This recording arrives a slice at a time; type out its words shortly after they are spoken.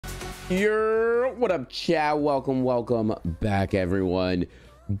What up, chat? Welcome back, everyone.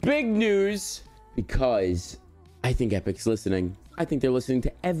 Big news, because I think Epic's listening. I think they're listening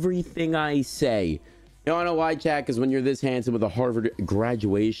to everything I say. You don't know why, chat? Because when you're this handsome with a Harvard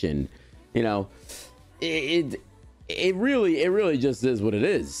graduation, you know, it really just is what it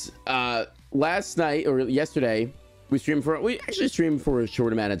is. Last night or yesterday, we actually streamed for a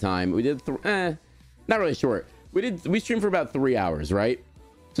short amount of time. We did not really short. We streamed for about 3 hours, right?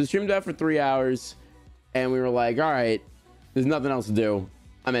 So streamed that for 3 hours, and we were like, all right, there's nothing else to do.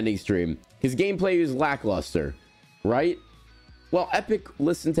 I'm ending stream. His gameplay is lackluster, right? Well, Epic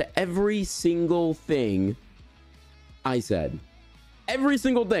listened to every single thing I said. Every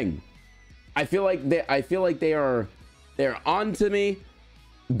single thing. I feel like they're on to me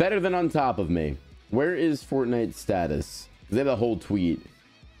better than on top of me. Where is Fortnite status? They have a whole tweet.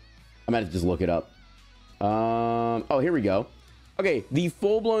 I'm gonna just look it up. Oh, here we go. Okay, the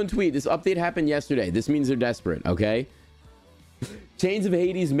full-blown tweet. This update happened yesterday. This means they're desperate, okay? Chains of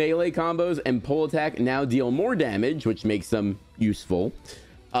Hades melee combos and pull attack now deal more damage, which makes them useful.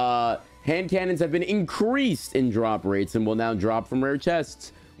 Hand cannons have been increased in drop rates and will now drop from rare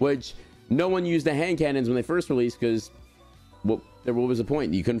chests, which no one used the hand cannons when they first released because, what was the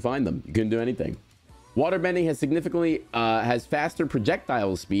point? You couldn't find them. You couldn't do anything. Waterbending has significantly has faster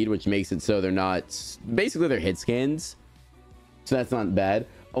projectile speed, which makes it so they're not... Basically, they're hit scans. So that's not bad,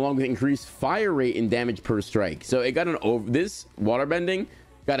 along with increased fire rate and damage per strike. So it got this waterbending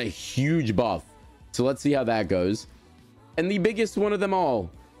got a huge buff. So let's see how that goes. And the biggest one of them all,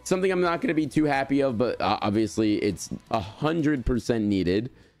 something I'm not going to be too happy of, but obviously it's 100%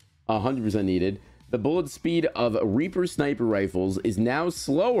 needed. 100% needed. The bullet speed of Reaper sniper rifles is now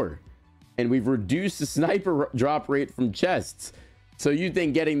slower, and we've reduced the sniper drop rate from chests. So you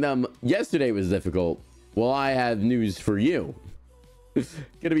think getting them yesterday was difficult? Well, I have news for you.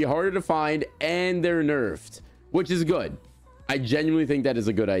 Gonna be harder to find, and they're nerfed, which is good. I genuinely think that is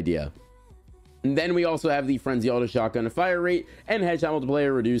a good idea. And then we also have the frenzy auto shotgun fire rate and headshot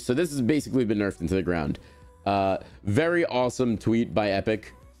multiplier reduced. So this has basically been nerfed into the ground. Very awesome tweet by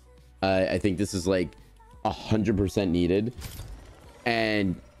Epic. I think this is like 100% needed,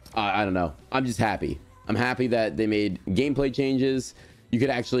 and I don't know, I'm just happy. I'm happy that they made gameplay changes. You could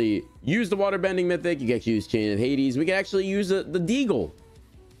actually use the waterbending mythic. You can actually use Chain of Hades. We can actually use the deagle.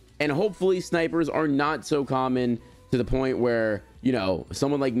 And hopefully snipers are not so common to the point where, you know,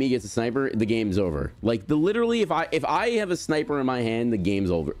 someone like me gets a sniper, the game's over. Like, literally, if I have a sniper in my hand, the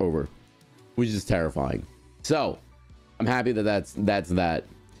game's over, which is terrifying. So I'm happy that that's that.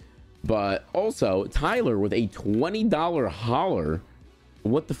 But also, Tyler with a $20 holler.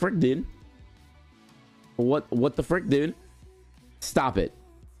 What the frick, dude? What the frick, dude? Stop it.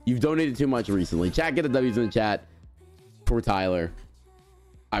 You've donated too much recently. Chat, get the W's in the chat for Tyler.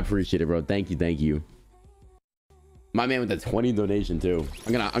 I appreciate it, bro. Thank you. My man with the 20 donation too.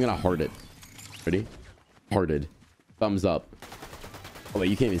 I'm gonna heart it. Ready? Hearted. Thumbs up. Oh wait,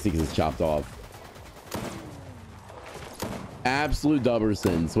 you can't even see because it's chopped off. Absolute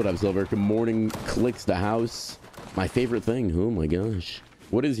Dubbersons. What up, Silver? Good morning. Clicks the house. My favorite thing. Oh my gosh.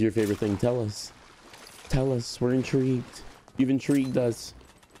 What is your favorite thing? Tell us. Tell us. We're intrigued. You've intrigued us.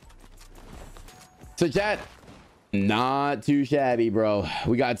 So chat, not too shabby, bro.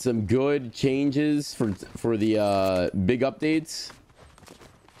 We got some good changes for the big updates.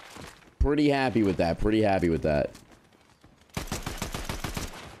 Pretty happy with that.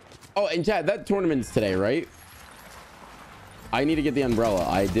 Oh, and chat, that tournament's today, right? I need to get the umbrella.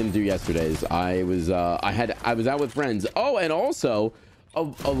 I didn't do yesterday's. I was out with friends. Oh, and also a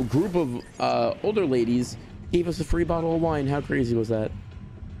group of older ladies gave us a free bottle of wine. How crazy was that?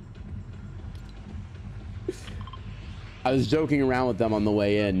 I was joking around with them on the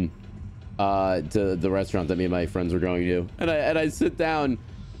way in to the restaurant that me and my friends were going to, and I sit down,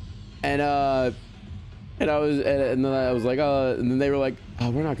 and then I was like, and then they were like,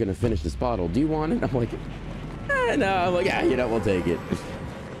 oh, we're not gonna finish this bottle. Do you want it? I'm like, no. I'm like, yeah, you know, we'll take it.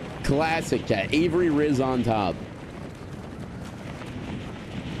 Classic chat. Avxry Riz on top.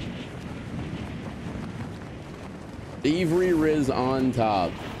 Avxry Riz on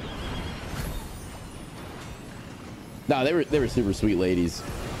top. No, they were super sweet ladies.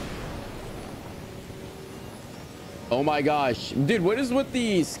 Oh my gosh, dude, what is with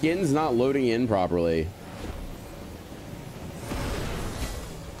the skins not loading in properly?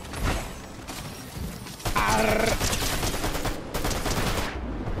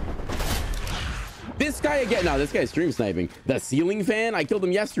 This guy again. No, this guy's stream sniping. The ceiling fan, I killed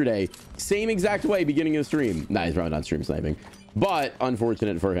him yesterday. Same exact way, beginning of stream. Nah, he's probably not stream sniping, but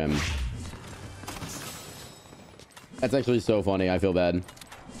unfortunate for him. That's actually so funny. I feel bad.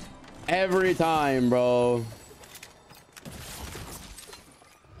 Every time, bro.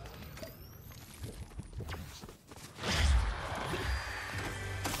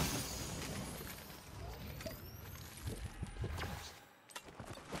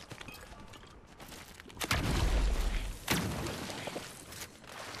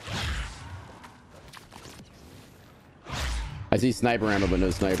 I see sniper ammo, but no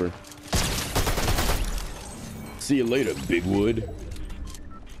sniper. See you later, Big Wood.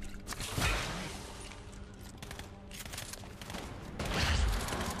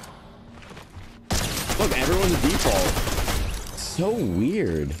 Look, everyone's default. So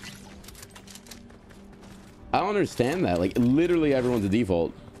weird. I don't understand that. Like, literally everyone's a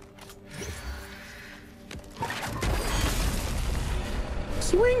default.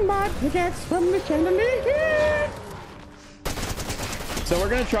 Swing my pickaxe from the chandelier. So we're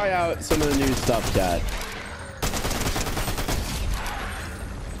gonna try out some of the new stuff, chat.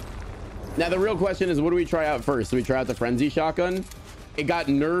 Now the real question is, what do we try out first? Do we try out the frenzy shotgun? It got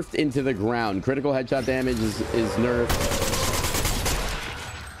nerfed into the ground. Critical headshot damage is nerfed.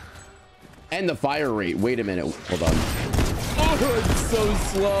 And the fire rate. Wait a minute. Hold on. Oh, it's so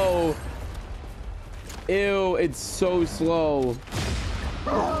slow. Ew, it's so slow.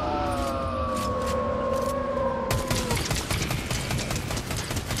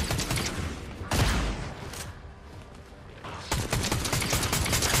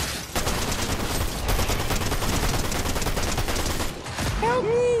 Help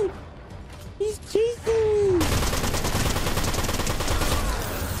me! He's chasing me!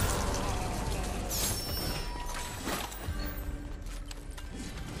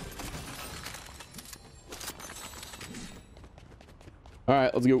 All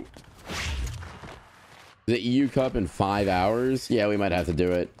right, let's go. The EU Cup in 5 hours? Yeah, we might have to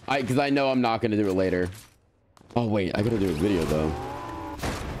do it. Because I know I'm not going to do it later. Oh, wait. I got to do a video, though.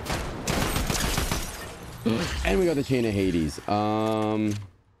 And we got the Chain of Hades. You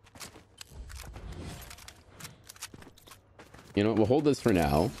know, we'll hold this for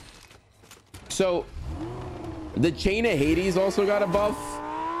now. So, the Chain of Hades also got a buff.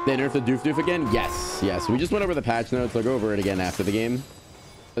 They nerfed the Doof again? Yes. Yes. We just went over the patch notes. I'll go over it again after the game.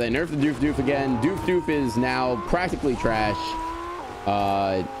 But they nerfed the Doof again. Doof is now practically trash.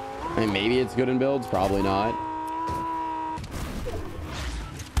 And maybe it's good in builds. Probably not.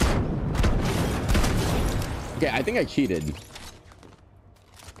 Okay, I think I cheated.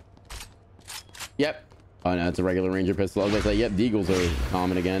 Yep. Oh, no, it's a regular Ranger pistol. I was going to say, yep, Deagles are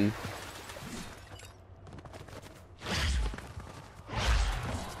common again.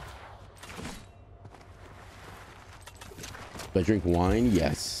 Do I drink wine?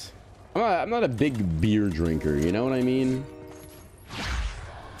 Yes. I'm not a big beer drinker. You know what I mean?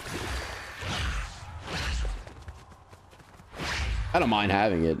 I don't mind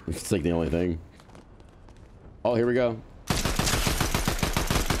having it. It's like the only thing. Oh, here we go.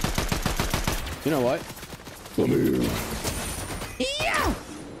 You know what? Come here. Yeah!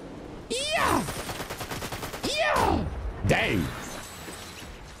 Yeah! Yeah! Dang.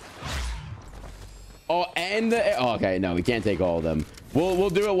 Oh, and the... Oh, okay, no, we can't take all of them. We'll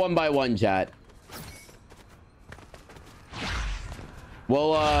do it one by one, chat.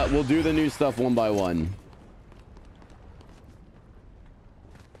 We'll do the new stuff one by one.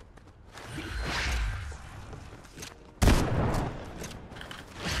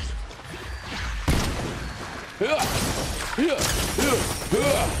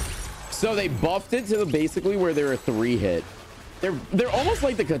 So they buffed it to basically where they're a 3-hit. They're almost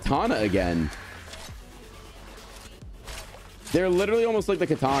like the katana again. They're literally almost like the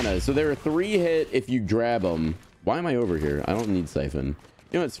katana. So they're a 3-hit if you grab them. Why am I over here? I don't need siphon.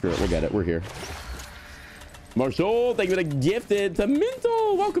 You know what? Screw it. We'll get it. We're here. Marshall, thank you for the gifted to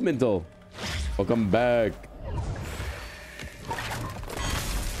Mintle. Welcome, Mintle. Welcome back.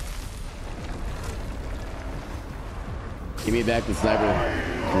 Give me back the sniper.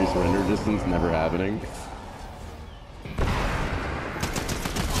 Free surrender distance, never happening.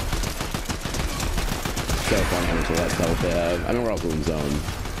 So funny how much of that health they have. I know we're also in zone.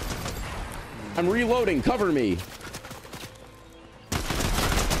 I'm reloading. Cover me.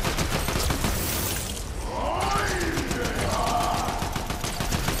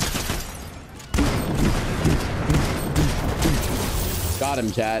 Got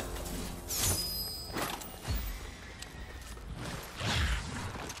him, chat.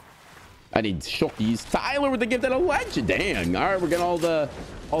 I need shockies. Tyler with the gift and a legend. Dang. All right, we're getting all the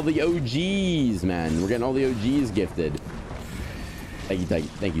OGs, man. We're getting all the OGs gifted.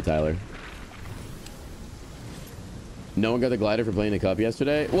 Thank you, Tyler. No one got the glider for playing the cup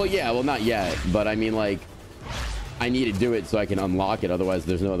yesterday. Well, yeah, well, not yet, but I mean, like, I need to do it so I can unlock it. Otherwise,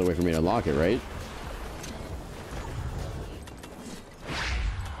 there's no other way for me to unlock it, right?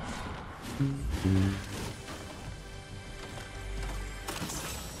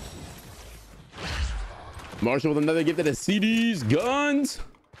 Marshall with another gift of the CDs guns.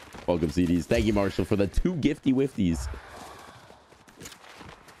 Welcome, CDs. Thank you, Marshall, for the 2 gifty wifties.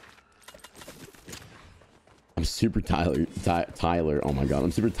 I'm super Tyler. Oh my god,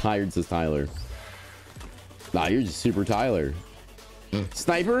 I'm super tired, says Tyler. Nah, you're just super Tyler.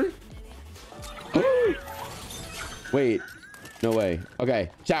 Sniper? Wait, no way. Okay,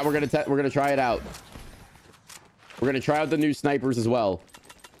 chat, we're gonna try it out. We're gonna try out the new snipers as well.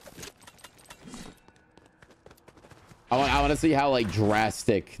 I want to see how like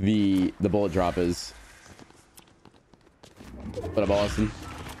drastic the bullet drop is. What up, Austin?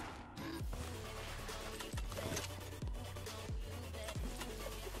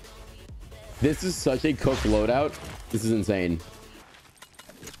 This is such a cooked loadout. This is insane.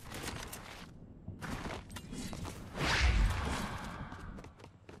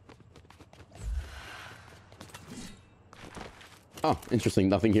 Oh, interesting.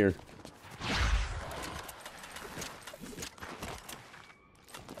 Nothing here.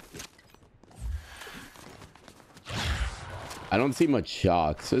 I don't see much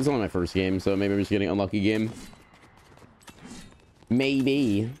shots. This is only my first game, so maybe I'm just getting an unlucky game.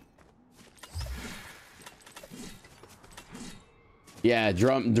 Maybe. Yeah,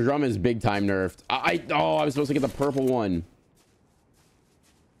 the drum is big time nerfed. Oh, I was supposed to get the purple one.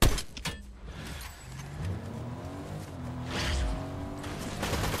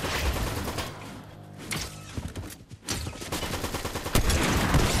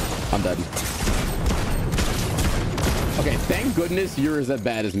 I'm dead. Okay, thank goodness you're as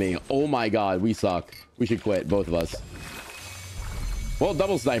bad as me. Oh my god, we suck. We should quit, both of us. Well,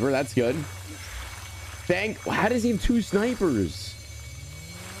 double sniper, that's good. How does he have 2 snipers?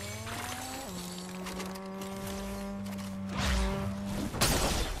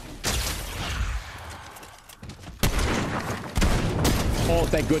 Oh,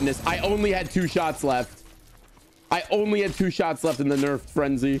 thank goodness. I only had 2 shots left. I only had 2 shots left in the nerf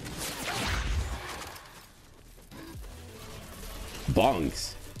frenzy.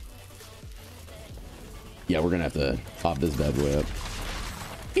 Bunks. Yeah, we're gonna have to pop this bad boy up.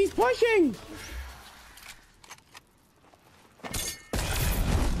 He's pushing.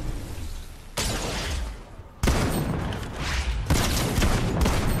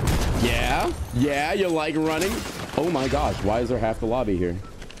 Yeah, you like running? Oh my gosh, why is there half the lobby here?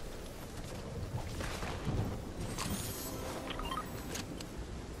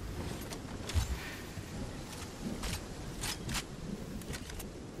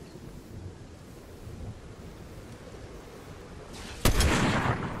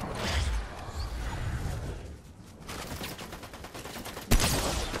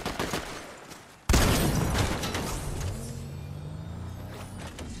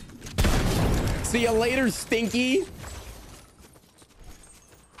 See you later, Stinky.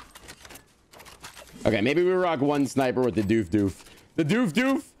 Okay, maybe we rock 1 sniper with the doof. The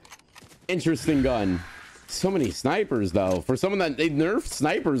doof. Interesting gun. So many snipers, though. For someone that they nerfed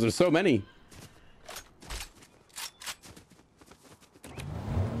snipers, there's so many.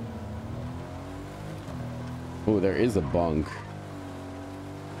 Oh, there is a bunk.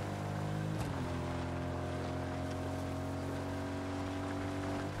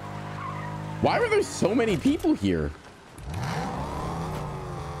 Why are there so many people here?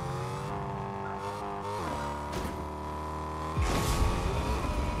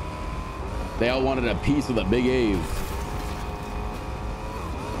 They all wanted a piece of the big Ave.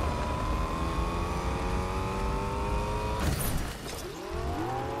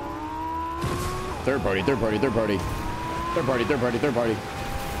 Third party.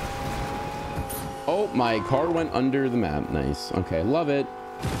 Oh, my car went under the map. Nice. Okay, love it.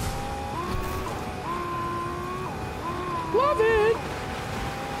 Love it.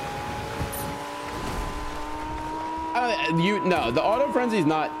 No, the auto frenzy is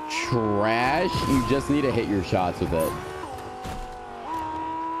not trash. You just need to hit your shots with it.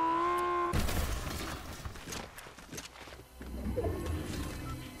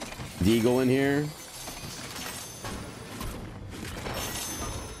 Deagle in here.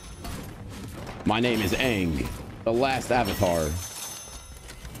 My name is Aang, the last avatar.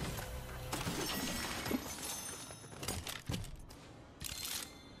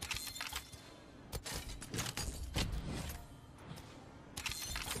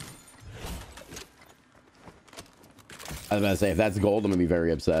 I was about to say, if that's gold, I'm gonna be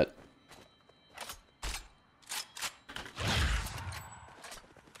very upset.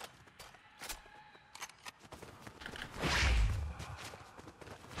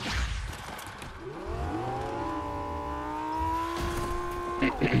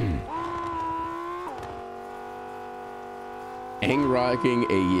 Hang rocking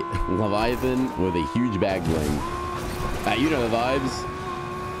a Leviathan with a huge back bling. You know the vibes.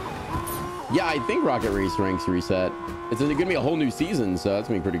 Yeah, I think Rocket Race ranks reset. It's gonna be a whole new season, so that's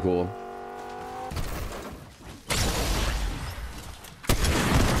gonna be pretty cool.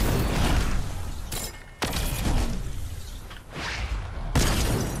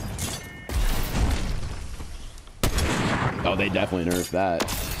 Oh, they definitely nerfed that.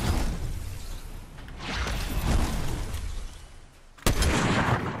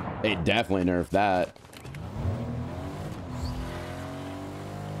 They definitely nerfed that.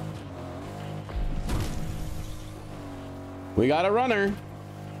 We got a runner.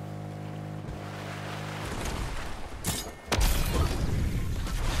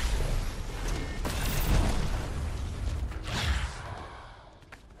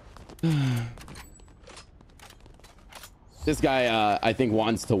 This guy, I think,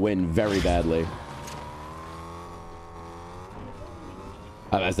 wants to win very badly.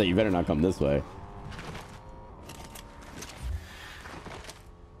 I said, you better not come this way.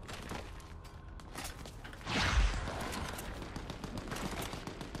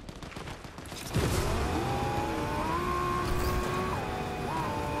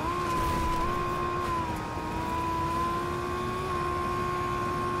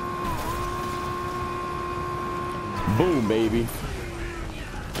 Boom, baby.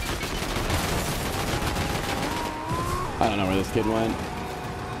 I don't know where this kid went.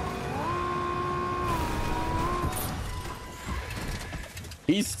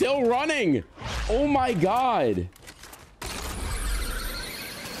 He's still running. Oh my god.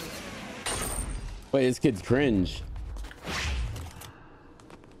 Wait, this kid's cringe.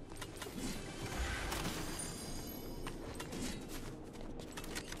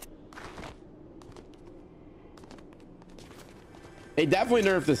 They definitely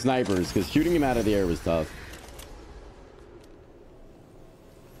nerfed the snipers because shooting him out of the air was tough.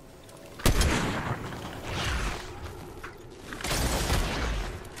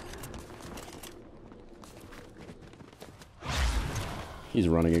 He's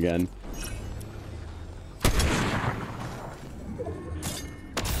running again.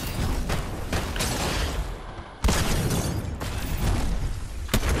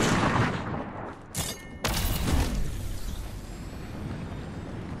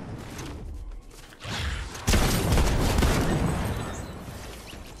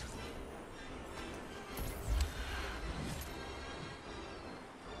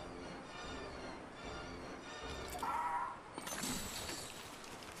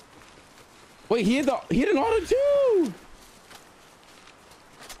 Wait, he had an auto too.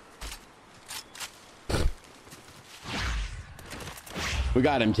 We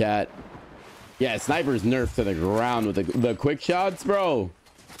got him, chat. Yeah, sniper's nerfed to the ground with the quick shots, bro.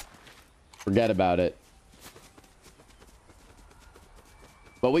 Forget about it.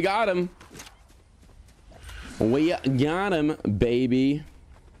 But we got him. We got him, baby.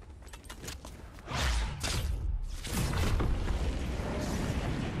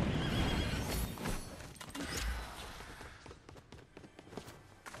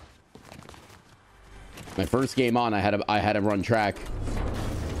 My first game on, I had to run track.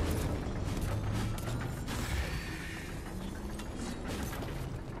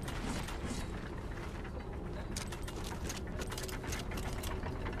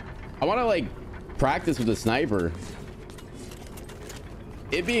 I want to like practice with a sniper.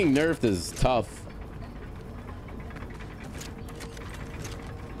 It being nerfed is tough.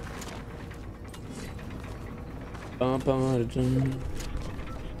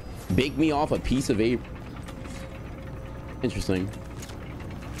 Bake me off a piece of ape. Interesting.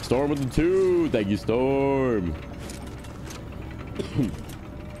 Storm with the 2. Thank you, Storm.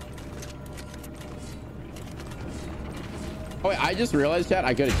 Oh wait, I just realized, chat,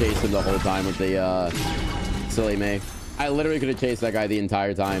 I could have chased him the whole time with the silly May. I literally could have chased that guy the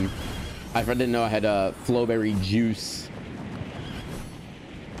entire time. I didn't know I had flowberry juice.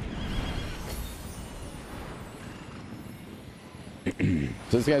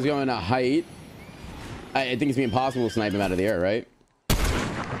 So this guy's going to height. I think it's gonna be impossible to snipe him out of the air, right?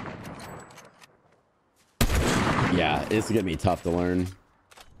 Yeah, it's gonna be tough to learn.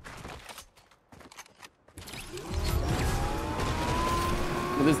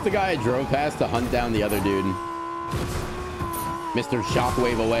 This is the guy I drove past to hunt down the other dude. Mr.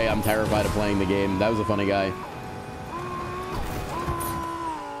 Shockwave away. I'm terrified of playing the game. That was a funny guy.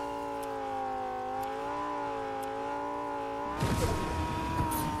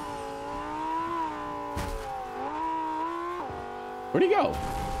 Where'd he go?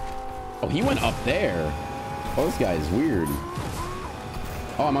 Oh, he went up there. Oh, this guy is weird.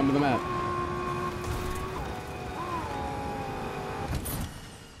 Oh, I'm under the map.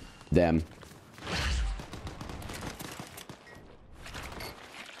 Damn.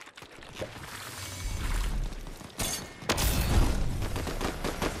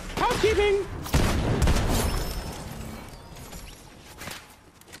 Housekeeping.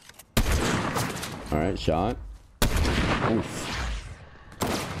 All right, shot. Oof.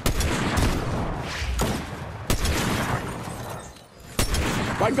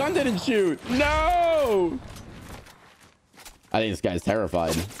 My gun didn't shoot. No. I think this guy's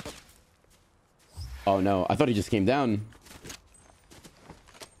terrified. Oh no, I thought he just came down.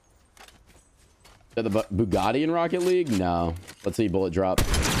 The Bugatti in Rocket League? No. Let's see, bullet drop.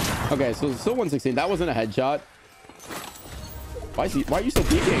 Okay, so still 116. That wasn't a headshot. Why are you still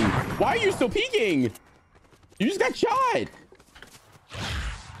peeking? Why are you still peeking? You just got shot.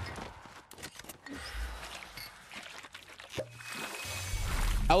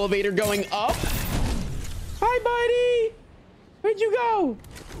 Elevator going up. Hi, buddy. Where'd you go?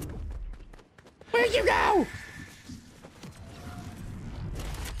 Where'd you go?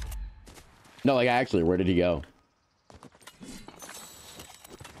 No, like actually, where did he go?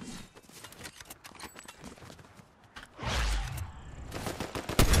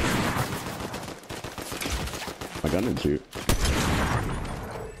 My gun didn't shoot.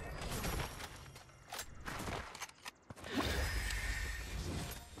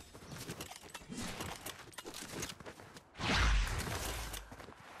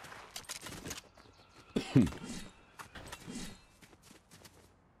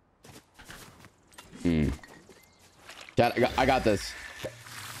 Chat, I got this.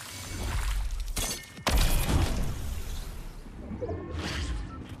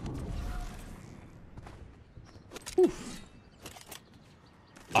 Oof.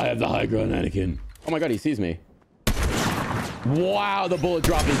 I have the high ground, Anakin. Oh my god, he sees me. Wow, the bullet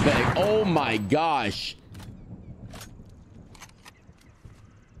drop is big. Oh my gosh.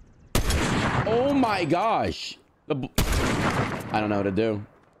 Oh my gosh. I don't know what to do.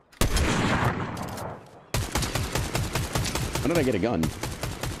 When did I get a gun?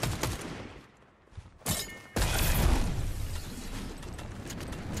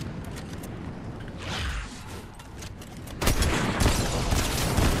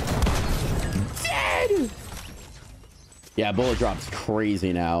 Dead! Yeah, bullet drop's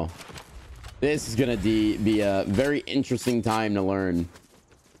crazy now. This is gonna be a very interesting time to learn.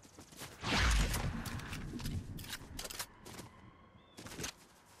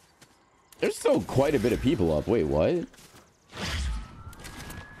 There's still quite a bit of people up. Wait, what?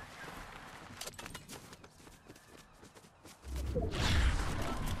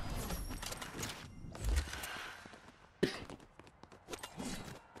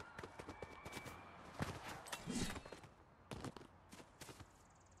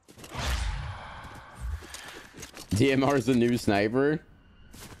 DMR's the new sniper?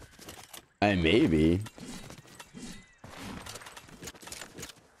 Maybe.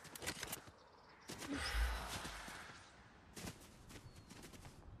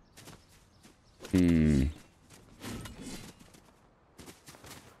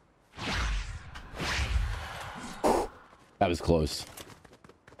 That was close.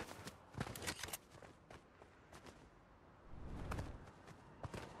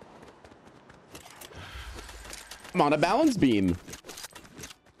 I'm on a balance beam.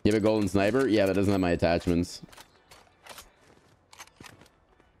 You have a golden sniper? Yeah, that doesn't have my attachments.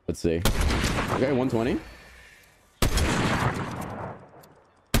 Let's see. Okay, 120.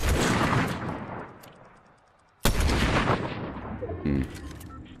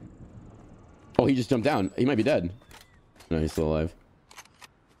 Oh, he just jumped down. He might be dead. No, he's still alive.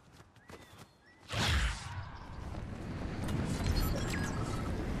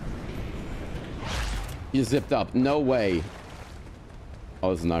 He just zipped up. No way.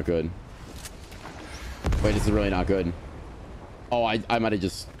 Oh, this is not good. Wait, this is really not good. Oh, I might have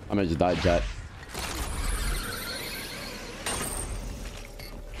just died, chat.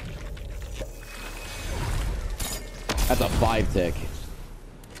 That's a 5 tick.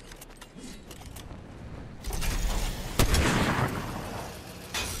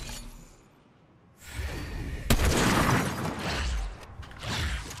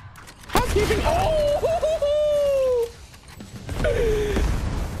 Housekeeping. Oh!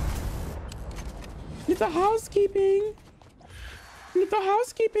 Get the housekeeping. Get the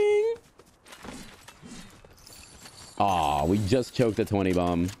housekeeping. Aw, we just choked a 20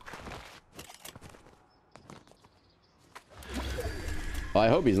 bomb. Well, I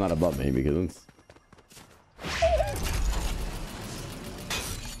hope he's not above me because it's...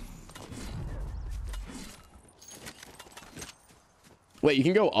 Wait, you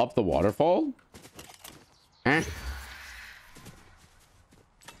can go up the waterfall? Eh?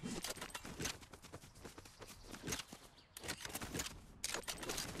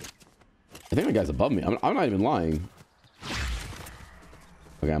 I think the guy's above me. I'm not even lying.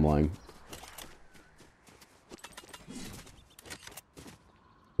 Okay, I'm lying.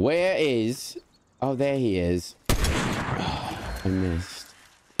 Where is... Oh, there he is. I missed.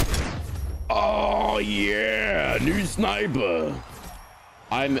 Oh, yeah. New sniper.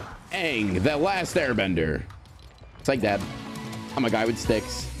 I'm Aang, the last airbender. It's like that. I'm a guy with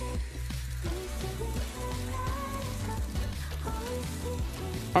sticks.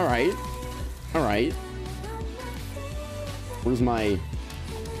 All right. All right. Where's my...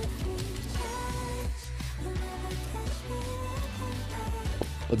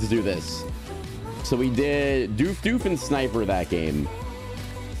 Let's do this. So we did Doof and Sniper that game.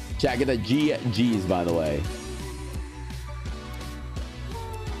 Chat, get the GGs, by the way.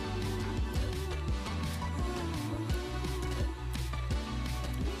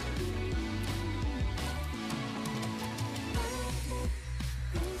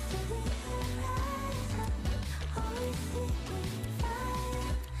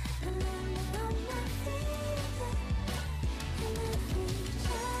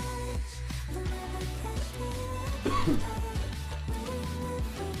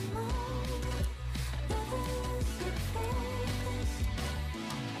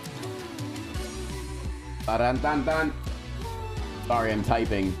 Sorry, I'm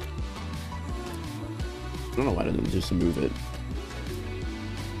typing. I don't know why I didn't just move it.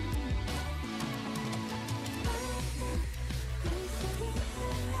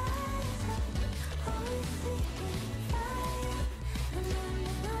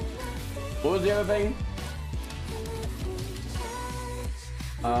 What was the other thing?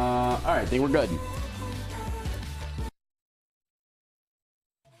 All right, I think we're good.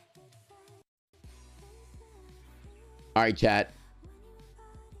 All right, chat.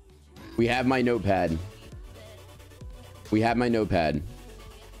 We have my notepad. We have my notepad.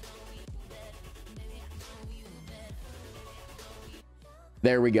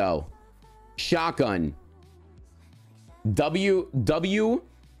 There we go. Shotgun. W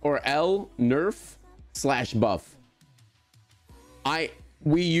or L nerf / buff.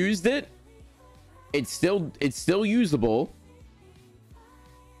 We used it. It's still usable.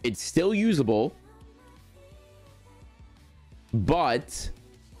 It's still usable. But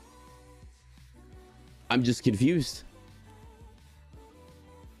I'm just confused.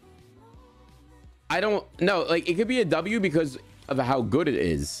 I don't know. Like, it could be a W because of how good it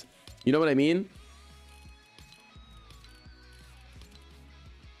is. You know what I mean?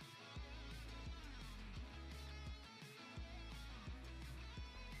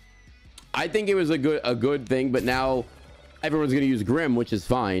 I think it was a good thing, but now everyone's going to use Grim, which is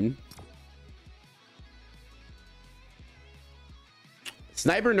fine.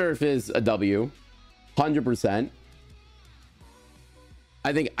 Sniper nerf is a W, 100%.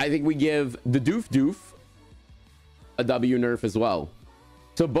 I think we give the Doof a W nerf as well.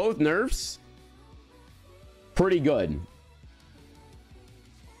 So both nerfs, pretty good.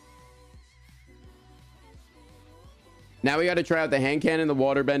 Now we got to try out the hand cannon, the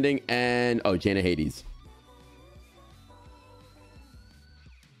water bending, and Chain of Hades.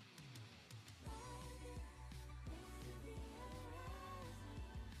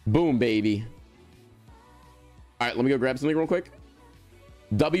 Boom, baby. All right, let me go grab something real quick.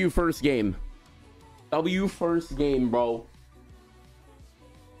 W first game. W first game, bro.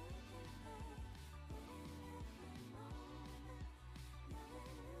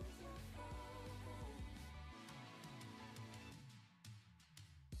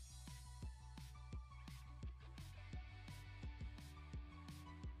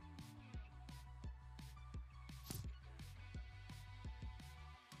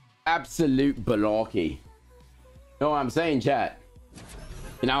 Absolute baloney. Know what I'm saying, chat?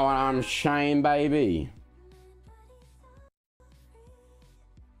 You know what I'm saying, baby?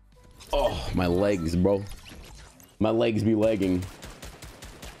 Oh, my legs, bro. My legs be legging.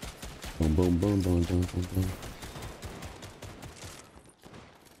 Boom, boom, boom, boom, boom, boom, boom.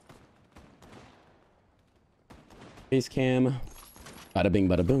 Face cam. Bada bing,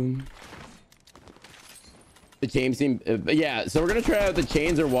 bada boom. The chain seem, yeah. So we're gonna try out the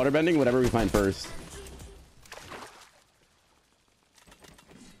chains or waterbending, whatever we find first.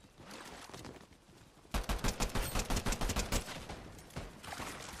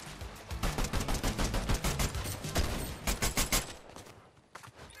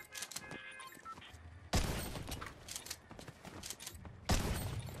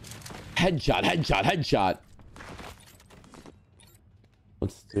 Headshot, headshot, headshot.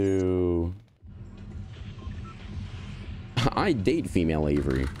 to... I date female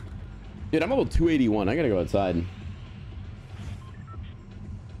Avxry. Dude, I'm level 281. I gotta go outside.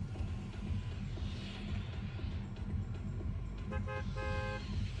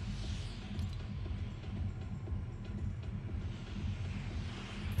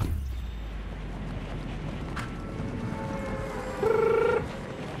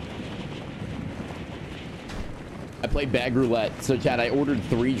 I played bag roulette. So Chad, I ordered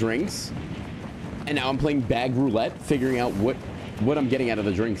 3 drinks and now I'm playing bag roulette, figuring out what I'm getting out of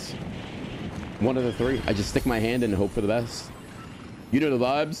the drinks. One of the 3. I just stick my hand in and hope for the best. You know the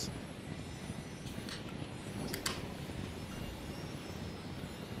vibes.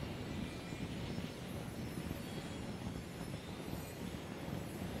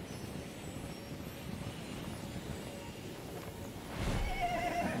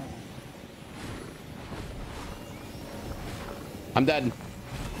 I'm dead.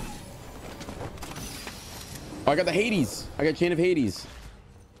 Oh, I got the Hades. I got Chain of Hades.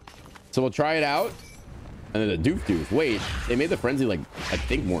 So we'll try it out. And then the Doof Doof. Wait, they made the Frenzy, like, I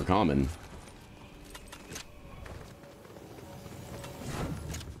think more common.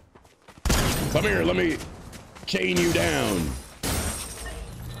 Come here, let me chain you down.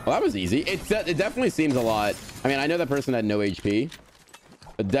 Well, that was easy. It definitely seems a lot. I mean, I know that person had no HP.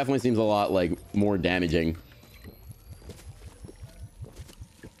 It definitely seems a lot, like, more damaging.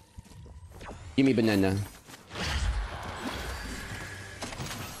 Give me banana.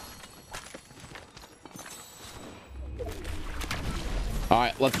 All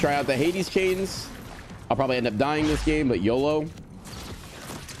right, let's try out the Hades chains. I'll probably end up dying this game, but YOLO.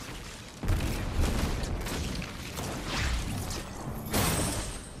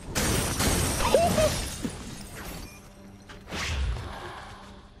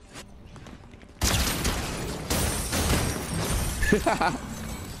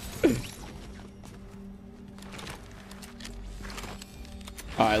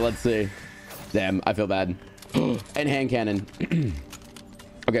 All right, let's see. Damn, I feel bad. And hand cannon.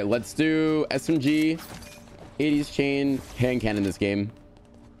 Okay, let's do SMG, Hades chain, hand cannon this game.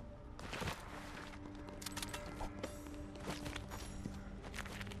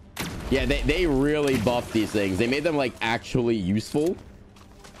 Yeah, they really buffed these things. They made them like actually useful.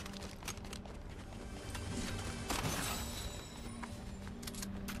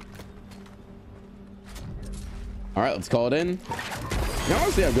 All right, let's call it in. I want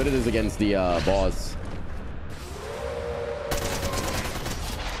to see how good it is against the boss.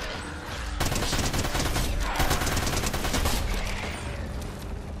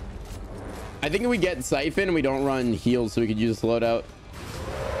 I think if we get Siphon, we don't run heals, so we could use this loadout.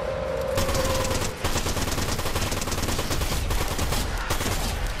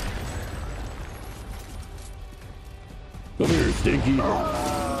 Come here, Stinky.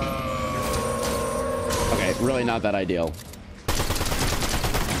 Okay, really not that ideal.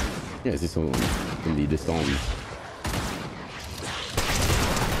 Yeah, I see someone in the distance.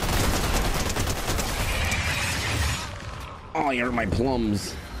 Oh, you're my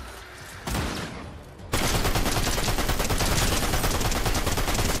plums.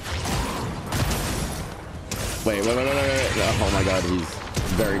 Wait. Oh my god, he's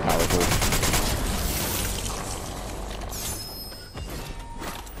very powerful.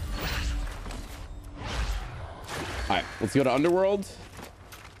 All right, let's go to Underworld.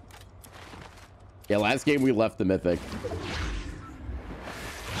 Yeah, last game we left the Mythic.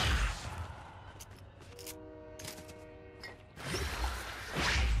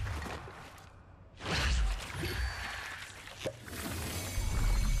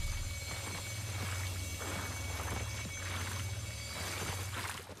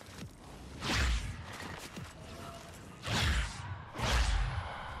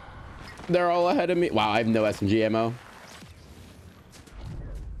 They're all ahead of me. Wow, I have no SMG ammo.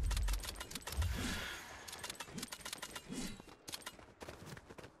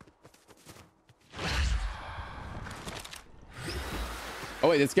 Oh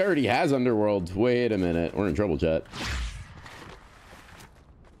wait, this guy already has Underworld. Wait a minute, we're in trouble, chat.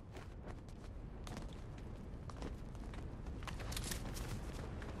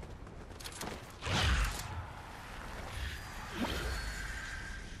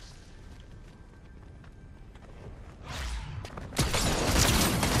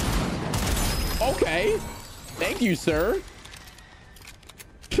 Okay, thank you, sir.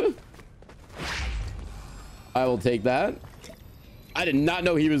 I will take that. I did not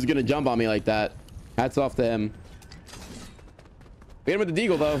know he was gonna jump on me like that. Hats off to him. We hit him with the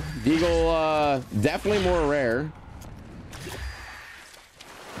Deagle though. Deagle, definitely more rare.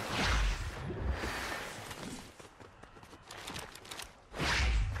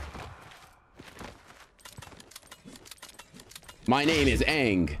 My name is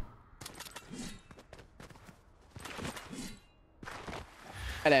Aang.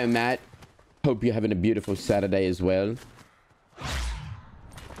 Hello, Matt. Hope you're having a beautiful Saturday as well.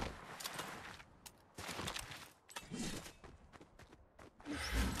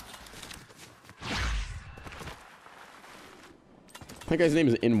 That guy's name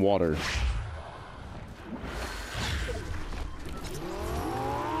is In Water.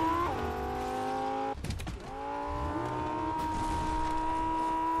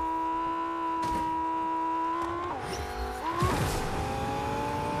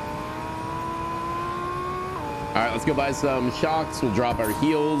 All right, let's go buy some shocks. We'll drop our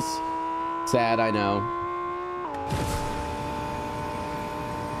heals. Sad, I know.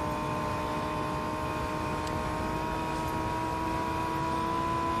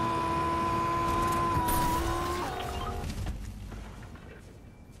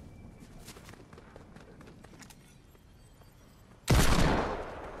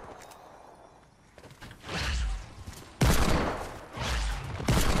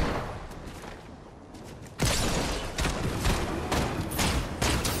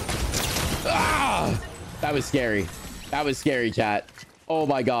 That was scary. That was scary, chat. Oh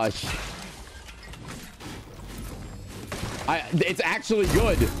my gosh. It's actually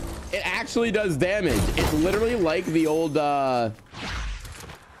good. It actually does damage. It's literally like the old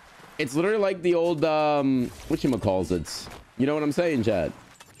it's literally like the old whatchamacalls. You know what I'm saying, chat?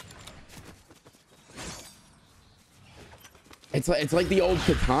 It's like the old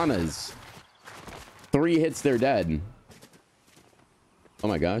katanas. 3 hits, they're dead. Oh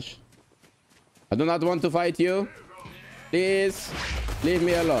my gosh. I do not want to fight you. Please leave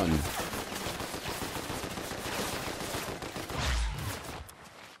me alone.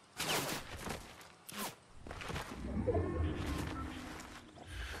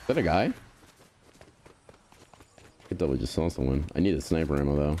 Is that a guy? I thought we just saw someone. I need a sniper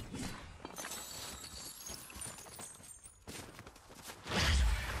ammo though.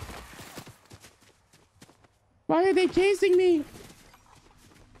 Why are they chasing me?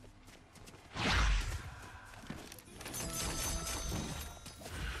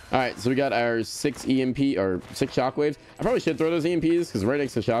 All right, so we got our 6 EMP or 6 shockwaves. I probably should throw those EMPs because right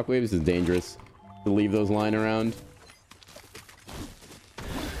next to shockwaves is dangerous to leave those lying around.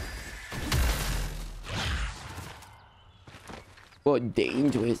 What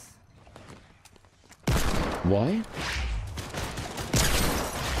dangerous? What?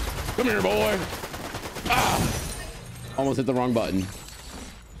 Come here, boy. Ah! Almost hit the wrong button.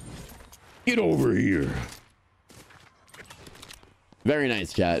 Get over here. Very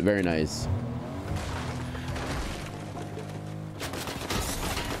nice, chat. Very nice.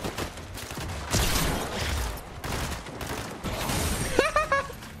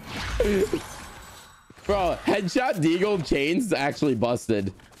 Bro, headshot deagle chains actually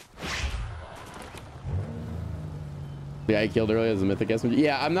busted. The guy I killed earlier as a mythic SMG.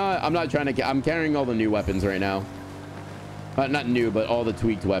 Yeah, I'm not trying to. I'm carrying all the new weapons right now. Not new, but all the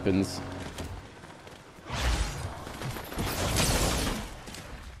tweaked weapons.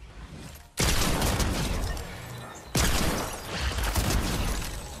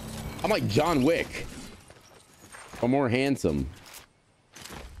 I'm like John Wick, but more handsome.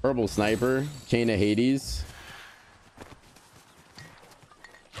 Herbal sniper, chain of Hades.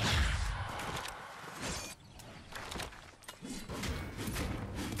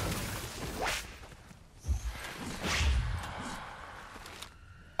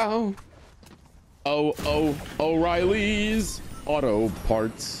 Oh, O'Reilly's Auto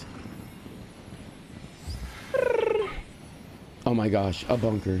Parts. Oh my gosh, a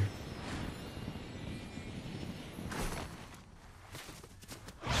bunker.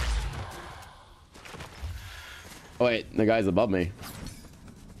 Oh wait, the guy's above me.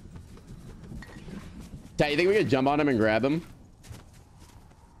 Chat, you think we could jump on him and grab him?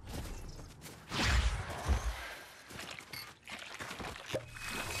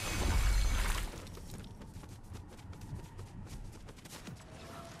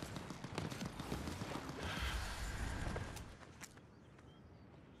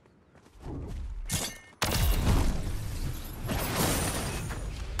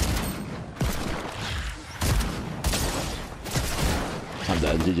 I'm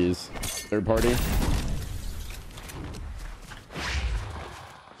dead. GG's. Third party.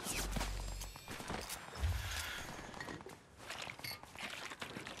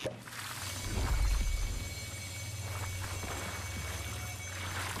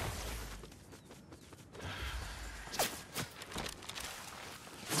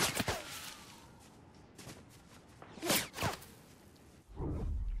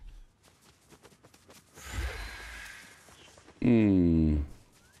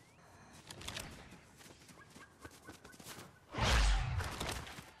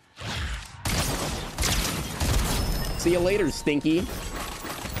 See you later, Stinky.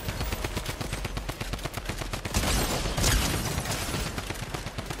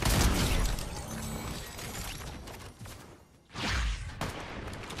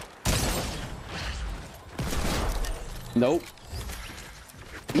 Nope.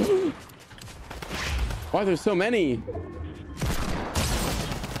 Why there's so many?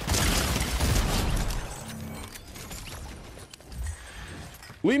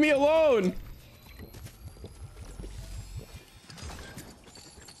 Leave me alone.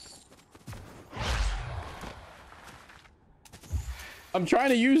 I'm trying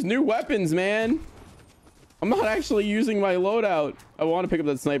to use new weapons, man. I'm not actually using my loadout. I want to pick up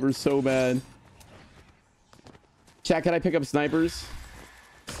that sniper so bad. Chat, can I pick up snipers?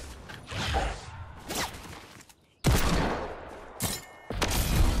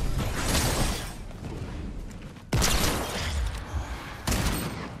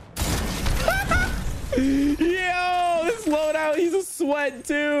 Yo, this loadout, he's a sweat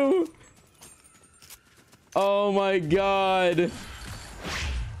too. Oh my god.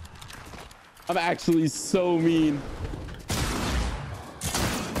 I'm actually so mean.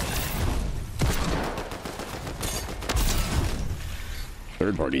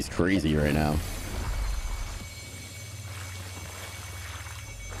 Third party's crazy right now.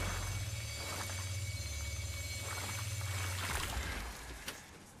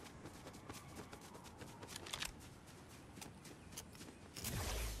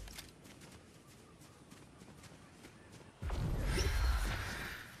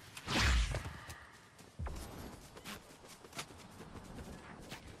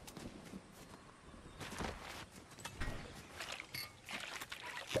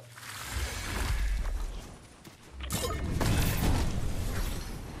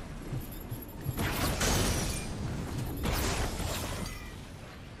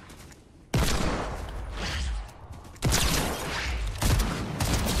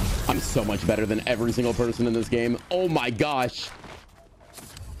 I'm so much better than every single person in this game. Oh my gosh.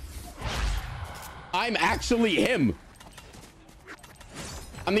 I'm actually him.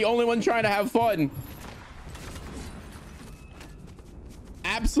 I'm the only one trying to have fun.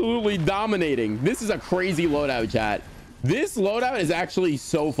 Absolutely dominating. This is a crazy loadout, chat. This loadout is actually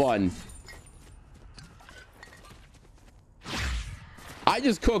so fun. I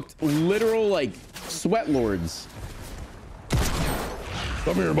just cooked literal like sweat lords.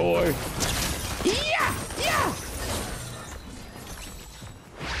 Come here, boy. Yeah, yeah.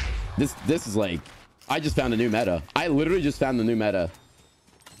 This is like, I just found a new meta. I literally just found the new meta.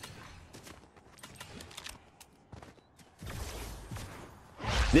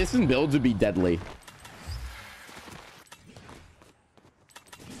 This in builds would be deadly.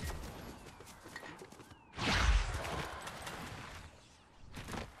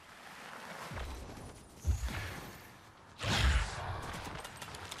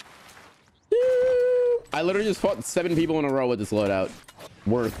 I literally just fought 7 people in a row with this loadout.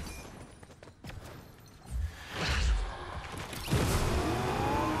 Worth.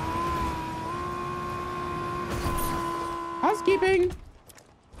 Housekeeping.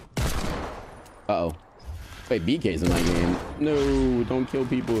 Uh-oh. Wait, BK's in my game. No, don't kill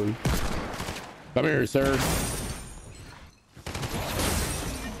people. Come here, sir.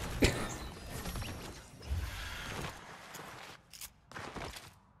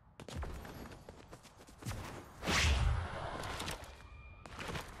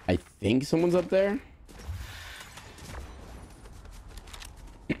 I think someone's up there.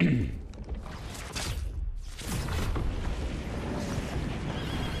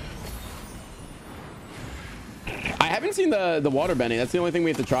 I haven't seen the water bending. That's the only thing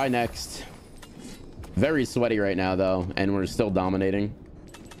we have to try next. Very sweaty right now though, and we're still dominating.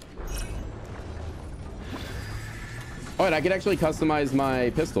 Oh, and I could actually customize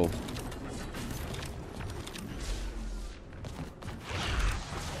my pistol.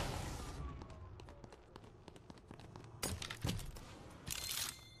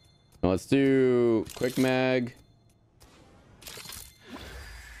 Let's do quick mag.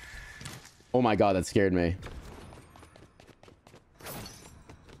 Oh my god, that scared me.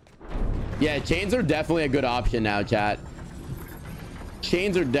 Yeah, chains are definitely a good option now, chat.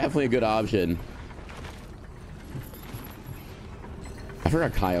 Chains are definitely a good option. I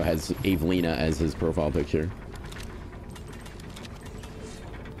forgot Kaio has Avlina as his profile picture.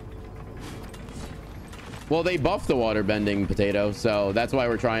 Well, they buffed the water bending potato, so that's why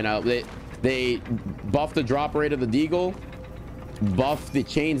we're trying out. They buffed the drop rate of the deagle, buffed the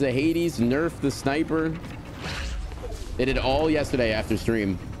chains of Hades, nerfed the sniper. They did all yesterday after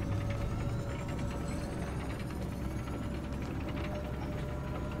stream.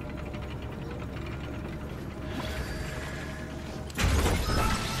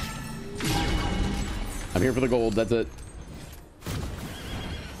 I'm here for the gold. That's it.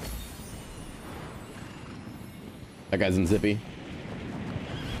 That guy's in zippy.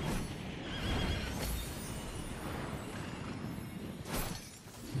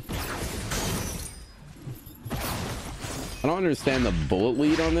 I don't understand the bullet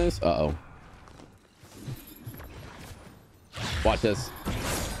lead on this. Uh-oh. Watch this.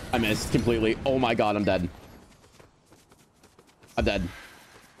 I missed completely. Oh my god, I'm dead. I'm dead.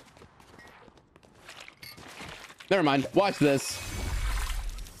 Never mind. Watch this.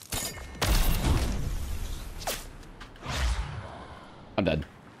 I'm dead.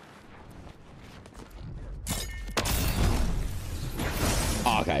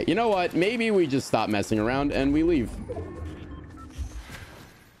 Okay, you know what? Maybe we just stop messing around and we leave.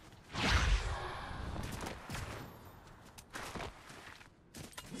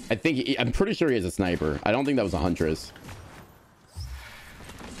 I'm pretty sure he has a sniper. I don't think that was a huntress.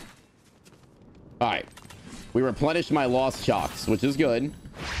 All right. We replenished my lost shocks, which is good.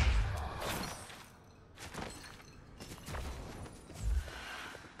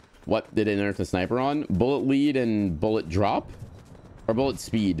 What did it nerf the sniper on? Bullet lead and bullet drop? Or bullet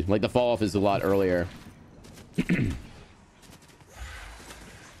speed? Like the fall off is a lot earlier.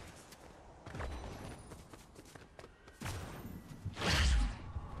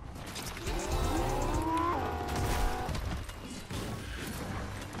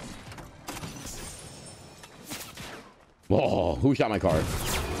 Whoa, who shot my car?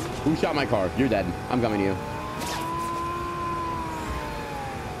 Who shot my car? You're dead. I'm coming to you.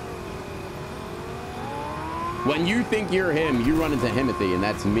 When you think you're him, you run into Himothy, and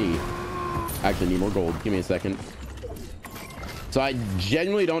that's me. I actually need more gold. Give me a second. So I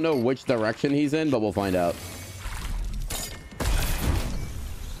genuinely don't know which direction he's in, but we'll find out.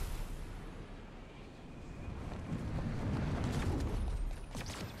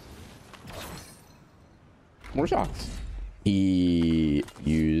 More shots. He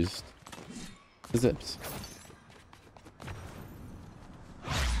used the zips.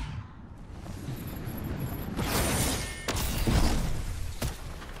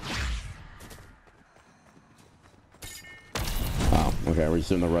 Wow. Okay, we're just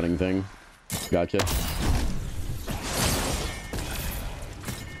doing the running thing. Gotcha.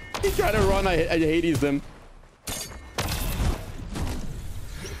 He's trying to run. I Hades him.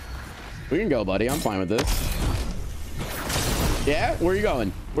 We can go, buddy. I'm fine with this. Yeah? Where are you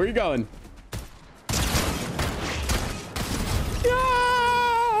going? Where are you going?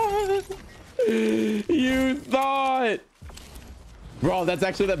 Yeah! You thought. Bro, that's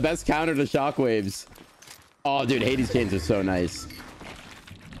actually the best counter to shockwaves. Oh, dude, Hades chains are so nice.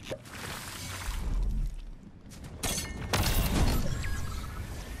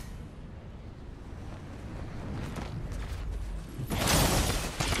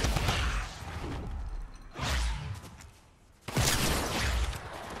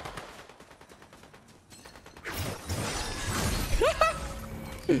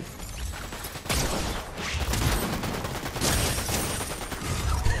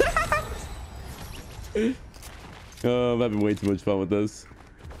 Oh, I'm having way too much fun with this.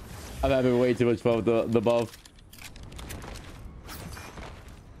 I'm having way too much fun with the buff.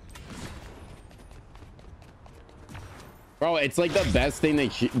 Bro, it's like the best thing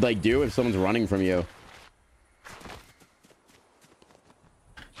they like do if someone's running from you.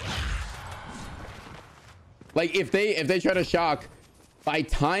 Like if they try to shock, by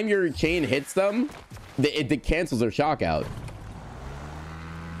time your chain hits them, it cancels their shock out.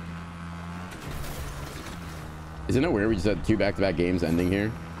 Isn't it weird we just had 2 back-to-back games ending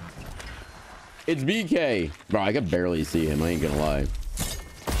here? It's BK. Bro, I could barely see him. I ain't gonna lie.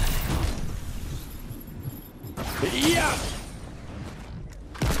 Yeah!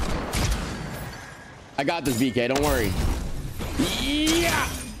 I got this, BK. Don't worry. Yeah!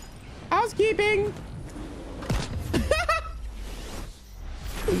 Housekeeping!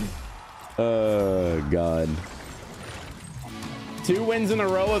 Oh, God. 2 wins in a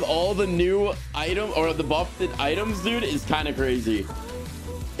row with all the new item or the buffed items, dude, is kind of crazy.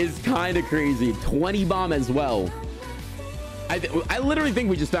 Is kind of crazy. 20 bomb as well. I literally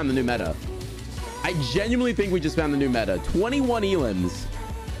think we just found the new meta. I genuinely think we just found the new meta. 21 elims.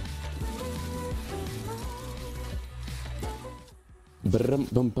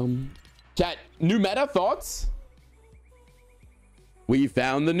 Chat, new meta thoughts? We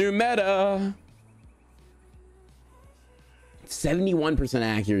found the new meta. 71%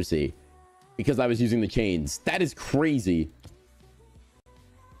 accuracy. because I was using the chains. That is crazy.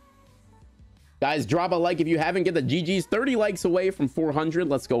 Guys, drop a like if you haven't. Get the GGs. 30 likes away from 400.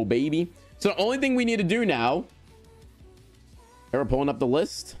 Let's go, baby. So the only thing we need to do now, we're pulling up the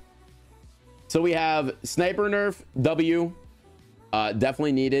list. So we have sniper nerf, W,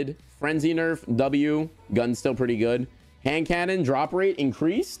 definitely needed. Frenzy nerf, W, gun's still pretty good. Hand cannon drop rate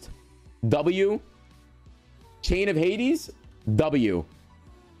increased, W. Chain of Hades, W.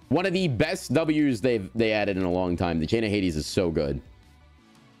 One of the best W's they added in a long time. The Chain of Hades is so good.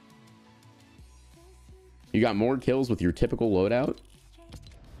 You got more kills with your typical loadout?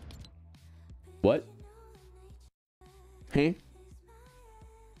 What? Hey?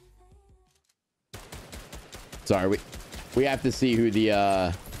 Sorry, we have to see who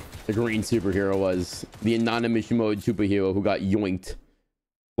the green superhero was. The anonymous mode superhero who got yoinked.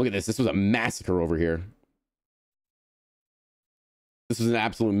 Look at this. This was a massacre over here. This was an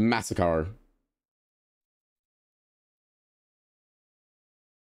absolute massacre.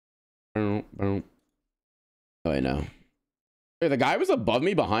 Oh, I know. Wait, the guy was above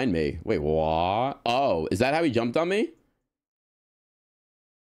me, behind me. Wait, what? Oh, is that how he jumped on me?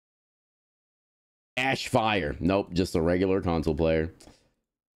 Ash Fire. Nope, just a regular console player.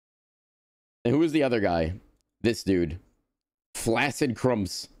 And who was the other guy? This dude. Flaccid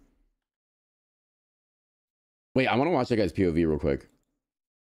Crumps. Wait, I want to watch that guy's POV real quick.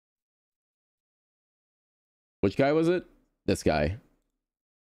 Which guy was it? This guy.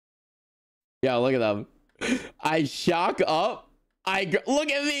 Yeah, look at them. I shock up.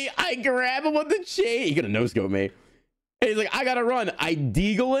 Look at me. I grab him with the chain. He could have no-scoped me. And he's like, I gotta run. I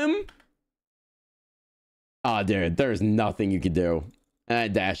deagle him. Oh, dude, there's nothing you could do. And I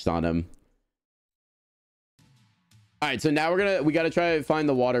dashed on him. All right, so now we gotta try to find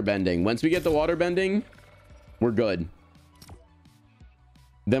the water bending. Once we get the water bending, we're good.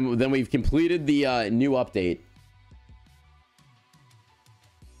 Then we've completed the new update.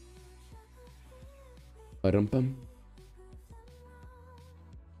 Ba-dum-bum.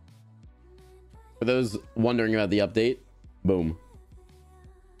 For those wondering about the update, boom.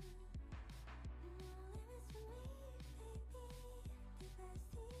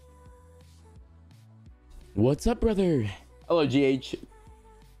 What's up, brother? Hello, GH.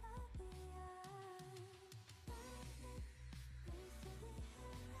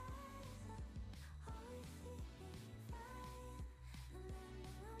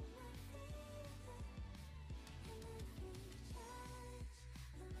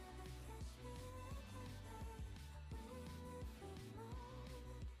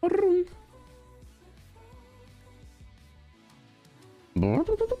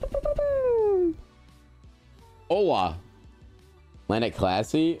 Hola. Planet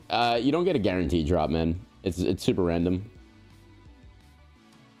Classy. You don't get a guaranteed drop, man. It's super random.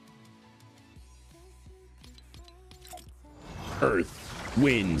 Earth,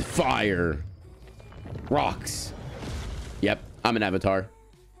 wind, fire, rocks. Yep, I'm an avatar.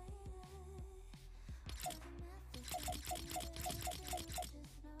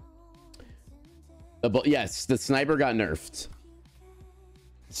 Yes, the sniper got nerfed.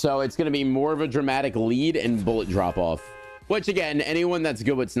 So it's going to be more of a dramatic lead and bullet drop off. Which, again, anyone that's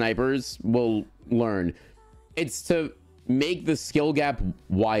good with snipers will learn. It's to make the skill gap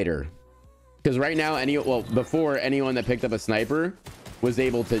wider. Because right now, before, anyone that picked up a sniper was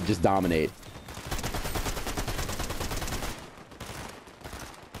able to just dominate.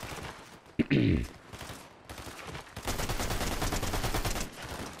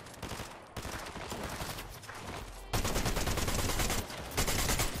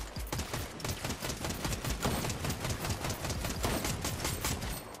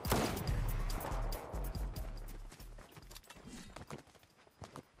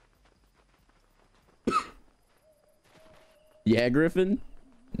 Yeah, Griffin?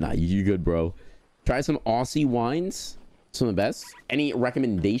 Nah, you good, bro. Try some Aussie wines. Some of the best. Any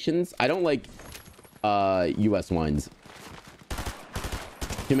recommendations? I don't like US wines.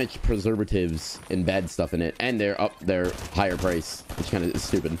 Too much preservatives and bad stuff in it. And they're higher price, which kind of is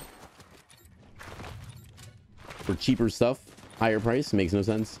stupid. For cheaper stuff, higher price makes no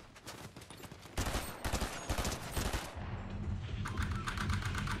sense.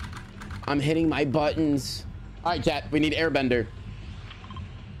 I'm hitting my buttons. All right, chat, we need airbender.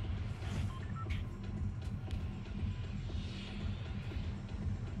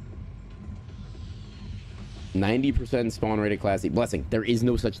 %90 spawn rate at Classy. Blessing, there is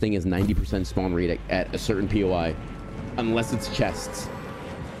no such thing as 90% spawn rate at a certain POI. Unless it's chests.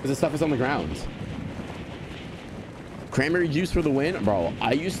 Because the stuff is on the ground. Cranberry juice for the win? Bro,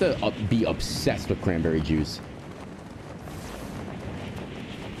 I used to be obsessed with cranberry juice.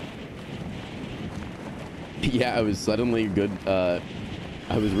 Yeah, I was suddenly good. I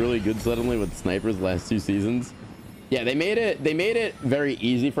was really good suddenly with snipers the last 2 seasons. Yeah, they made it very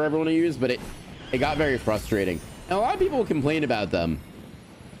easy for everyone to use, but it got very frustrating. And a lot of people complain about them.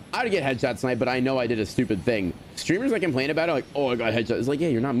 I would get headshot sniped, but I know I did a stupid thing. Streamers that complain about it, like, oh, I got headshot. It's like, yeah,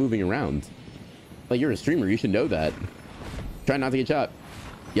 you're not moving around. Like, you're a streamer. You should know that. Try not to get shot.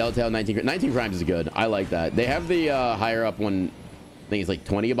 Yellowtail 19 crimes is good. I like that. They have the higher up one. I think it's like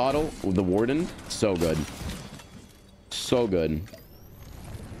 20 a bottle. The Warden. So good. So good.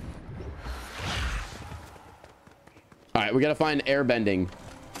 All right, we got to find air bending.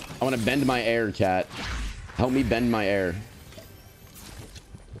 I want to bend my air, chat. Help me bend my air.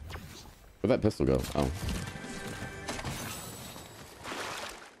 Where'd that pistol go? Oh.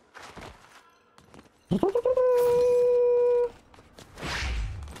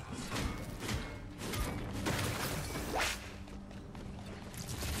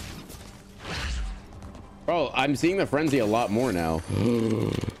 Bro, I'm seeing the frenzy a lot more now.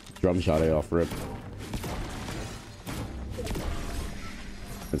 Drum shot I off rip.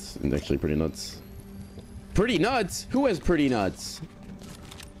 That's actually pretty nuts. Pretty nuts? Who has pretty nuts?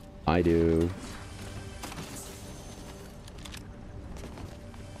 I do.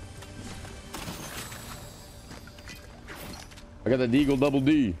 I got the Deagle double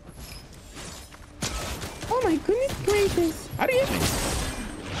D. Oh my goodness gracious. How do you hit me?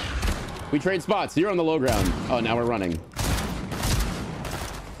 We trade spots. You're on the low ground. Oh, now we're running.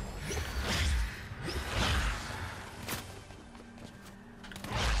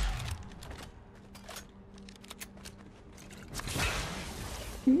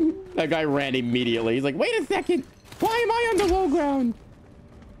 That guy ran immediately. He's like, wait a second. Why am I on the low ground?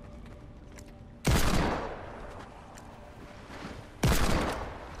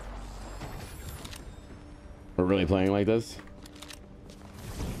 We're really playing like this?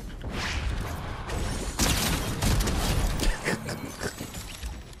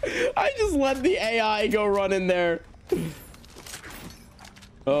 I just let the AI go run in there.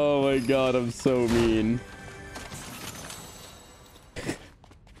 Oh my god, I'm so mean.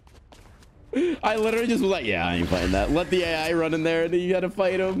 I literally just was like, yeah, I ain't fighting that. Let the AI run in there and then you gotta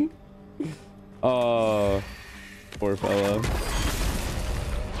fight him. Oh, poor fella.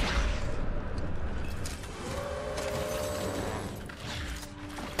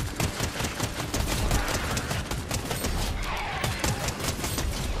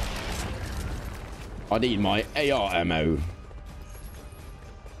 I need my AR ammo.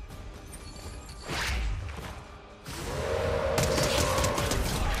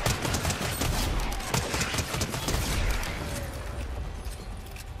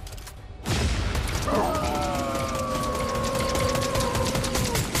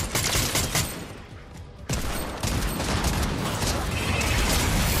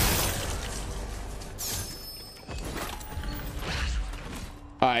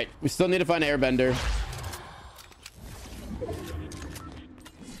 All right, we still need to find an airbender.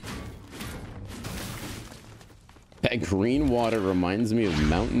 That green water reminds me of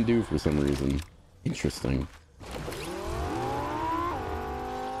Mountain Dew for some reason. Interesting.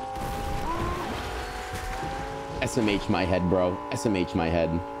 SMH my head, bro. SMH my head.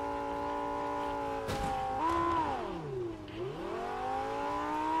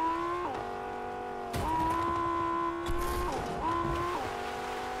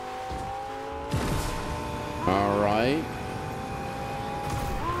 All right.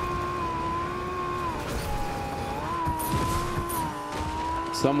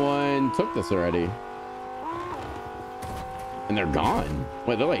 Someone took this already. And they're gone.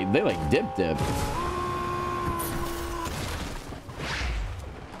 Wait, they like dip.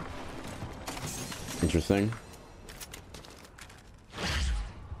 Interesting.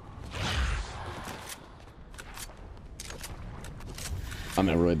 I'm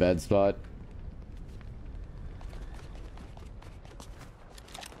in a really bad spot.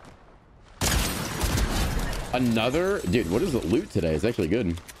 Another dude, what is the loot today? It's actually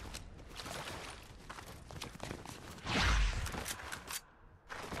good.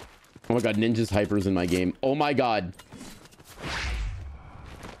 Oh my god, ninjas hypers in my game. Oh my god.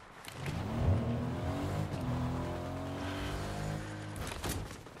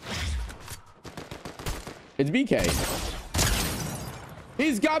 It's BK.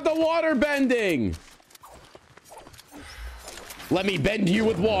 He's got the water bending. Let me bend you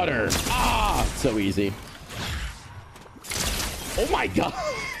with water. Ah, so easy. Oh my god.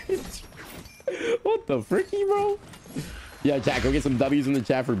 What the fricky, bro? Yeah, chat, go get some W's in the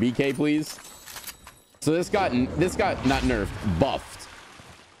chat for BK, please. So this got not nerfed, buffed.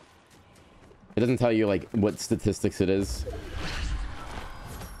 It doesn't tell you like what statistics it is.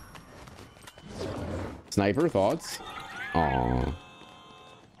 Sniper thoughts? Aw.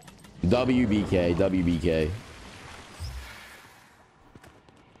 WBK, WBK.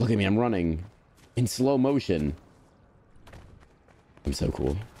 Look at me, I'm running in slow motion. I'm so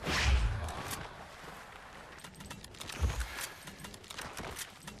cool.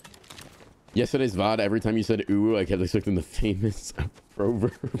 Yesterday's VOD, every time you said ooh, I kept expecting the famous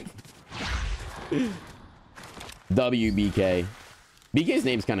proverb. WBK. BK's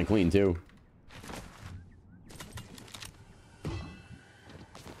name's kind of clean too.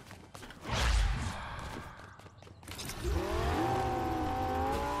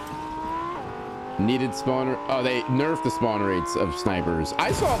 Needed spawner. Oh, they nerfed the spawn rates of snipers.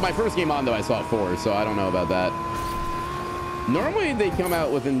 I saw my first game on though. I saw 4, so I don't know about that. Normally they come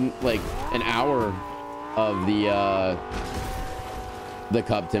out within like an hour of the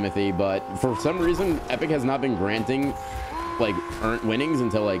cup, Timothy, but for some reason Epic has not been granting like earned winnings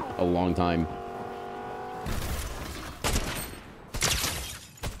until like a long time.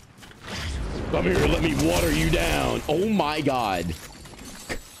 Come here, let me water you down. Oh my god.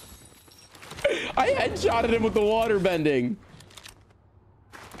 I headshotted him with the water bending.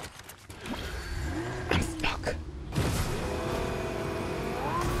 I'm stuck.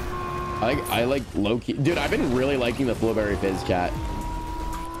 I like low-key. Dude, I've been really liking the Flowberry Fizz chat.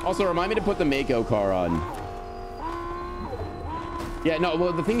 Also, remind me to put the Mako car on. Yeah, no,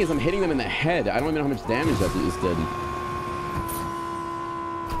 well, the thing is, I'm hitting them in the head. I don't even know how much damage that just did.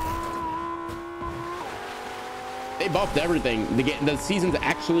 They buffed everything. The season's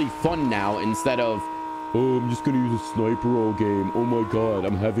actually fun now instead of, oh, I'm just gonna use a sniper all game. Oh my god,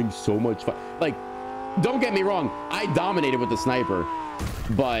 I'm having so much fun. Like, don't get me wrong, I dominated with the sniper,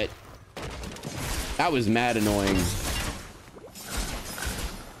 but that was mad annoying.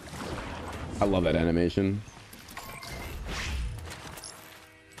 I love that animation.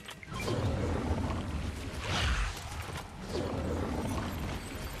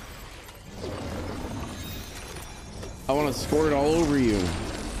 I want to squirt it all over you.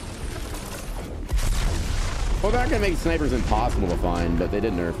 Well, they're not gonna make snipers impossible to find, but they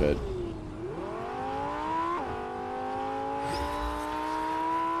did nerf it.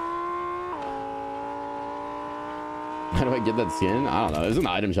 How do I get that skin? I don't know. It was in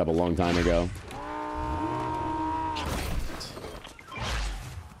the item shop a long time ago.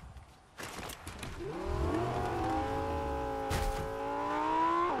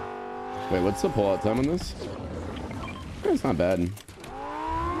 Wait, what's the pull-out time on this? It's not bad.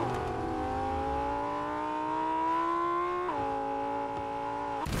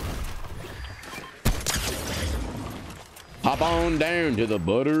 Hop on down to the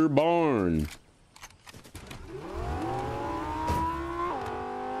butter barn.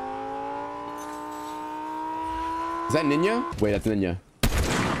 Is that Ninja? Wait, that's Ninja.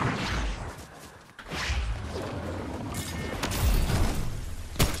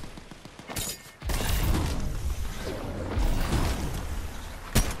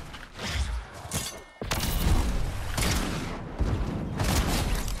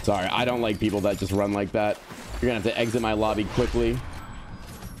 Sorry, I don't like people that just run like that. You're gonna have to exit my lobby quickly.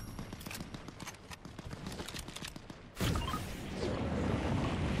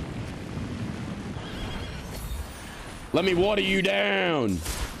 Let me water you down.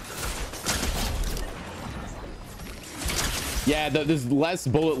 Yeah, there's less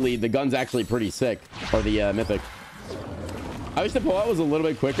bullet lead. The gun's actually pretty sick. Or the mythic. I wish the pullout was a little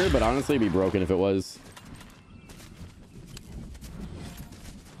bit quicker, but honestly it'd be broken if it was.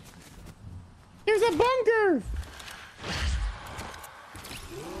 There's a bunker.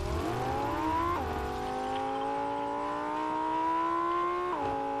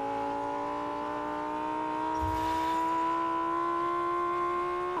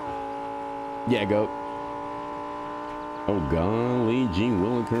 Yeah, go. Oh, golly gee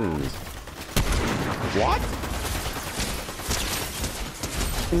willikers. What?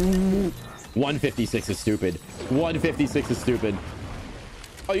 156 is stupid. 156 is stupid.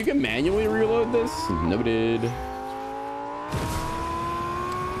 Oh, you can manually reload this? Noted.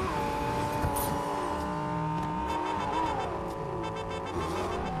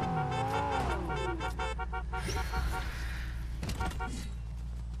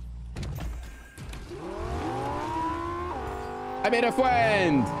 I made a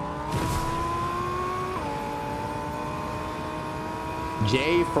friend.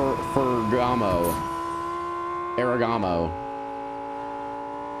 J for Fergamo. Aragamo.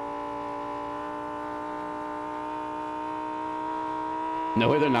 No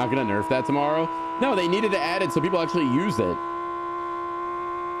way they're not gonna nerf that tomorrow. No, they needed to add it so people actually use it.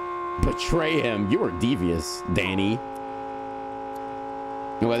 Betray him. You are devious, Danny.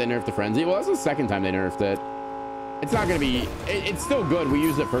 Why they nerfed the frenzy? Well, that's the second time they nerfed it. It's not gonna be. It's still good. We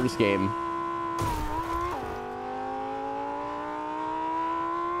used it first game.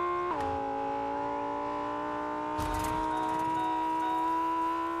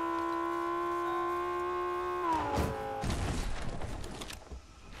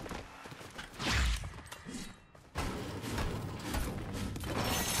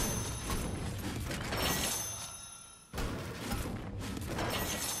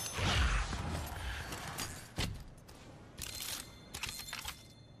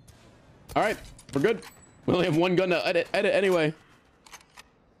 All right, we're good. We only have one gun to edit anyway.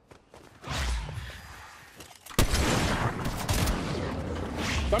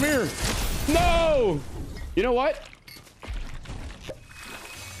 Come here. No! You know what?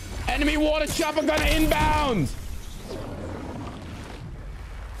 Enemy water chopper gun inbound!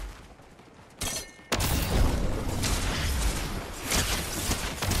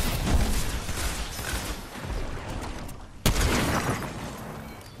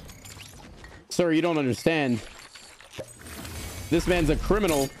 Sir, you don't understand. This man's a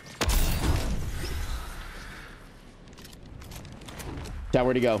criminal. Chat,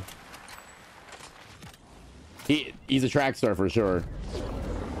 where'd he go? He's a track star for sure.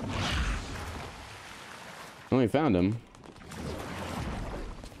 Oh, we found him.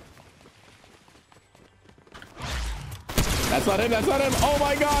 That's not him. That's not him. Oh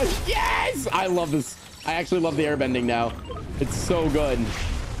my gosh. Yes! I love this. I actually love the airbending now. It's so good.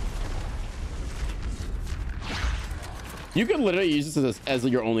 You can literally use this as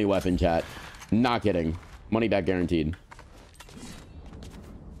your only weapon, chat. Not kidding. Money back guaranteed.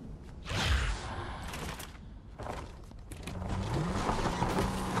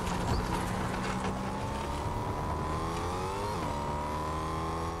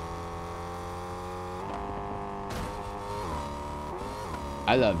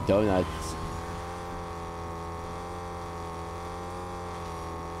 I love donuts.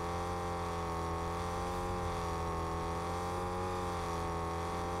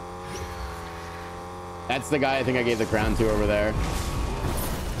 That's the guy I think I gave the crown to over there.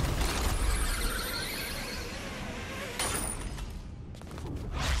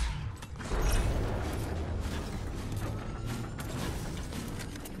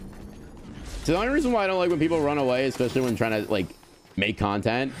 So the only reason why I don't like when people run away, especially when trying to like make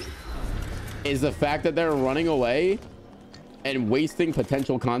content, is the fact that they're running away and wasting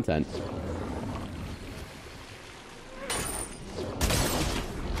potential content.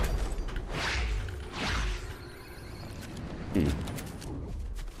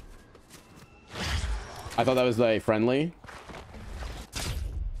 I thought that was a friendly.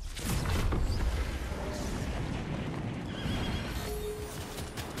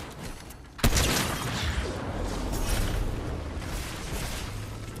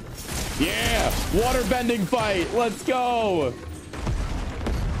 Yeah, water bending fight. Let's go.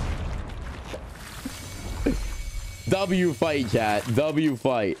 W fight, chat. W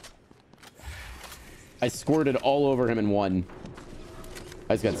fight. I squirted all over him and won.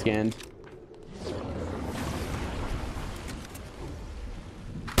 I just got scanned.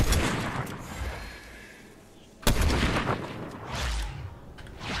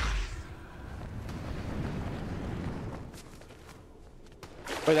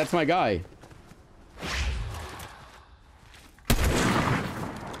 Wait, that's my guy.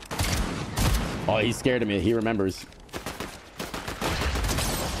 Oh, he's scared of me. He remembers.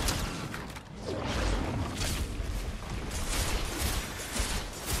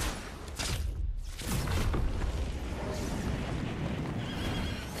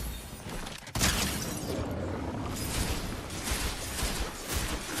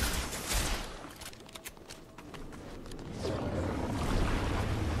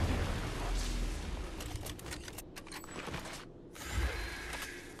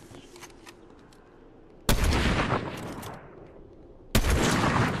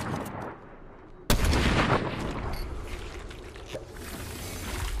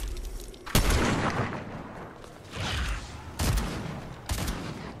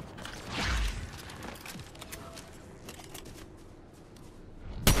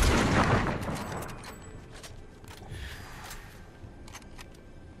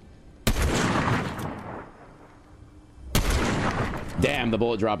 Damn, the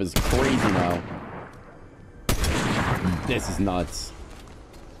bullet drop is crazy now. This is nuts.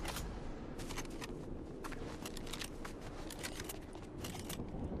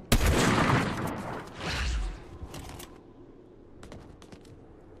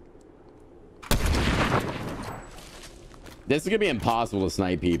 This is gonna be impossible to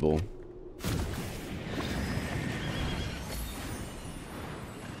snipe people.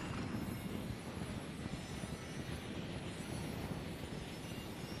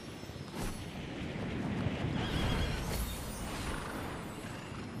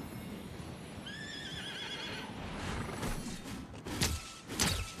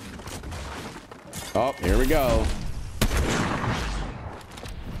 Oh, here we go.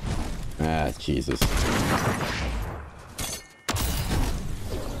 Ah, Jesus.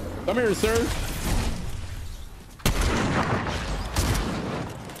 Come here, sir.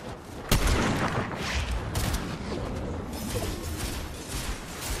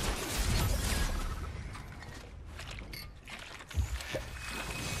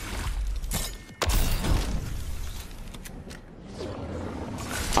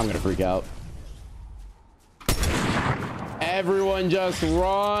 I'm gonna freak out. Everyone just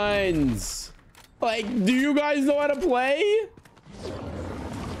runs. Like, do you guys know how to play?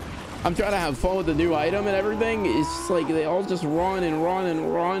 I'm trying to have fun with the new item and everything. It's just like they all just run and run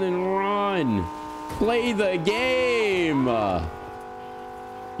and run and run. Play the game.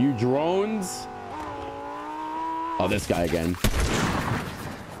 You drones. Oh, this guy again.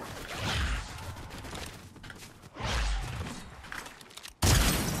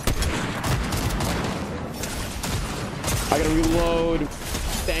 I gotta reload.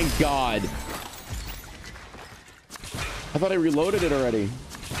 Thank God. I thought I reloaded it already.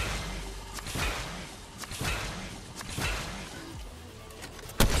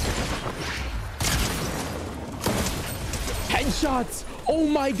 Headshots. Oh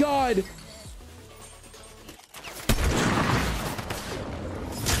my God.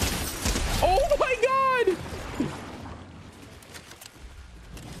 Oh my God.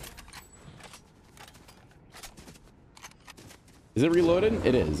 Is it reloaded?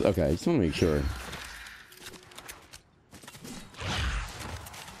 It is. Okay, I just want to make sure.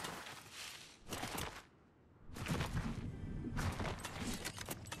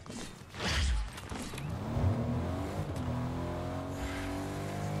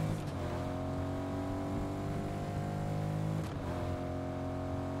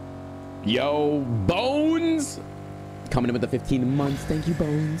 Yo, Bones coming in with the 15 months. Thank you,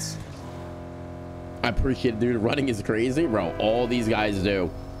 Bones. I appreciate it, dude. Running is crazy, bro. All these guys do.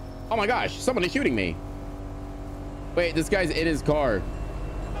 Oh my gosh, someone is shooting me. Wait, this guy's in his car.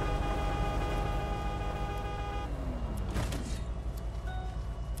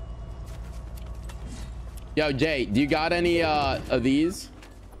 Yo, Jay, do you got any of these?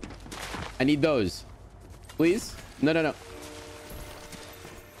 I need those, please. No, no, no.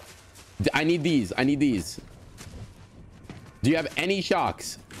 I need these. I need these. Do you have any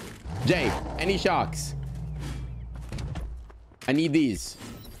shocks? Jay, any shocks? I need these.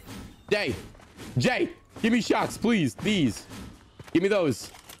 Jay, give me shocks, please. These. Give me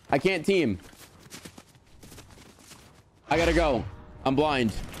those. I can't team. I gotta go. I'm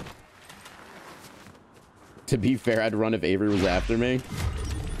blind. To be fair, I'd run if Avxry was after me.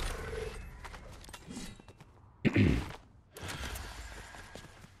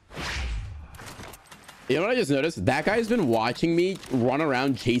 You know what I just noticed? That guy's been watching me run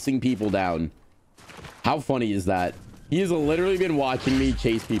around chasing people down. How funny is that? He has literally been watching me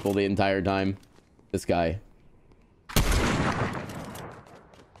chase people the entire time. This guy.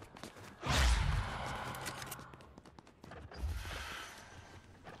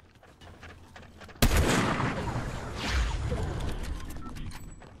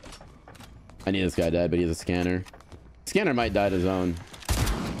 I need this guy dead, but he has a scanner. Scanner might die to his own.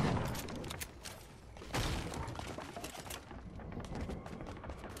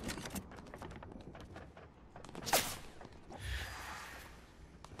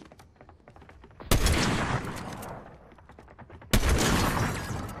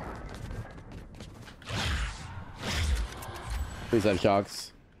 Please have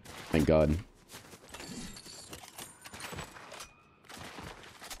shocks. Thank God.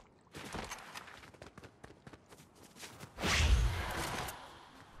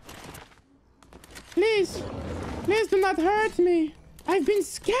 Please. Please do not hurt me. I've been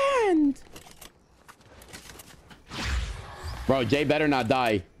scanned. Bro, Jay better not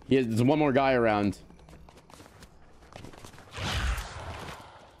die. There's one more guy around.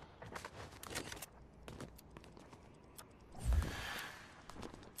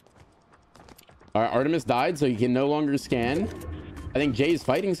 All right, Artemis died, so he can no longer scan. I think Jay's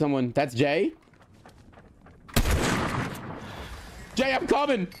fighting someone. That's Jay. Jay, I'm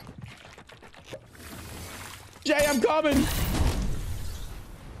coming. Jay, I'm coming.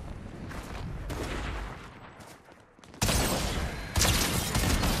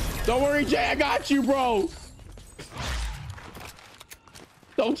 Don't worry, Jay. I got you, bro.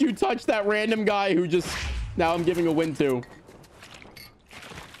 Don't you touch that random guy who just now I'm giving a win to.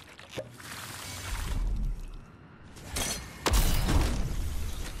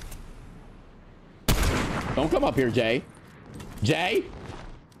 Don't come up here, Jay. Jay?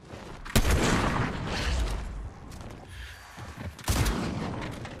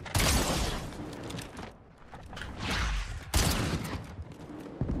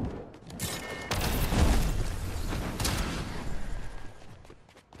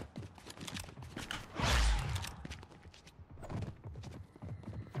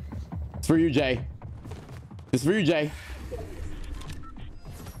 for you, Jay. This is for you, Jay.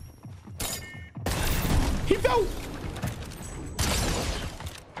 He fell.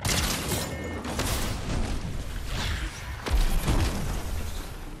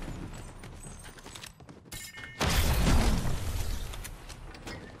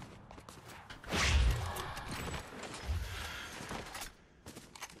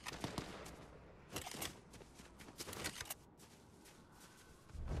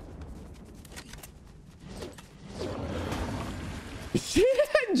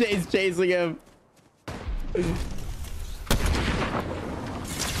 Jay's chasing him.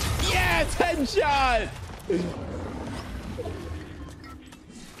 Yes, headshot.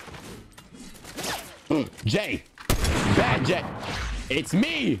 Jay, bad Jay. It's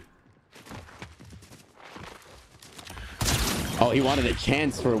me. Oh, he wanted a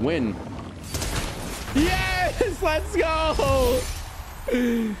chance for a win. Yes, let's go.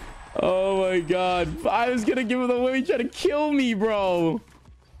 Oh my god, I was gonna give him the win. He tried to kill me, bro.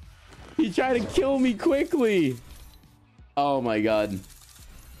 He tried to kill me quickly. Oh my god.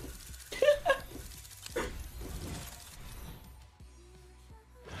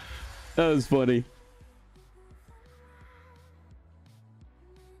 That was funny.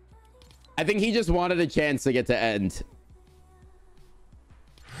 I think he just wanted a chance to get to end.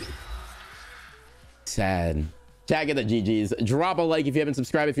 Sad. Tag at the GG's. Drop a like if you haven't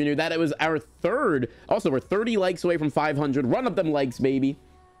subscribed if you're new. That it was our third. Also, we're 30 likes away from 500. Run up them likes, baby.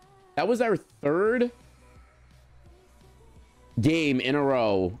 That was our third game in a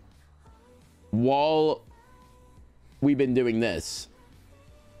row while we've been doing this.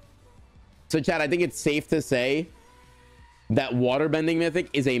 So, chat, I think it's safe to say that waterbending mythic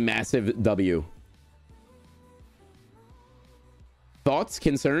is a massive W. Thoughts?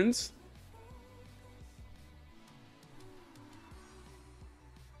 Concerns?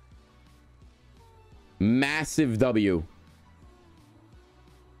 Massive W.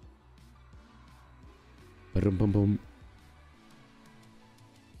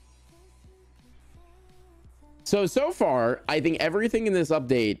 So far, I think everything in this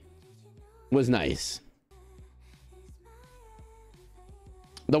update was nice.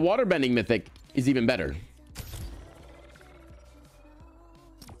 The waterbending mythic is even better.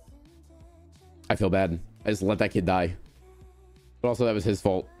 I feel bad. I just let that kid die. But also, that was his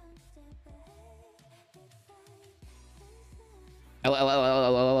fault.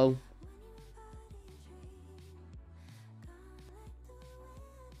 L.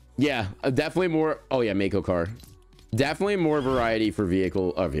 Yeah, definitely more. Oh yeah, Mako car. Definitely more variety for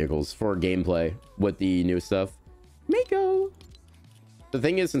vehicles for gameplay with the new stuff. Mako. The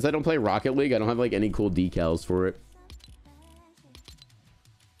thing is, since I don't play Rocket League, I don't have like any cool decals for it.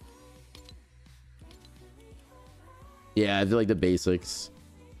 Yeah, I feel like the basics,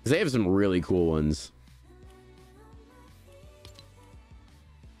 because they have some really cool ones.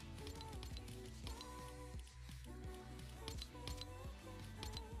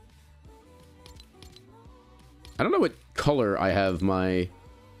 I don't know what color I have my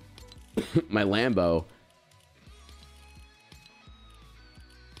my Lambo.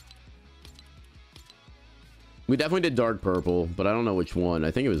 We definitely did dark purple, but I don't know which one. I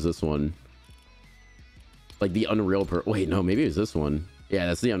think it was this one. Like the Unreal purple. Wait, no, maybe it was this one. Yeah,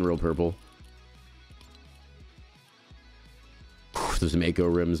 that's the Unreal purple. Those Mako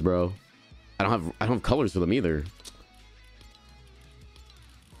rims, bro. I don't have colors for them either.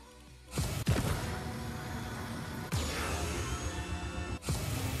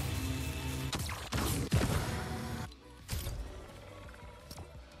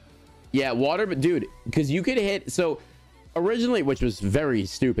 Yeah, water, but dude, because you could hit. So originally, which was very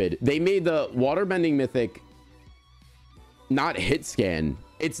stupid, they made the waterbending mythic not hit scan.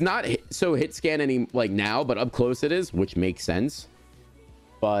 It's not so hit scan any like now, but up close it is, which makes sense.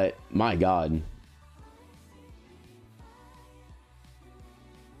 But my god,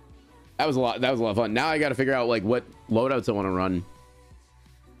 that was a lot. That was a lot of fun. Now I got to figure out like what loadouts I want to run.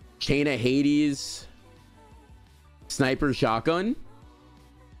 Chain of Hades, sniper shotgun.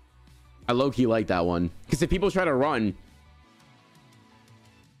 I low-key like that one, because if people try to run,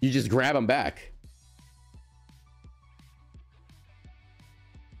 you just grab them back.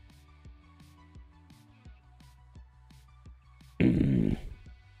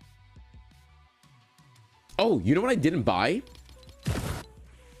 Oh, you know what I didn't buy?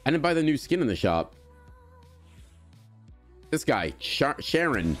 I didn't buy the new skin in the shop. This guy,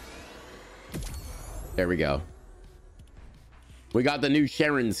 Sharon. There we go. We got the new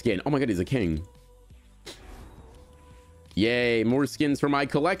Sharon skin. Oh my god, he's a king. Yay, more skins for my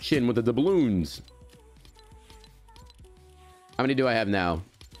collection with the doubloons. How many do I have now?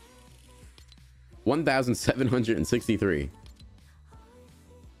 1,763.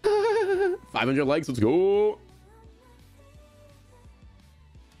 500 likes. Let's go.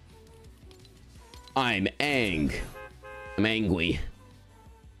 I'm angry.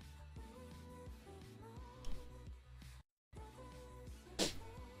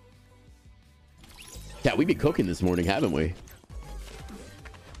 Yeah, we've been cooking this morning, haven't we?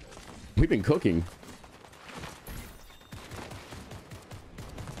 We've been cooking.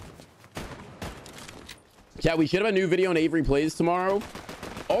 Yeah, we should have a new video on Avxry Plays tomorrow.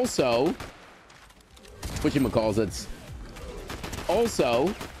 Also, whatchamacalls,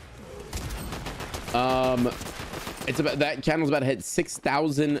 also, it's about, that channel's about to hit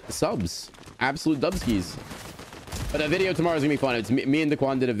 6,000 subs. Absolute dubskis. But that video tomorrow is gonna be fun. It's me and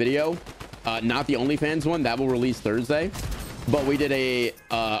Daquan did a video, not the OnlyFans one that will release Thursday, but we did a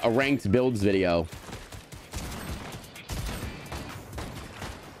ranked builds video.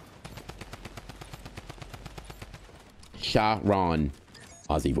 Sharon,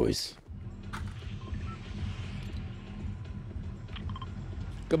 Aussie voice.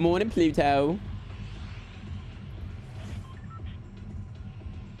 Good morning, Pluto.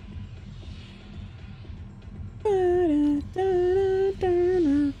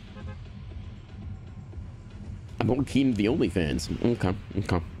 I'm on keen the OnlyFans.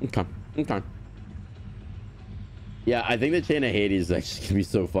 Okay. Yeah, I think the Chain of Hades is actually gonna be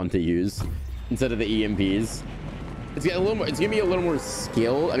so fun to use instead of the EMPs. It's gonna be a little more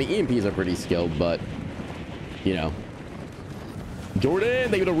skill. I mean, EMPs are pretty skilled, but you know.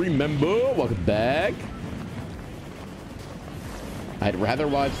 Jordan, they gonna remember. Welcome back. I'd rather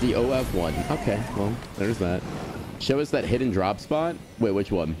watch the OF one. Okay, well, there's that. Show us that hidden drop spot. Wait,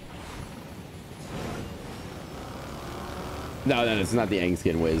 which one? No, this is not the Ang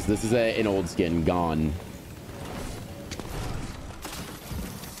skin, Wiz. This is an old skin, gone.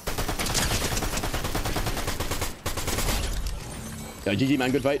 GG,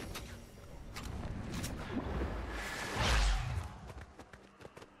 man. Good fight.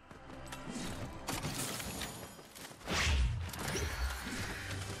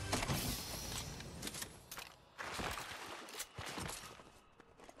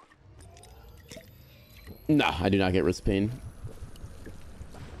 Nah, I do not get wrist pain.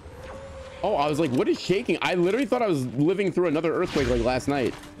 Oh, I was like, what is shaking? I literally thought I was living through another earthquake like last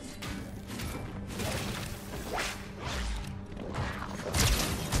night.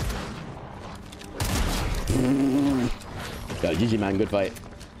 Got GG, man. Good fight.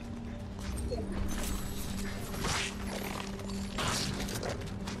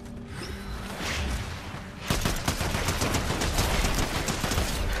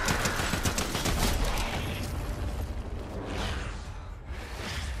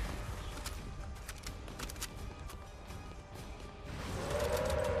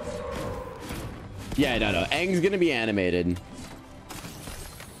 Yeah, no. Aang's gonna be animated.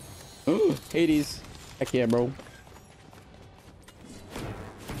 Oh, Hades. Heck yeah, bro.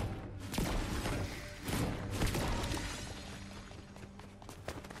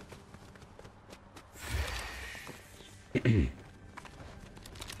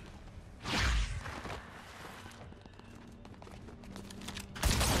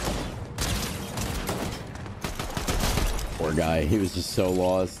 Poor guy. He was just so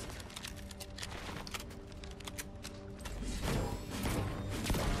lost.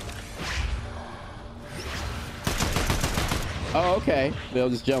 Oh, okay. They'll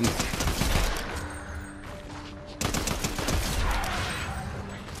just jump.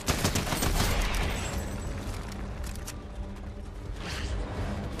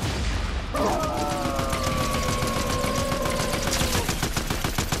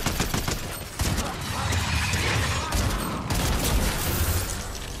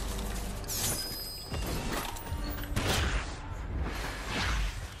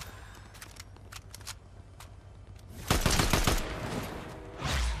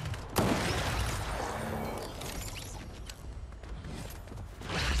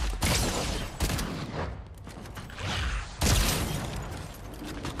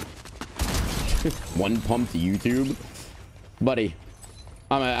 One pump to YouTube, buddy.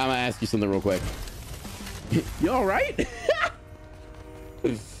 I'm gonna ask you something real quick. You all right?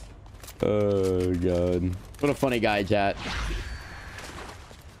 Oh god, what a funny guy, chat.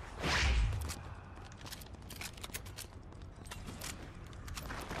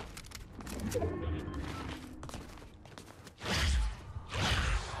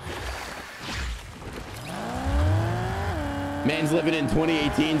 Man's living in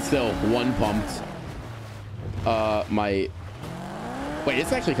 2018 still. One pumped. Wait,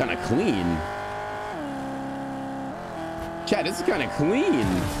 it's actually kind of clean. Chat, this is kind of clean.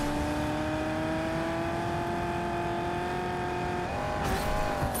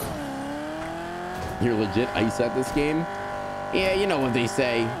 You're legit ice at this game? Yeah, you know what they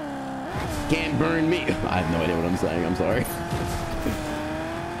say. Can't burn me. I have no idea what I'm saying. I'm sorry.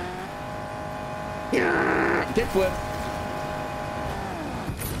 Kickflip.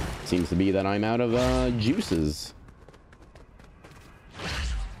 Seems to be that I'm out of juices.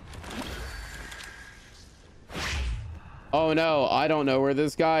 Oh no, I don't know where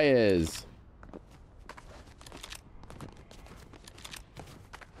this guy is.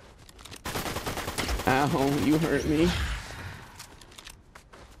 Ow, you hurt me.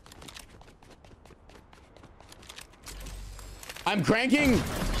 I'm cranking.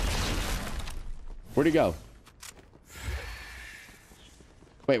 Where'd he go?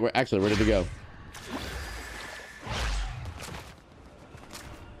 Wait, where did he go?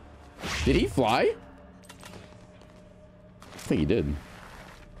 Did he fly? I think he did.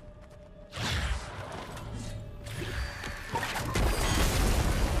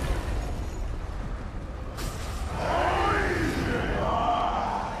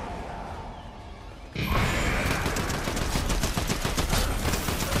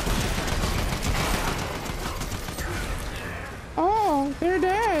 Oh, they're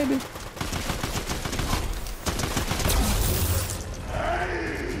dead.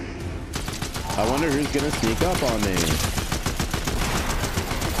 I wonder who's gonna sneak up on me.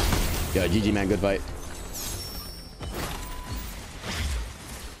 Yo, GG, man. Good fight.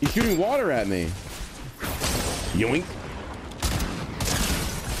 He's shooting water at me. Yoink.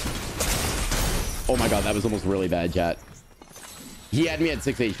 Oh my god, that was almost really bad, chat. He had me at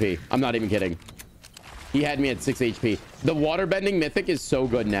 6 HP. I'm not even kidding. He had me at 6 HP. The waterbending mythic is so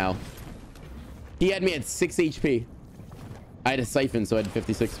good now. He had me at 6 HP. I had a siphon, so I had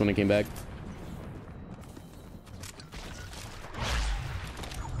 56 when I came back.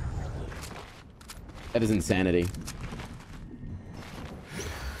 That is insanity.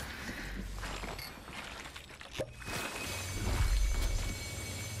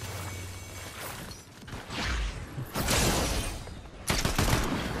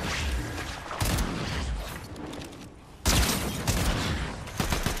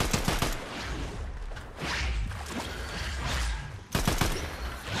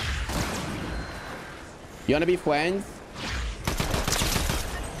 You wanna be friends?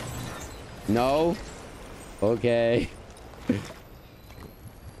 No? Okay.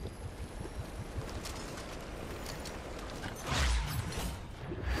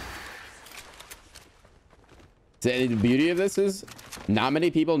 The beauty of this is not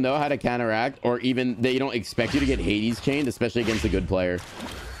many people know how to counteract, or even they don't expect you to get Hades chained, especially against a good player.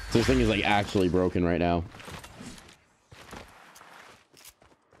 So this thing is like actually broken right now.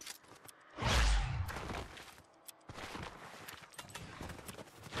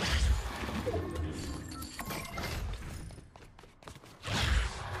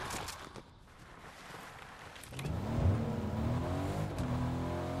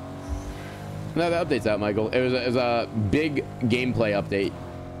 No, the update's out, Michael. It was a big gameplay update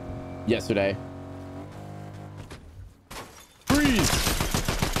yesterday. Freeze!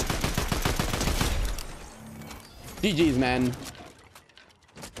 GG's, man.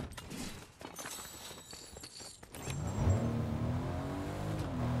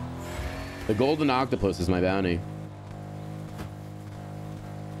 The golden octopus is my bounty.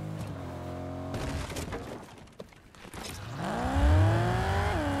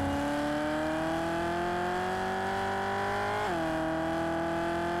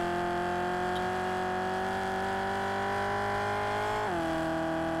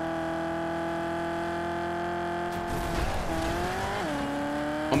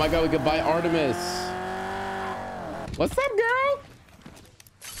 Oh my god, we could buy Artemis. What's up, girl?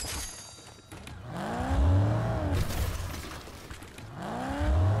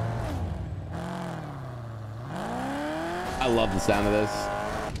 I love the sound of this.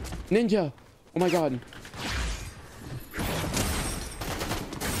 Ninja. Oh my god.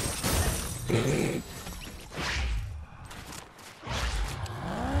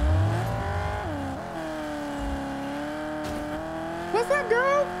 What's up,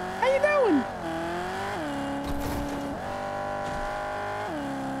 girl? How you doing?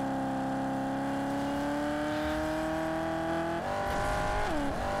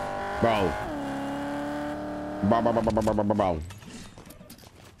 Bro. Bro.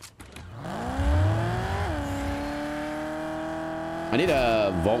 I need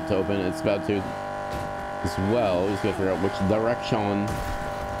a vault to open. It's about to as well. Just gotta figure out which direction.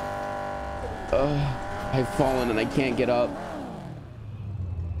 I've fallen and I can't get up.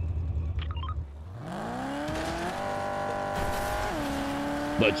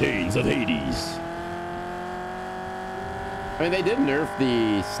 The chains of Hades. I mean, they did nerf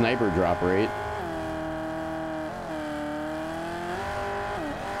the sniper drop rate.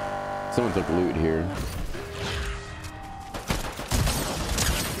 Someone took loot here.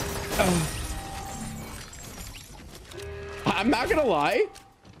 I'm not gonna lie,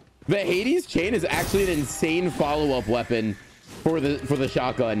 the Hades chain is actually an insane follow-up weapon for the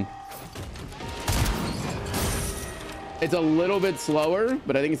shotgun. It's a little bit slower,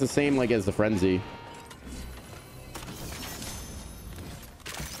 but I think it's the same like as the frenzy.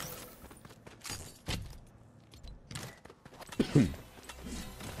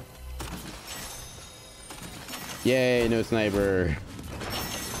 Yay, no sniper.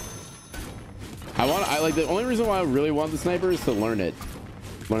 I like the only reason why I really want the sniper is to learn it.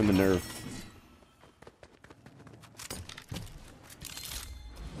 Learn the nerf.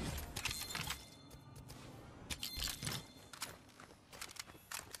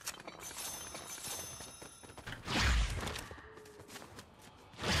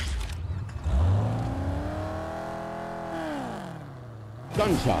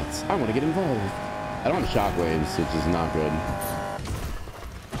 Gunshots. I want to get involved. I don't have shockwaves, which is not good.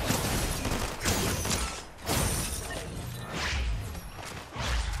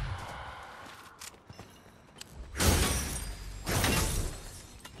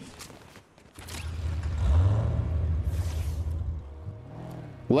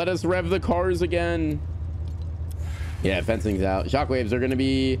 Let us rev the cars again. Yeah, fencing's out. Shockwaves are going to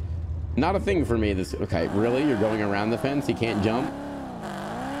be not a thing for me. Okay, really? You're going around the fence? You can't jump?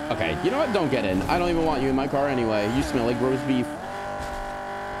 Okay, you know what? Don't get in. I don't even want you in my car anyway. You smell like roast beef.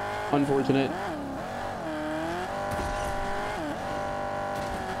 Unfortunate.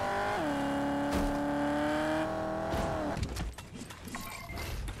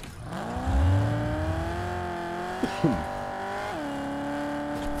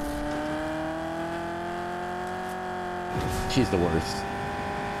 She's the worst.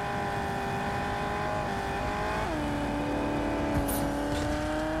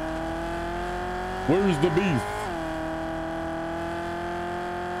 Where's the beef?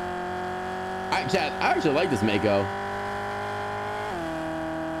 Chat, I actually like this Mako.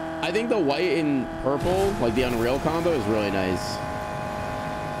 I think the white and purple, like the Unreal combo, is really nice.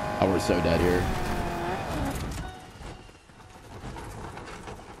 Oh, we're so dead here.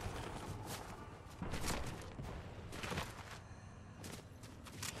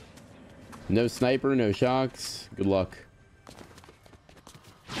 No sniper, no shocks. Good luck.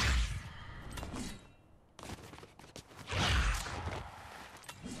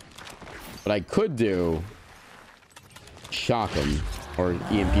 What I could do, shock him or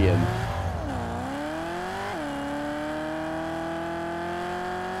EMP him.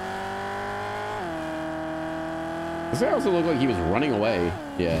 This guy also looked like he was running away.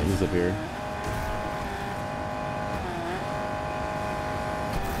 Yeah, he's up here.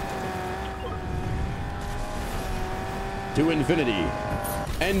 To infinity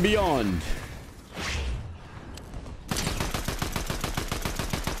and beyond.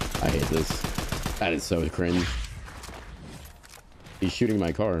 I hate this. That is so cringe. He's shooting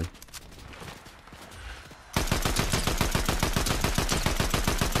my car.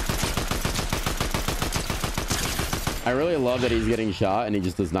 I really love that he's getting shot and he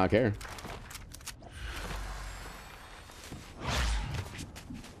just does not care.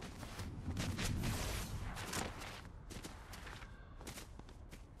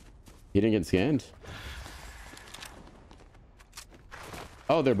 He didn't get scanned.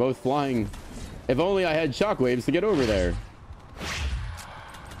 Oh, they're both flying. If only I had shockwaves to get over there.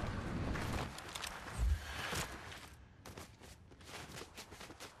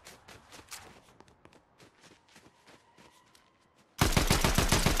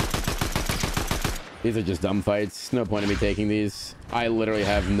 These are just dumb fights. No point in me taking these. I literally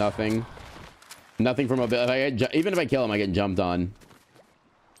have nothing. Nothing from a... Even if I kill him, I get jumped on.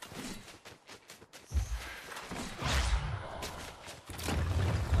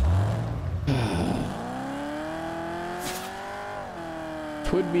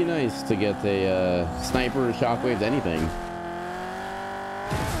 Would be nice to get a sniper, shockwaves, anything.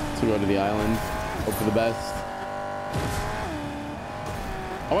 To go to the island. Hope for the best.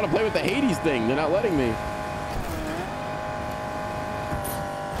 I want to play with the Hades thing. They're not letting me.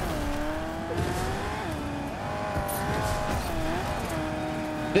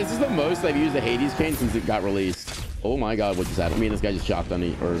 This is the most I've used the Hades chain since it got released. Oh my god, what just happened? Me and this guy just shocked on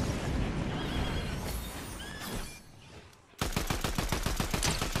me. Or...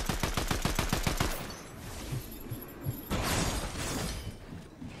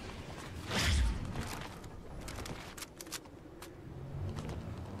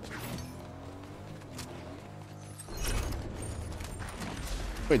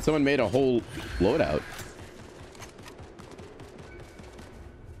 Wait, someone made a whole loadout.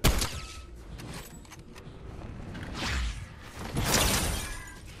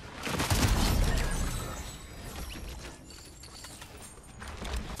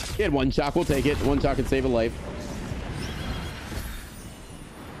 He had one shock. We'll take it. One shock can save a life.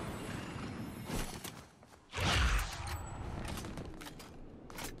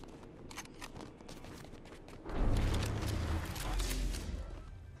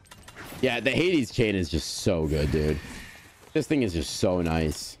 Yeah, the Hades chain is just so good, dude. This thing is just so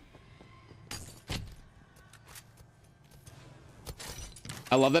nice.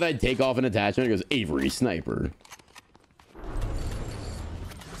 I love that I take off an attachment. It goes Avxry sniper.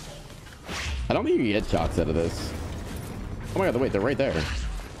 I don't think you can get shots out of this. Oh my god, wait, they're right there.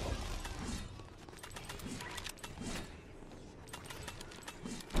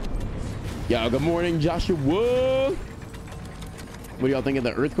 Yo, good morning, Joshua. What do y'all think of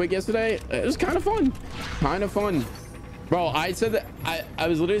the earthquake yesterday? It was kind of fun. Kind of fun. Bro, I said that I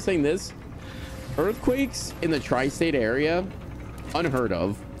was literally saying this. Earthquakes in the tri-state area, unheard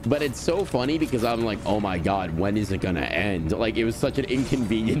of. But it's so funny because I'm like, oh my god, when is it gonna end? Like, it was such an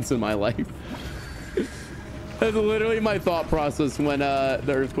inconvenience in my life. That's literally my thought process when the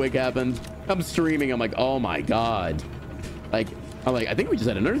earthquake happened. I'm streaming. I'm like, oh my god. Like, I'm like, I think we just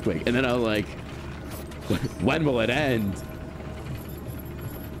had an earthquake. And then I was like, when will it end?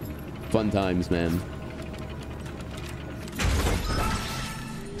 Fun times, man.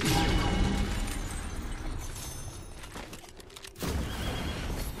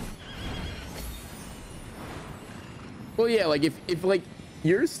 Well, yeah, like if like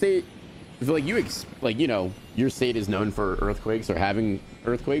your state, if like like, you know, your state is known for earthquakes or having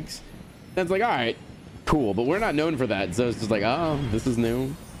earthquakes, that's like, all right, cool. But we're not known for that. So it's just like, oh, this is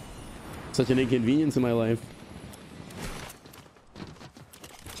new. Such an inconvenience in my life.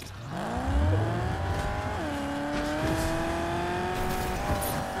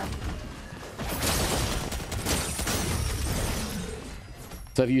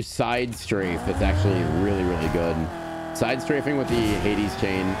 So if you side strafe, it's actually really, really good. Side strafing with the Hades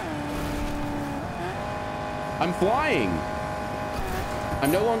chain. I'm flying.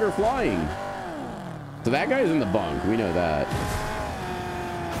 I'm no longer flying. So that guy's in the bunk. We know that.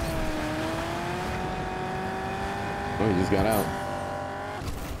 Oh, he just got out.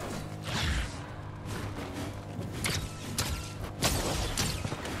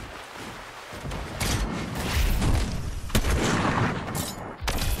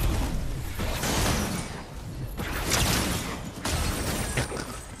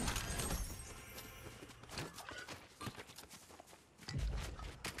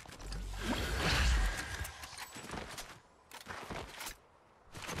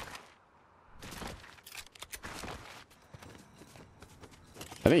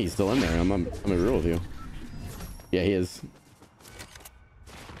 I think he's still in there. I'm gonna be real with you. Yeah, he is.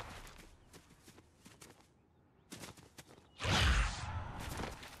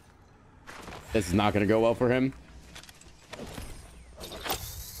 This is not gonna go well for him.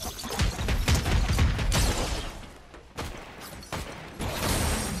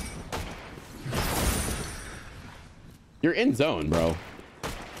 You're in zone, bro.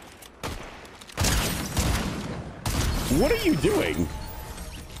 What are you doing?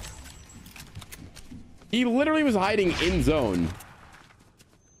 He literally was hiding in zone.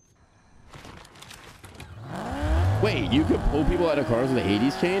 Wait, you could pull people out of cars with a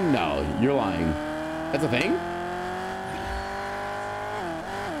Hades chain? No, you're lying. That's a thing?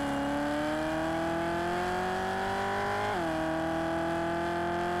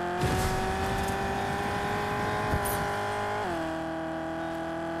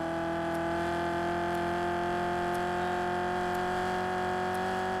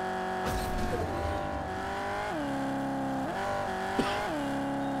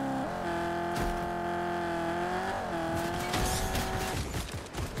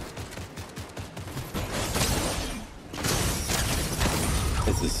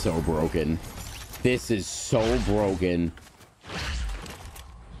 This is so broken. This is so broken.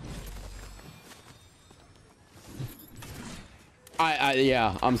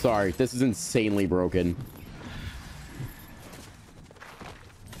 Yeah, I'm sorry. This is insanely broken.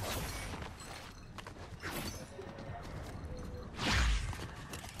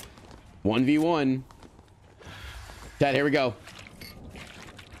 One v one. Dad, here we go.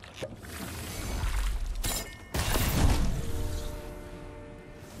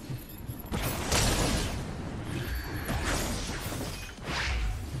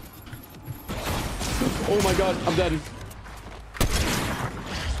 Oh my god, I'm done.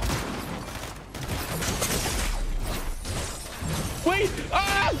 Wait!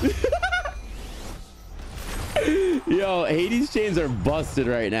 Ah! Yo, Hades chains are busted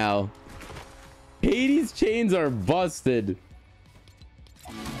right now. Hades chains are busted.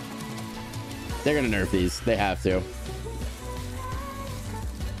 They're gonna nerf these. They have to.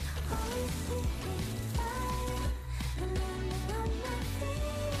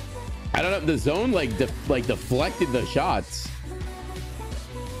 I don't know. The zone like deflected the shots.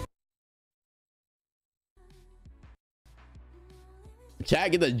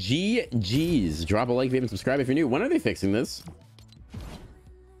 Chat, get the GGs. Drop a like, favorite, and subscribe if you're new. When are they fixing this?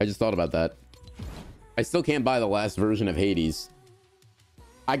 I just thought about that. I still can't buy the last version of Hades.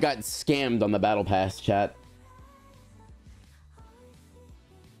 I got scammed on the battle pass, chat.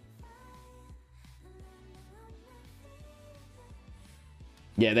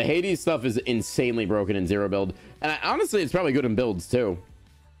 Yeah, the Hades stuff is insanely broken in zero build. And honestly, it's probably good in builds too.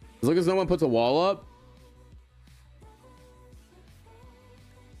 As long as no one puts a wall up.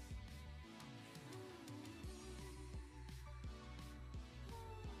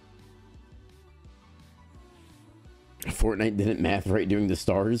 Fortnite didn't math right doing the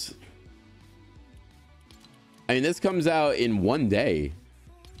stars. I mean, this comes out in one day.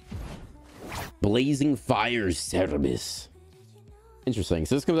 Blazing Fire Cerebus. Interesting.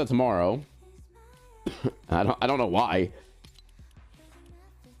 So this comes out tomorrow. I don't know why.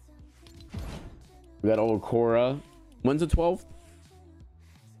 We got old Cora. When's the 12th?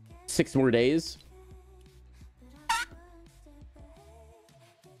 6 more days.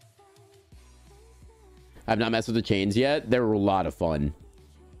 I've not messed with the chains yet. They were a lot of fun.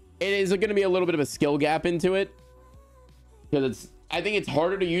 It is going to be a little bit of a skill gap into it, because I think it's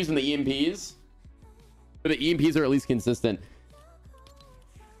harder to use than the EMPs, but the EMPs are at least consistent.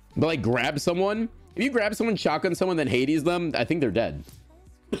 But like, grab someone. If you grab someone, shotgun someone, then Hades them, I think they're dead.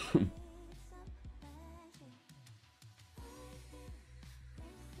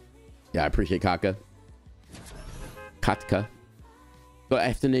 Yeah, I appreciate Kaka. Katka. Good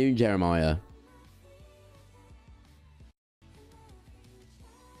afternoon, Jeremiah.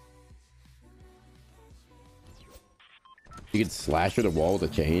 You could slash through the wall with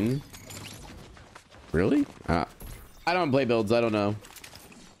a chain? Really? I don't play builds. I don't know.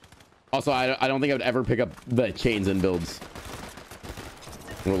 Also, I don't think I would ever pick up the chains in builds.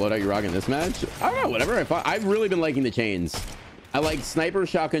 What loadout you rocking this match? I don't know. Whatever. I've really been liking the chains. I like sniper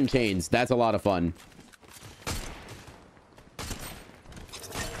shotgun chains. That's a lot of fun.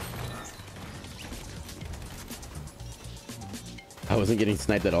 I wasn't getting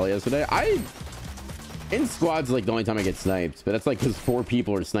sniped at all yesterday. In squads, like the only time I get sniped, but that's like because 4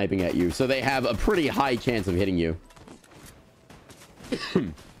 people are sniping at you, so they have a pretty high chance of hitting you.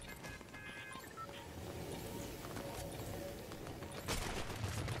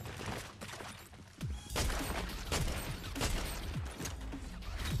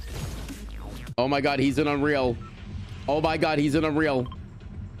 Oh my god, he's an Unreal. Oh my god, he's an Unreal.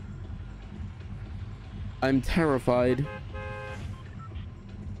 I'm terrified.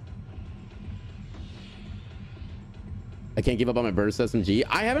 I can't give up on my burst SMG.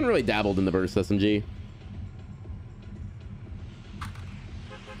 I haven't really dabbled in the burst SMG.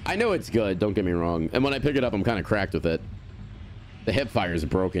 I know it's good, don't get me wrong. And when I pick it up, I'm kind of cracked with it. The hip fire is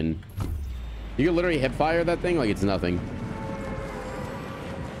broken. You can literally hip fire that thing like it's nothing.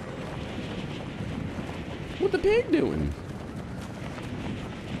 What the pig doing?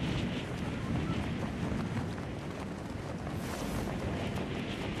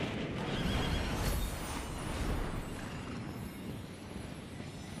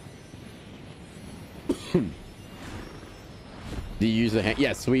 Do you use the hand?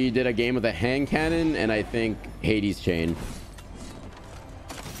 Yes, we did a game with a hand cannon and I think Hades chain.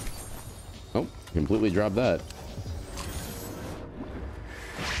 Oh, completely dropped that.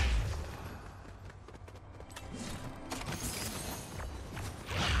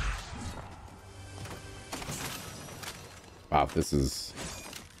 Wow, this is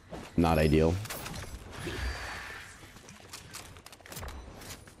not ideal.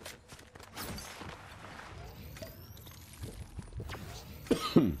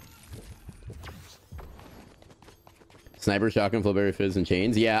 Sniper, shotgun, flowberry fizz, and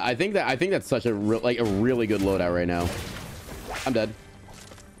chains. Yeah, I think that's such a really good loadout right now. I'm dead.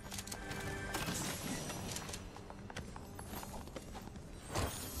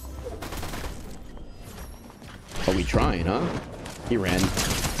 Are we trying, huh? He ran.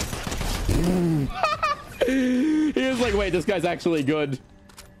 He was like, wait, this guy's actually good.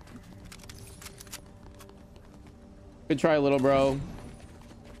 Good try, little bro.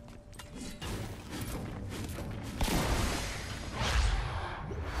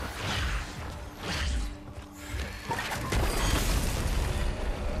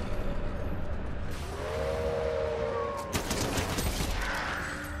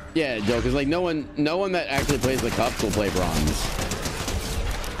 Yeah, Joe, because like no one that actually plays the cups will play bronze.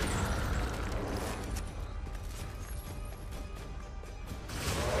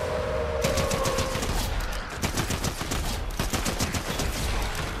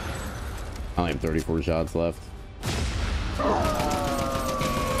 I only have 34 shots left.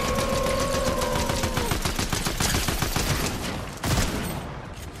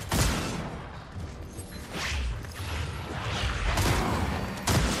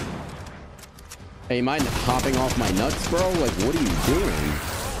 Hey, you mind hopping off my nuts, bro? Like, what are you doing?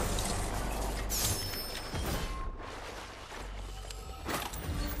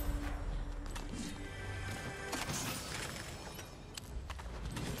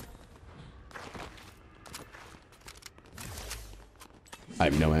 I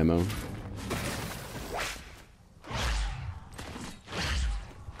have no ammo.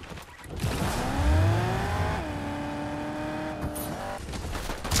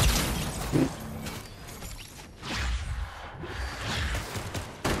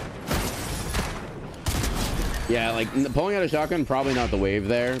 Yeah, like pulling out a shotgun, probably not the wave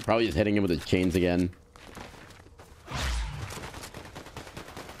there. Probably just hitting him with his chains again.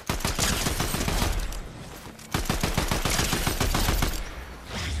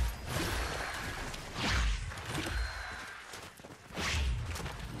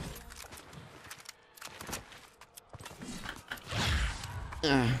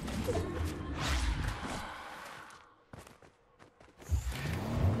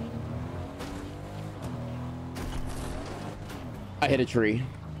 I hit a tree.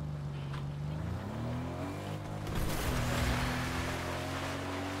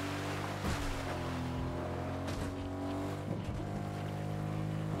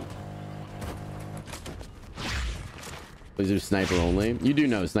 These are sniper only. You do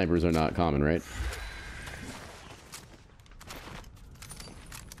know snipers are not common, right?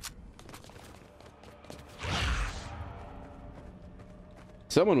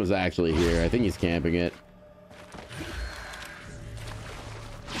 Someone was actually here. I think he's camping it.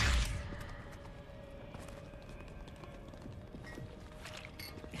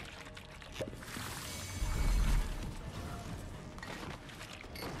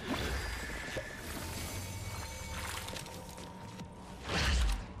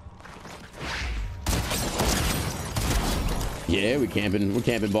 Yeah, we're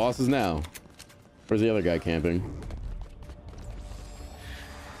camping bosses now. Where's the other guy camping?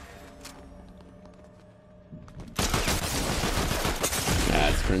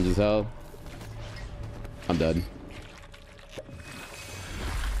 That's cringe as hell. I'm dead.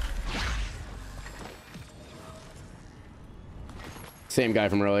 Same guy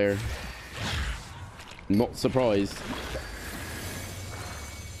from earlier. Not surprised.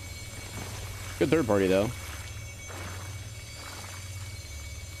 Good third party though.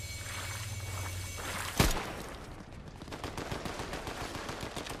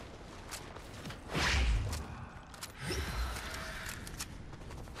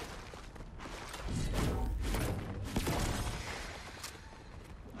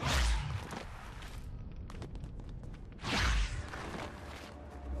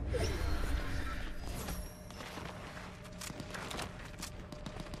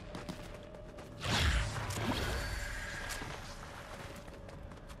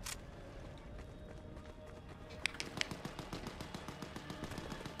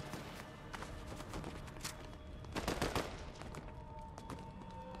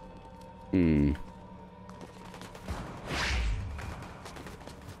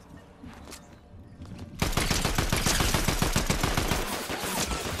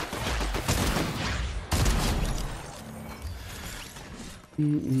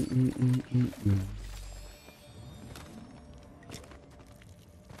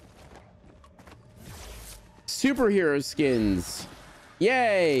 Superhero skins.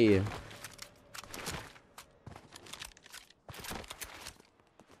 Yay.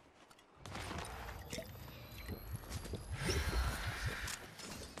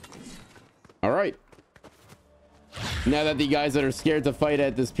 All right. Now that the guys that are scared to fight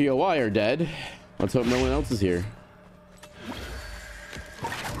at this POI are dead, let's hope no one else is here.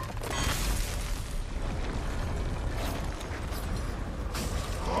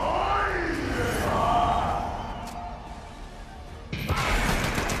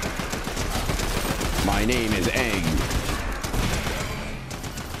 My name is Egg.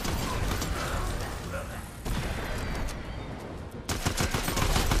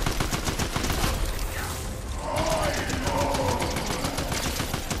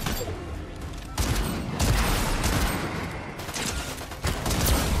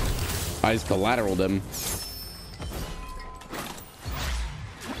 I just collateraled him.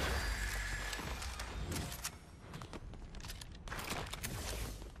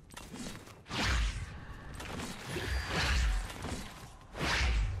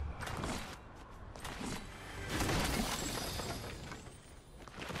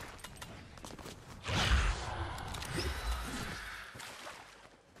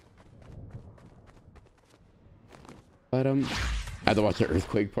 But I had to watch the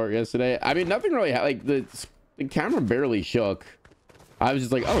earthquake part yesterday. I mean, nothing really like the camera barely shook. I was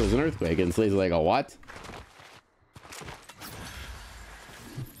just like, oh, there's an earthquake, and Slay's like, oh, what?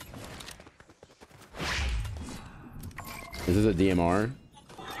 Is this a DMR?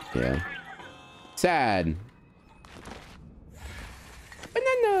 Yeah. Sad.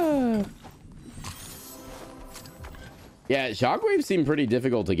 Banana. Yeah, shockwaves seem pretty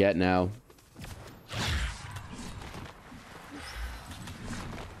difficult to get now.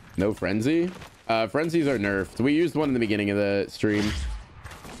 No frenzy? Frenzies are nerfed. We used one in the beginning of the stream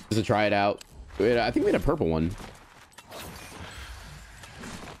just to try it out. I think we had a purple one.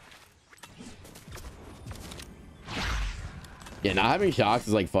 Yeah, not having shocks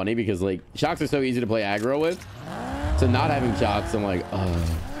is like funny because like shocks are so easy to play aggro with. So not having shocks, I'm like,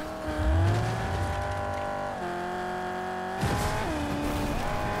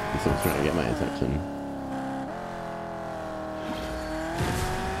 Someone's trying to get my attention.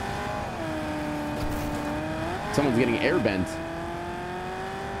 Someone's getting air bent.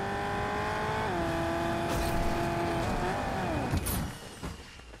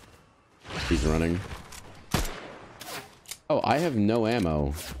 He's running. Oh, I have no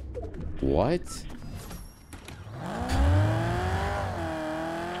ammo. What?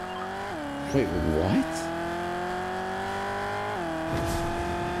 Wait, what?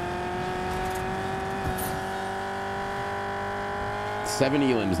 Seven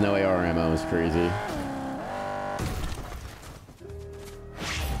elims, no AR ammo is crazy.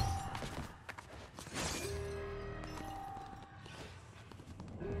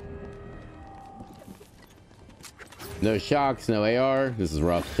 No shocks, no AR. This is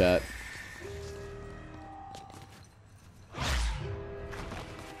rough, chat.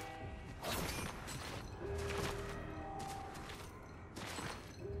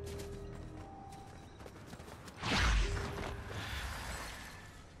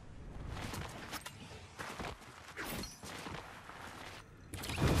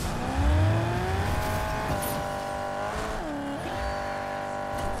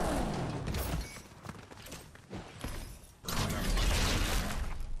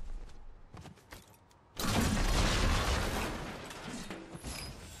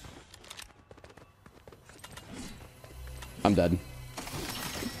 I'm dead.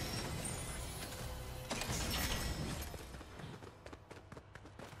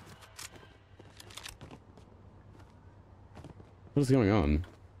 What is going on?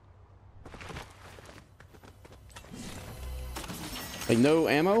 Like no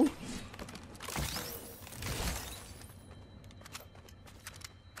ammo?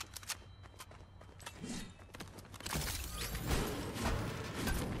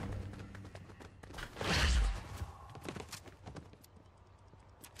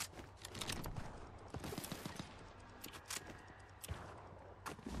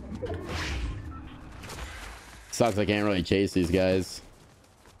 Sucks, I can't really chase these guys.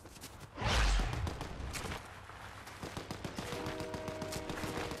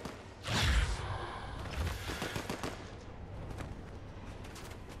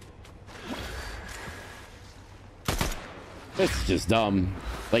 It's just dumb.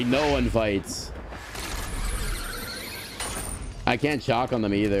 Like, no one fights. I can't shock on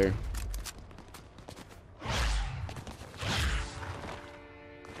them either.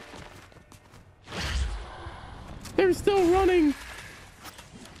 They're still running.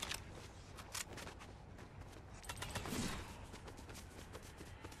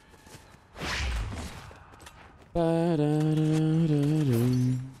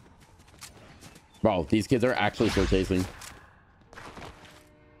 Bro, these kids are actually still chasing.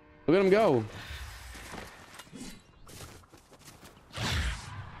 Look at him go.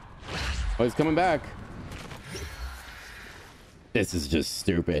 Oh, he's coming back. This is just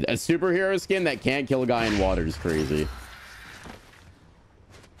stupid. A superhero skin that can't kill a guy in water is crazy.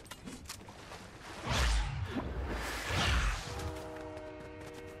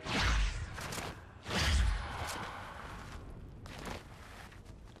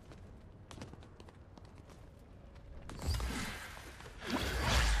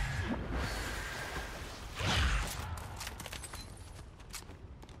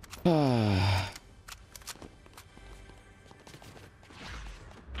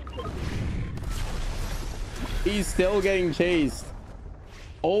 He's still getting chased.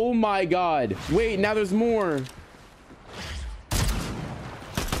 Oh my god. Wait, now there's more.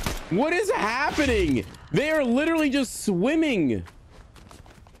 What is happening? They are literally just swimming.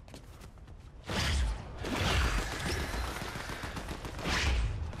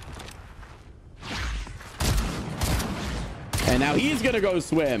 And now he's gonna go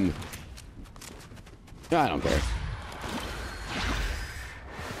swim. I don't care.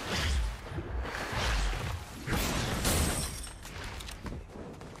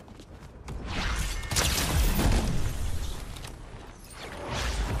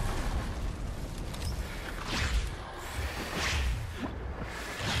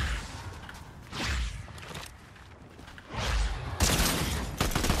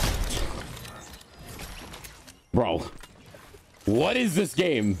 Bro, what is this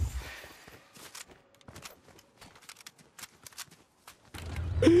game?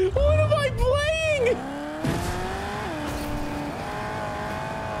 What am I playing?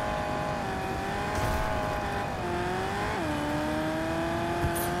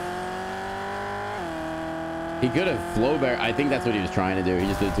 He could have Flowberry. I think that's what he was trying to do. He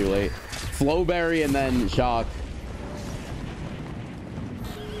just did it too late. Flowberry and then shock.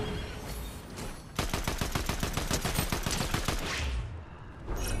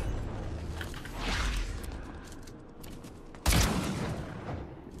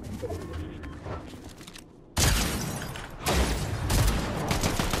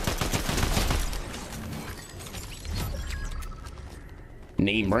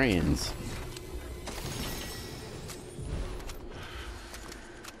 Name brands.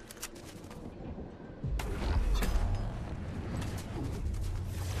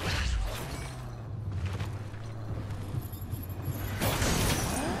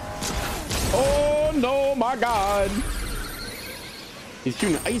 Oh no, my God. He's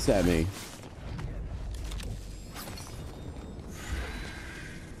shooting ice at me.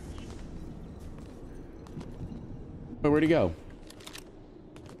 Oh, where'd he go?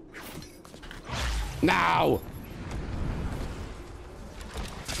 Now!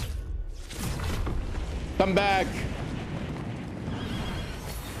 Come back!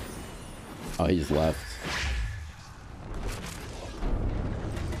 Oh, he just left.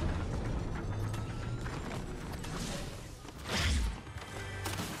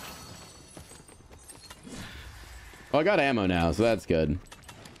 Oh, I got ammo now, so that's good.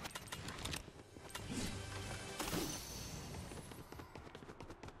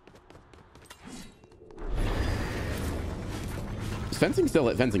 Fencing still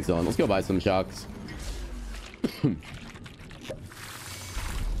at fencing still. Let's go buy some shocks.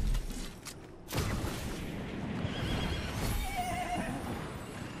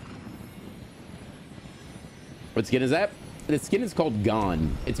 What skin is that? The skin is called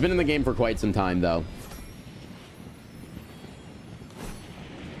Gone. It's been in the game for quite some time though.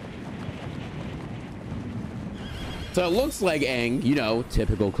 So it looks like Aang, you know,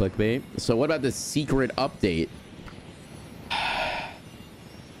 typical clickbait. So what about this secret update?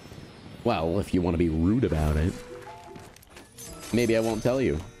 Well, if you want to be rude about it, maybe I won't tell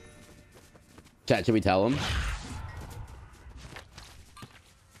you. Chat, should we tell him?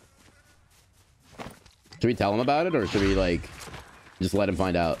 Should we tell him about it, or should we, like, just let him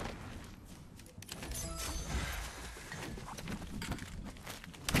find out?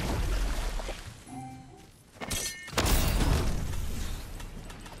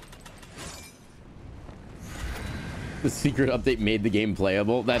 The secret update made the game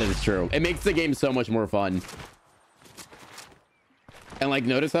playable. That is true. It makes the game so much more fun. And like,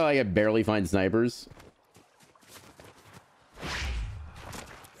 notice how I barely find snipers.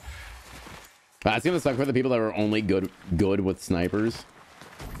 It's gonna suck for the people that are only good with snipers.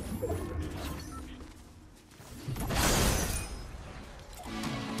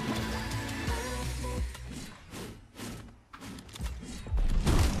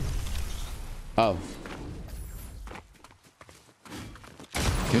 Oh.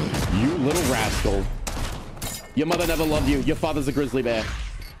 You little rascal. Your mother never loved you. Your father's a grizzly bear.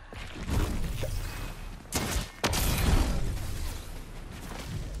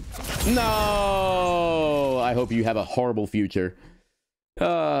 No! I hope you have a horrible future.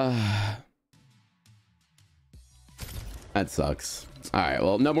 That sucks. Alright,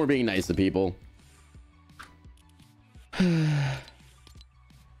 well, no more being nice to people.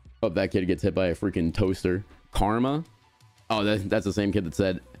 Hope that kid gets hit by a freaking toaster. Karma? Oh, that's the same kid that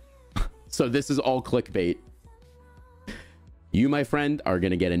said, so this is all clickbait. You, my friend, are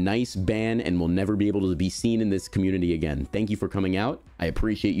going to get a nice ban and will never be able to be seen in this community again. Thank you for coming out. I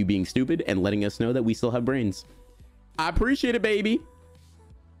appreciate you being stupid and letting us know that we still have brains. I appreciate it, baby.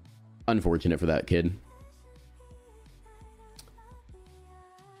 Unfortunate for that kid.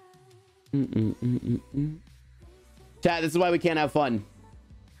 Chat, this is why we can't have fun.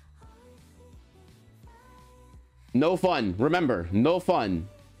 No fun. Remember, no fun.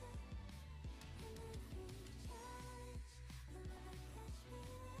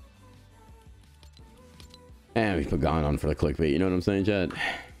 And we put Gone on for the clickbait. You know what I'm saying, chat?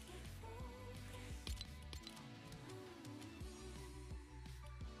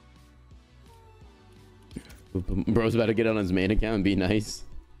 Bro's about to get on his main account and be nice.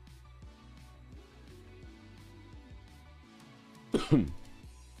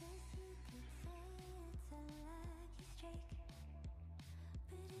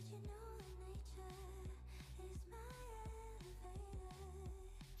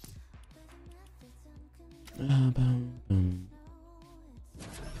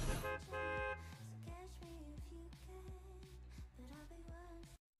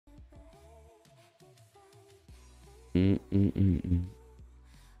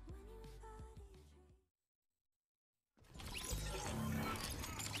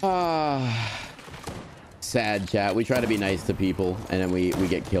 Sad chat. We try to be nice to people and then we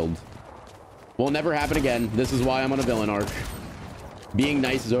get killed. Will never happen again. This is why I'm on a villain arc. Being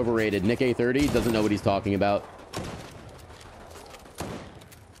nice is overrated. Nick A30 doesn't know what he's talking about.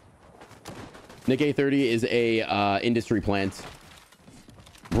 Nick A30 is a industry plant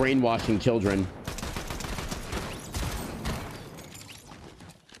brainwashing children.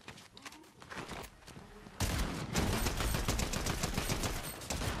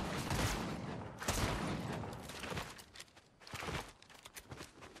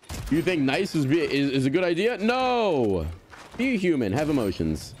 You think nice is a good idea? No! Be a human. Have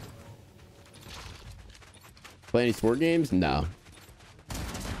emotions. Play any sport games? No.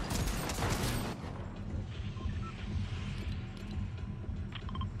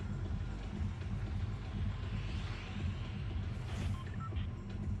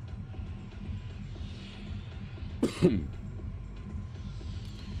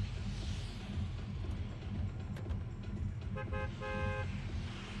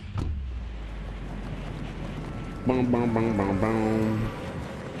 Boom, boom, boom, boom, boom.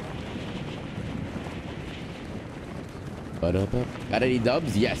 Got any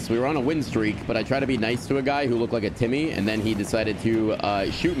dubs? Yes, we were on a win streak, but I tried to be nice to a guy who looked like a Timmy, and then he decided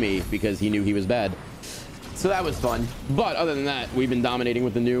to shoot me because he knew he was bad. So that was fun. But other than that, we've been dominating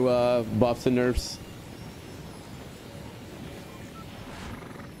with the new buffs and nerfs.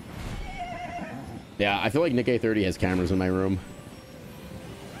 Yeah, I feel like Nick A30 has cameras in my room.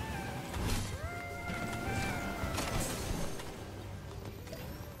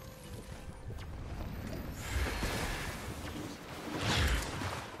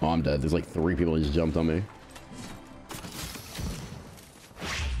 Oh, I'm dead. There's like 3 people who just jumped on me.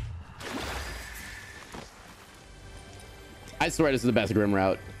 I swear this is the best Grim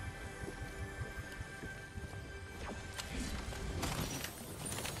route.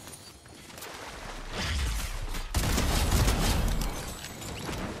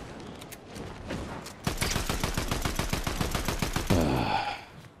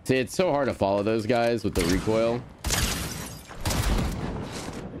 See, it's so hard to follow those guys with the recoil.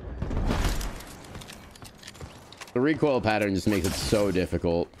 The recoil pattern just makes it so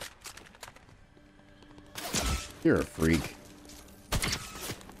difficult. You're a freak.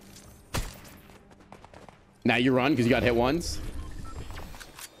 Now you run because you got hit once.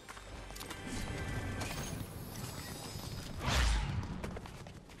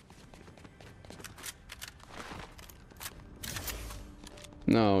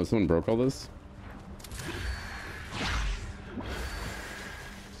 No, someone broke all this.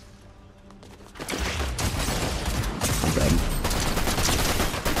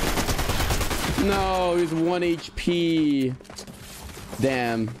 No, he's 1 HP.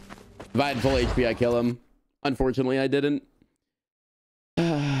 Damn. If I had full HP, I'd kill him. Unfortunately, I didn't.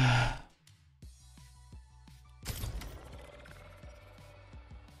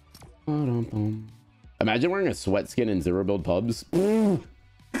 Imagine wearing a sweat skin in zero build pubs.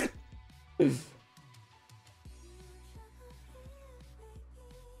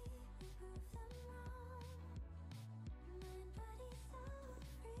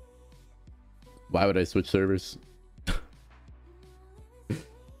 Why would I switch servers?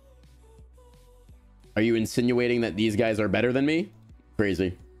 Are you insinuating that these guys are better than me?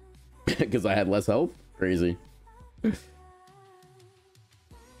 Crazy. Because I had less health? Crazy.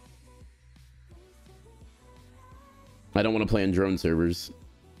 I don't want to play on drone servers.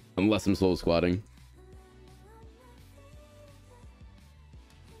 Unless I'm slow squatting.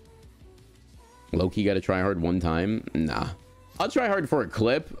 Low-key gotta try hard one time? Nah. I'll try hard for a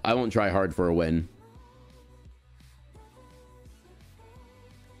clip. I won't try hard for a win.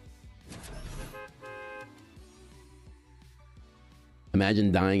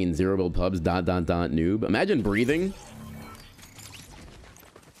 Imagine dying in zero build pubs, ... noob. Imagine breathing.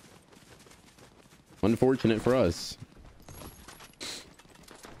 Unfortunate for us.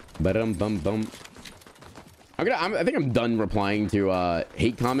 Ba-dum-bum-bum. I think I'm done replying to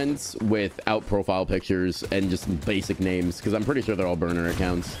hate comments without profile pictures and just basic names, because I'm pretty sure they're all burner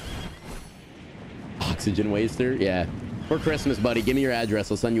accounts. Oxygen waster? Yeah. For Christmas, buddy, give me your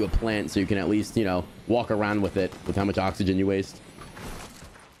address. I'll send you a plant so you can at least, you know, walk around with it, with how much oxygen you waste.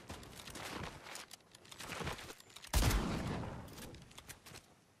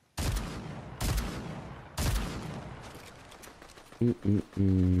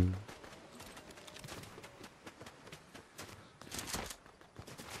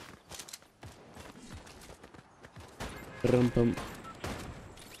 Rum-pum.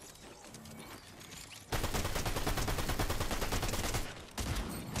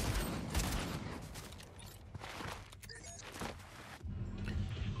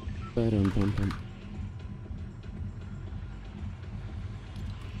 Ba-dum-bum-bum.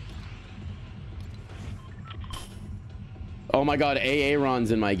 Oh my god,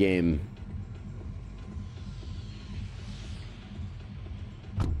 Aaron's in my game.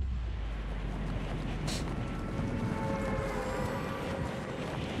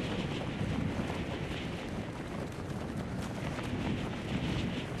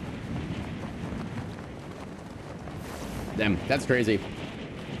 Damn, that's crazy.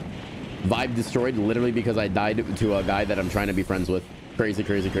 Vibe destroyed literally because I died to a guy that I'm trying to be friends with. Crazy,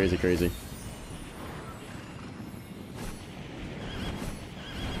 crazy, crazy, crazy.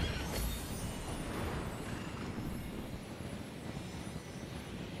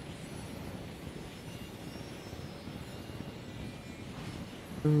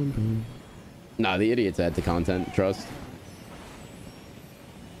 Nah, the idiots add to content, trust.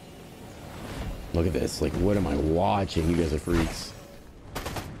 Look at this. Like, what am I watching? You guys are freaks.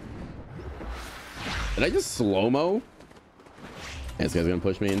 Did I just slow-mo? This guy's gonna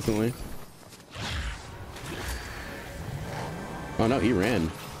push me instantly. Oh no, he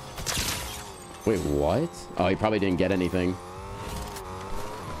ran. Wait, what? Oh, he probably didn't get anything.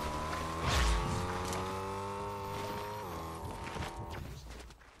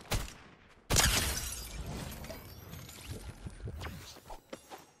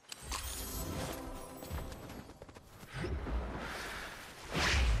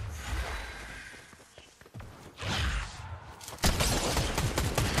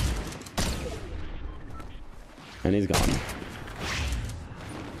 And he's gone.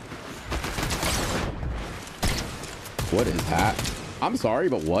 What is that? I'm sorry,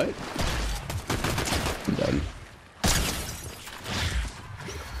 but what? I'm done.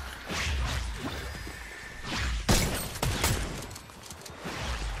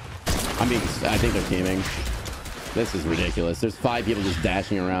 I think they're teaming. This is ridiculous. There's 5 people just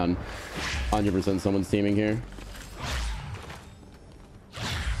dashing around. 100% someone's teaming here.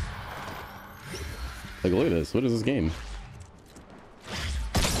 Like, look at this. What is this game?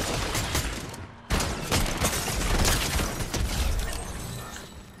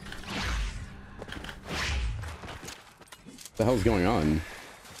 What the hell's going on?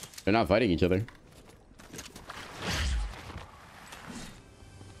 They're not fighting each other.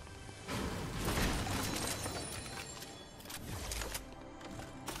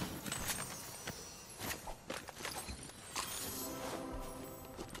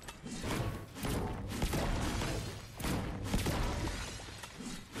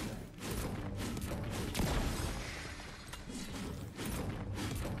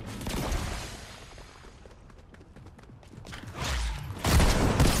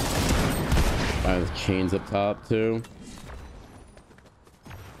 Chains up top too.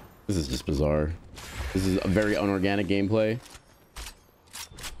 This is just bizarre. This is a very unorganic gameplay.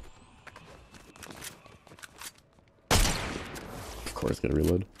 Of course, gotta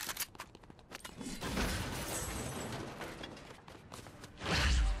reload.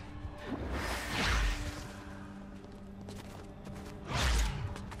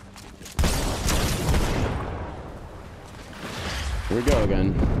 Here we go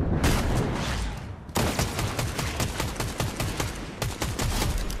again.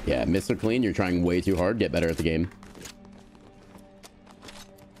 Yeah, Mr. Clean, you're trying way too hard. Get better at the game.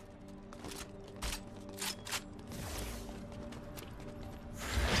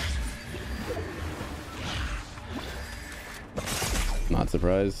 Not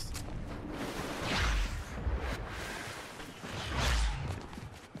surprised.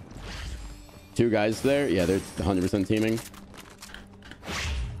 Two guys there. Yeah, they're 100% teaming.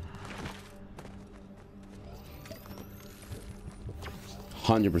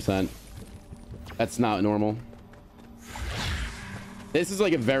 %. That's not normal. This is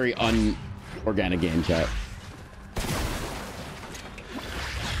like a very unorganic game, chat.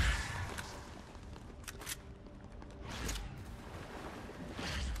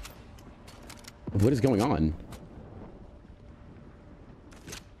 What is going on?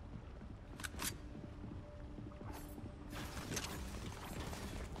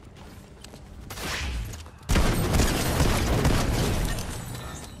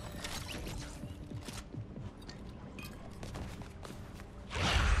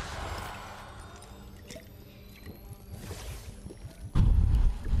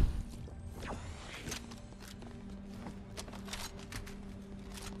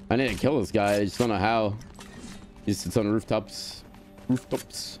 I need to kill this guy. I just don't know how. He sits on rooftops.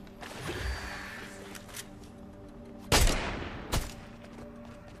 Rooftops.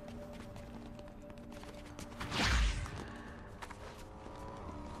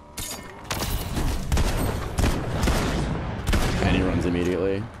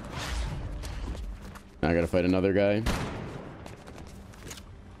 immediately. Now I gotta fight another guy.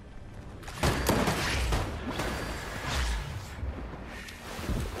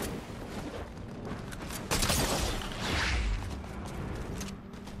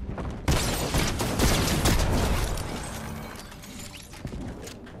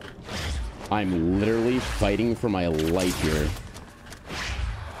 I'm literally fighting for my life here.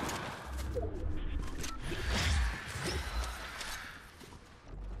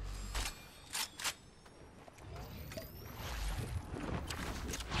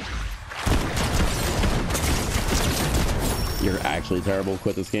 You're actually terrible.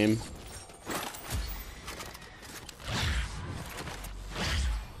 Quit this game.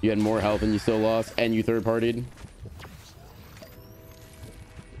 You had more health and you still lost, and you third-partied.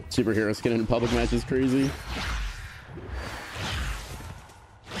 Superhero skin in public match is crazy.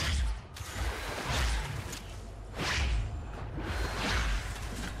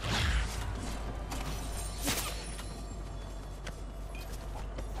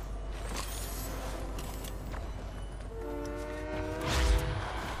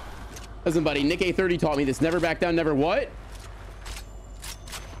 Listen, buddy, Nick A30 taught me this. Never back down, never what?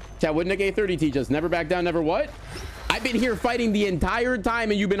 Chat, what Nick A30 teach us? Never back down, never what? I've been here fighting the entire time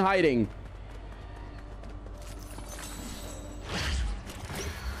and you've been hiding.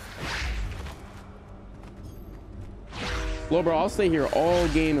 Well, bro, I'll stay here all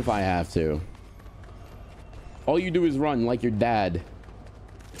game if I have to. All you do is run like your dad.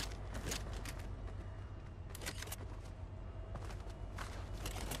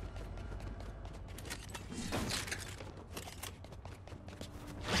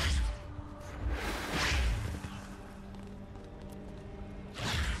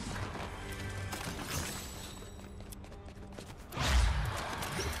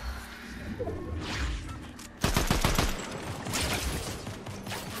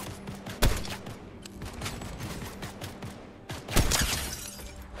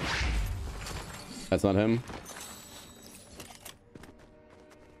 That's not him.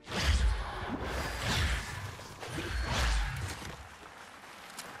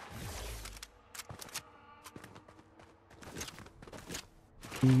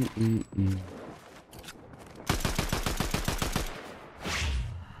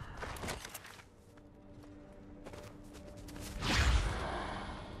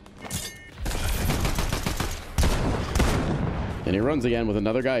 And he runs again with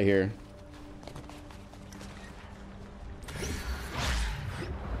another guy here.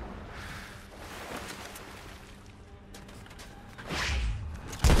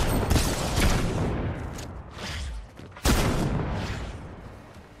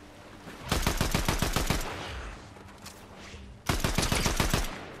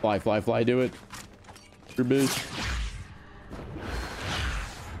 Fly, fly, fly, do it. Your bitch.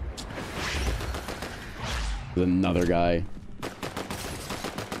 There's another guy.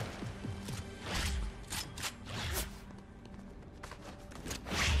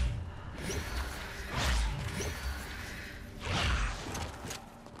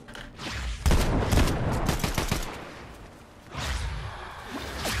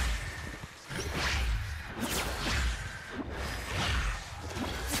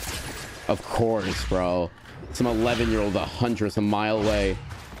 Of course, bro. Some 11-year-old, a huntress a mile away.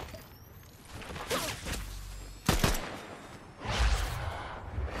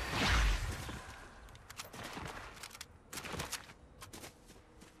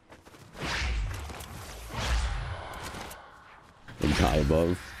 Big guy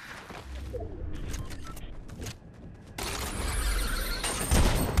above.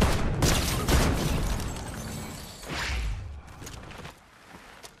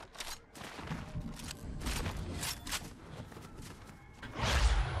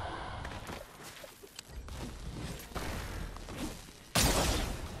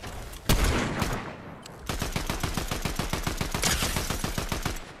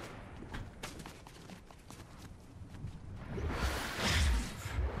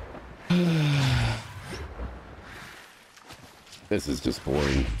 This is just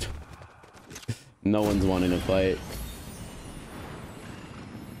boring. No one's wanting to fight.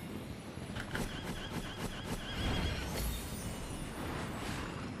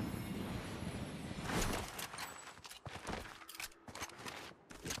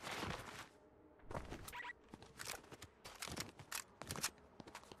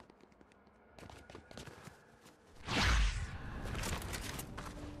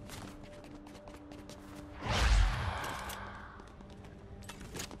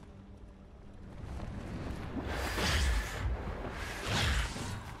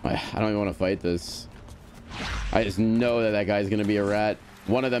 I don't even want to fight this. I just know that that guy's gonna be a rat.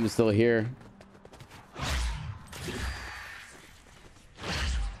 One of them is still here.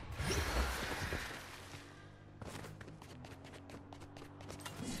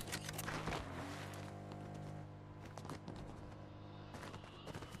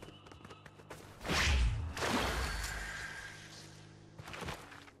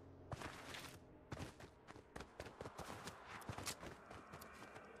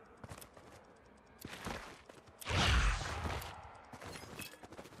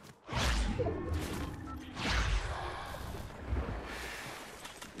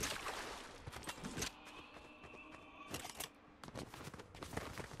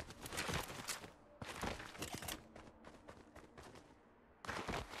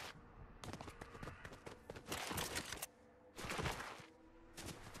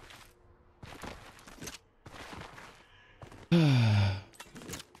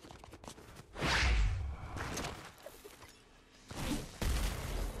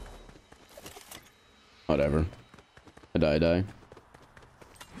 Whatever. I die.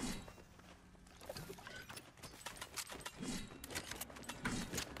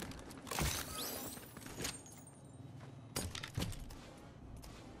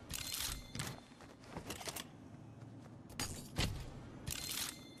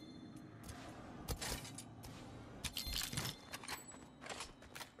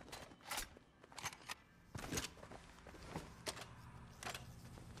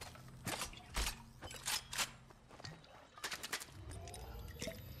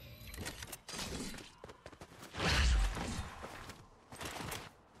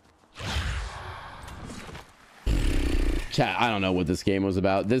 Chat, I don't know what this game was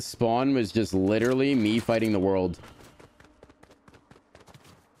about. This spawn was just literally me fighting the world.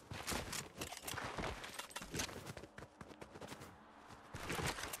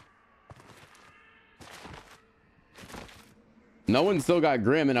 No one still got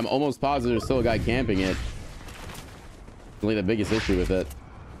Grim, and I'm almost positive there's still a guy camping it. Only the biggest issue with it.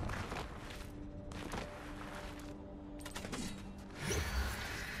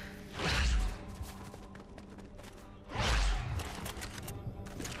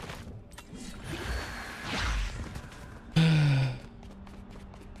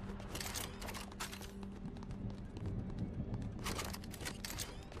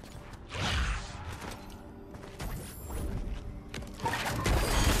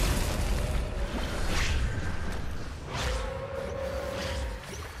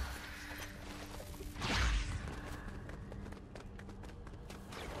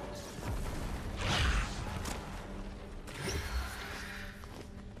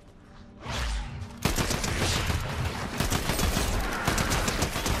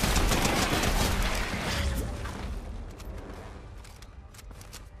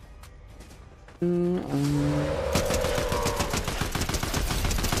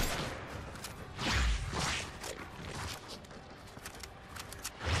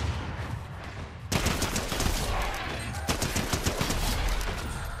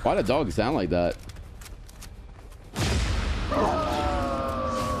 Why do dogs sound like that?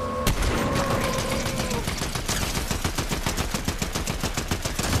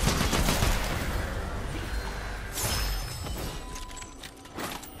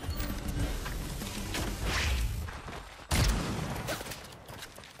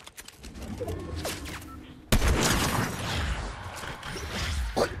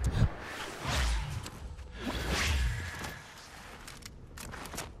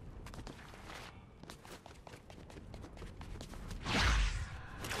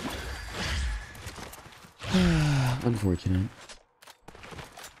 Unfortunate.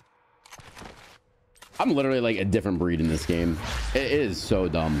 I'm literally like a different breed in this game. It is so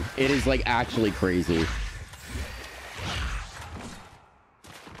dumb. It is like actually crazy.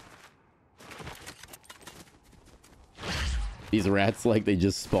 These rats, like, they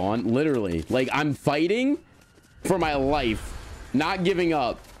just spawn. Literally, like, I'm fighting for my life, not giving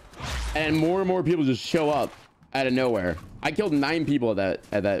up, and more people just show up out of nowhere. I killed 9 people at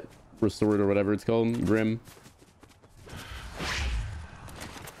that restored or whatever it's called, Grim.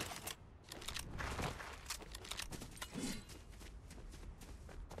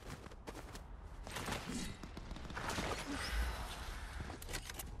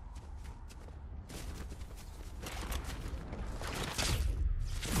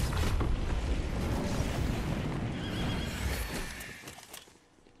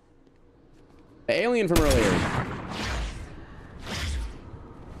 Alien from earlier.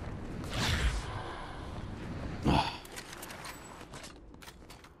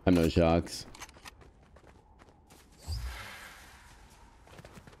 I'm no shocks.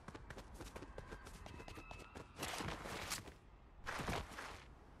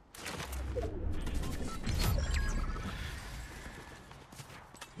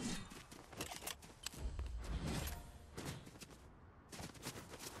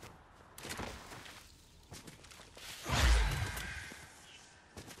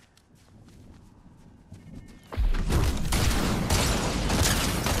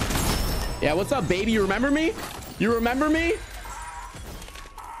 Yeah, what's up, baby? You remember me? You remember me?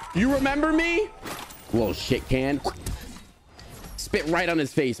 You remember me? Little shit can. Spit right on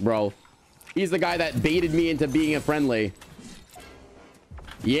his face, bro. He's the guy that baited me into being a friendly.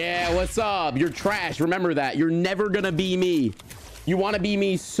 Yeah, what's up? You're trash. Remember that. You're never gonna be me. You want to be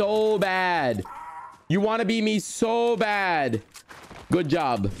me so bad. You want to be me so bad. Good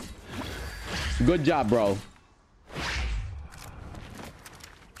job. Good job, bro.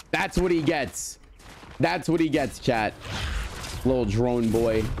 That's what he gets. That's what he gets, chat. Little drone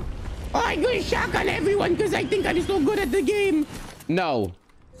boy. Oh, I'm gonna shotgun everyone because I think I'm so good at the game. No.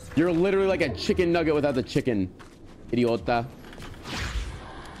 You're literally like a chicken nugget without the chicken. Idiota.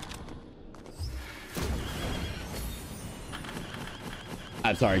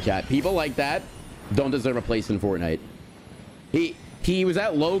 I'm sorry, chat. People like that don't deserve a place in Fortnite. He was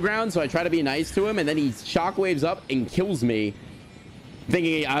at low ground, so I try to be nice to him, and then he shockwaves up and kills me.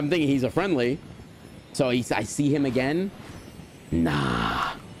 I'm thinking he's a friendly. So I see him again.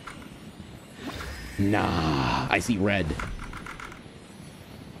 Nah. Nah. I see red.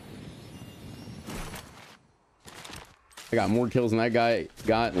 I got more kills than that guy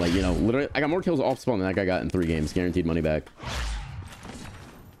got. Like, you know, literally, I got more kills off spawn than that guy got in 3 games. Guaranteed money back.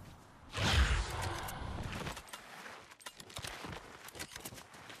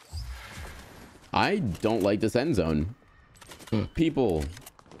 I don't like this end zone. People.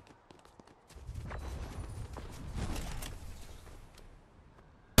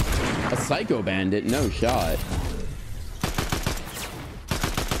 A psycho bandit? No shot.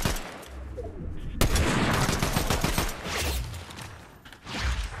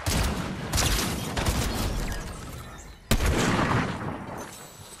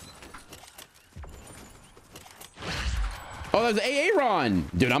 Oh, that's Aaron.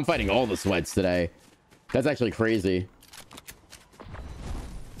 Dude, I'm fighting all the sweats today. That's actually crazy.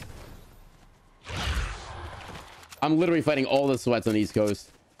 I'm literally fighting all the sweats on the East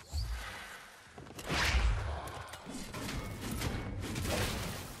Coast.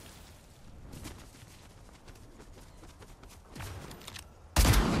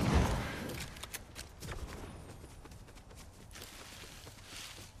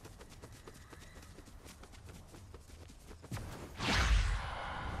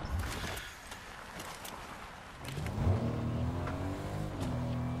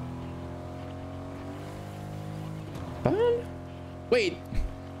 Wait,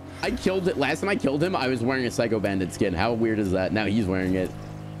 I killed it. Last time I killed him, I was wearing a Psycho Bandit skin. How weird is that? Now he's wearing it.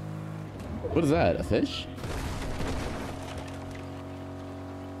 What is that? A fish?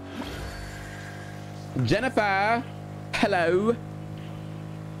 Jennifer, hello.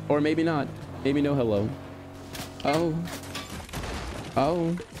 Or maybe not. Maybe no hello. Oh.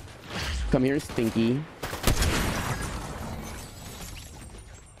 Oh. Come here, Stinky.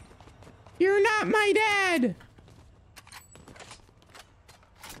 You're not my dad.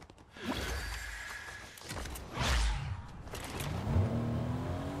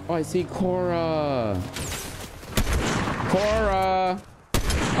 Oh, I see Cora. Cora.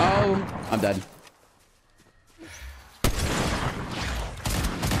 Oh, I'm dead.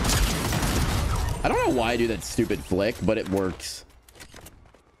 I don't know why I do that stupid flick, but it works.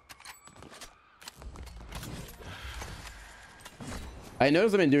 I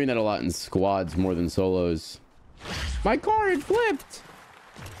noticed I've been doing that a lot in squads more than solos. My car had flipped.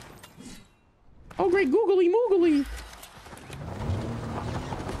 Oh, great googly moogly.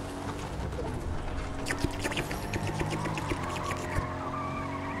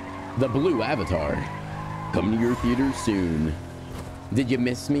 The Blue Avatar. Come to your theater soon. Did you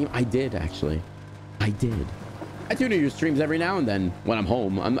miss me? I did, actually. I did. I tune into your streams every now and then when I'm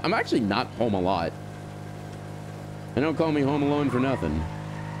home. I'm actually not home a lot. They don't call me home alone for nothing.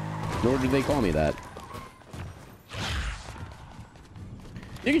 Nor do they call me that.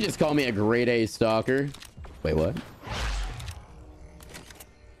 You can just call me a grade A stalker. Wait, what?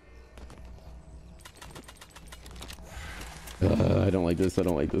 I don't like this. I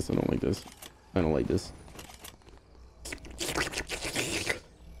don't like this. I don't like this. I don't like this.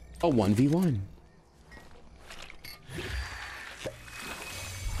 A 1v1.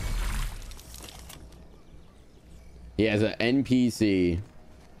 He has an NPC.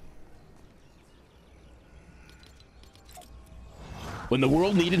 When the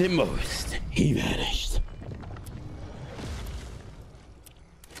world needed him most, he vanished.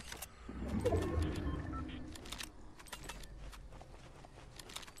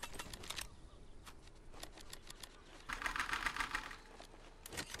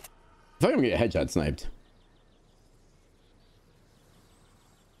 I thought I'm gonna get headshot sniped.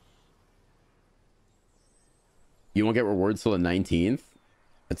 You won't get rewards till the 19th?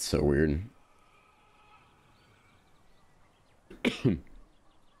 That's so weird.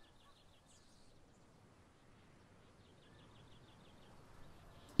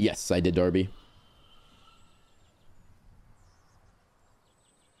 Yes, I did, Darby.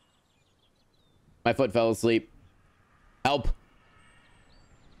 My foot fell asleep. Help.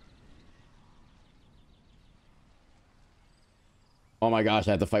 Oh my gosh,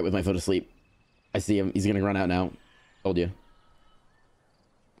 I have to fight with my foot asleep. I see him. He's gonna run out now. Told you.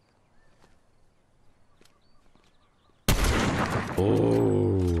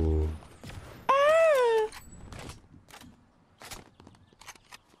 Oh. Ah.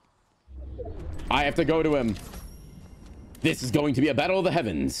 I have to go to him. This is going to be a battle of the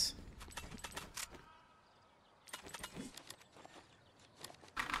heavens.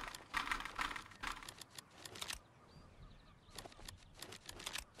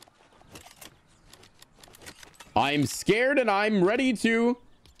 I'm scared and I'm ready to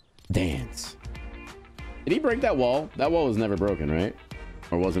dance. Did he break that wall? That wall was never broken, right?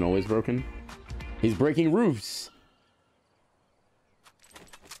 Or wasn't always broken? He's breaking roofs.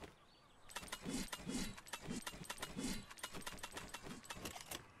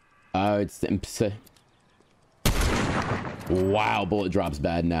 Oh, it's wow, bullet drops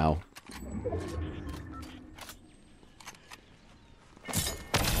bad now.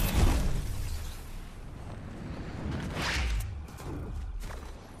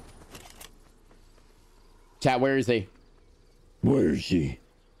 Chat, where is he? Where is she?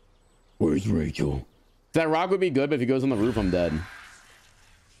 Where's Rachel? That rock would be good, but if he goes on the roof, I'm dead.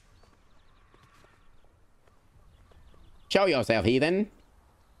 Show yourself, heathen.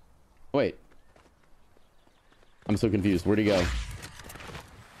 Wait. I'm so confused. Where'd he go? Did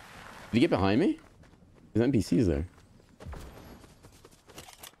he get behind me? There's NPCs there.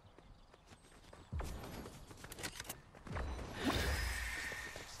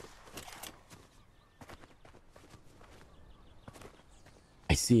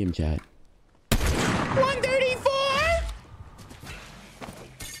 I see him, chat. 134?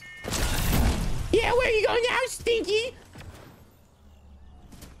 Yeah, where are you going now, Stinky?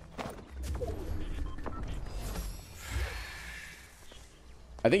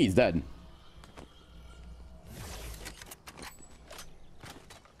 I think he's dead.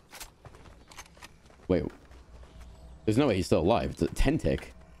 Wait. There's no way he's still alive. It's a 10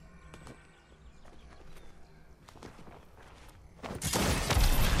 tick.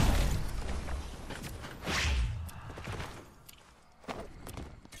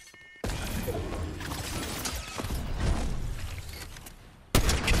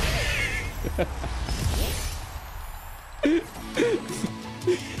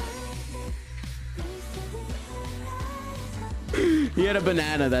 He had a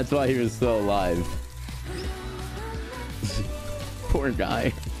banana, that's why he was still alive. Poor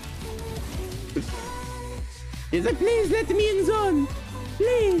guy. He's like, please let me in zone.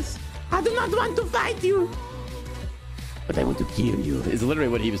 Please. I do not want to fight you. But I want to kill you. Is literally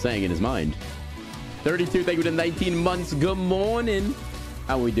what he was saying in his mind. 32, thank you to 19 months. Good morning.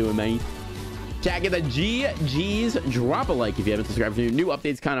 How we doing, mate? Chat, get the GG's. Drop a like if you haven't subscribed for new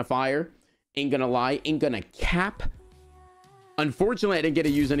updates. Kind of fire. Ain't gonna lie. Ain't gonna cap. Unfortunately, I didn't get to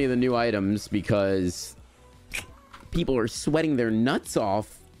use any of the new items because people are sweating their nuts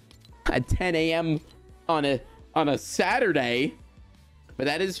off at 10 a.m. on a Saturday. But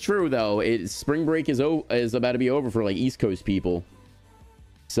that is true, though. Spring break is about to be over for like East Coast people,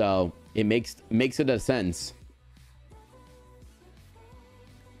 so it makes it a sense.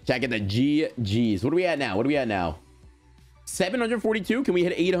 Check out the GGs. What are we at now? 742. Can we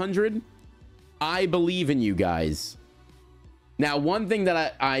hit 800? I believe in you guys. Now, one thing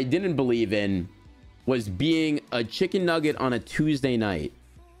that I didn't believe in was being a chicken nugget on a Tuesday night.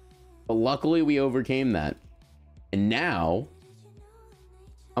 But luckily, we overcame that. And now,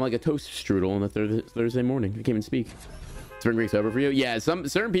 I'm like a toast strudel on a Thursday morning. I can't even speak. Spring break's over for you? Yeah,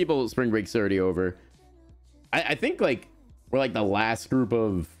 certain people, spring break's already over. I think, like, we're like the last group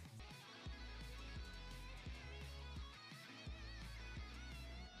of...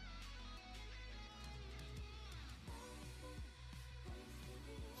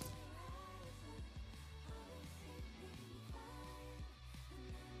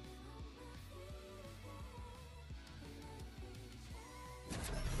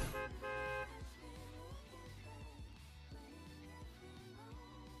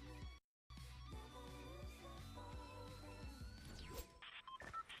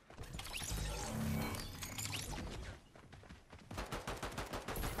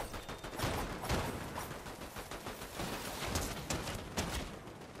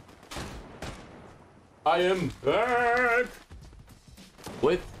 I am back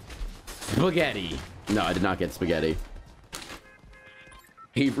with spaghetti. No, I did not get spaghetti.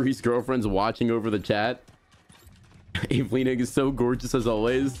 Avxry's girlfriend's watching over the chat. Avxry is so gorgeous as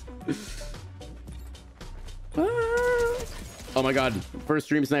always. Oh my god. First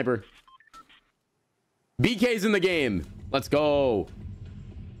stream sniper. BK's in the game. Let's go.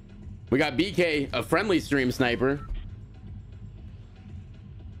 We got BK, a friendly stream sniper.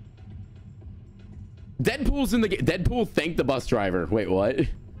 Deadpool's in the game. Deadpool thanked the bus driver. Wait, what?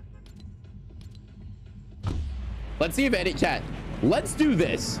 Let's see if any chat. Let's do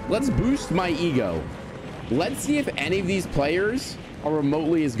this. Let's boost my ego. Let's see if any of these players are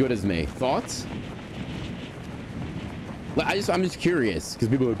remotely as good as me. Thoughts? I'm just curious because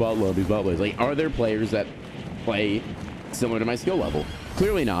people would love these bot players. Like, are there players that play similar to my skill level?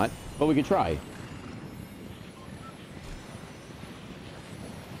 Clearly not, but we could try.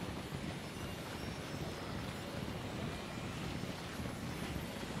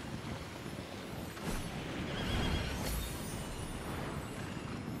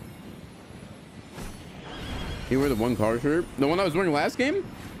 You wear the one car shirt? The one I was wearing last game?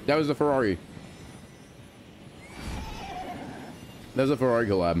 That was the Ferrari. That was a Ferrari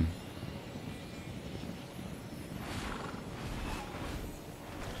collab.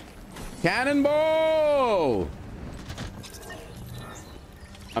 Cannonball!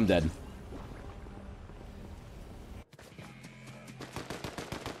 I'm dead.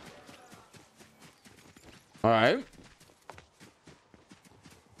 All right.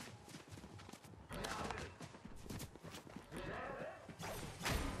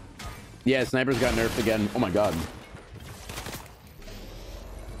 Yeah, snipers got nerfed again. Oh my god.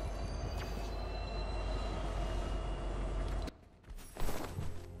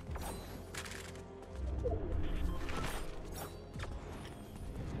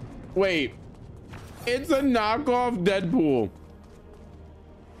 Wait. It's a knockoff Deadpool.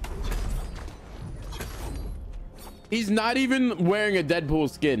 He's not even wearing a Deadpool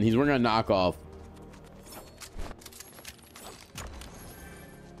skin. He's wearing a knockoff.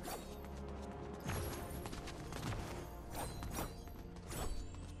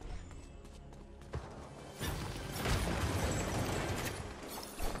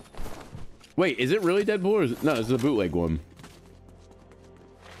 Wait, is it really Deadpool or is it... No, it's a bootleg one.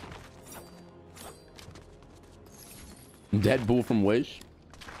 Deadpool from Wish.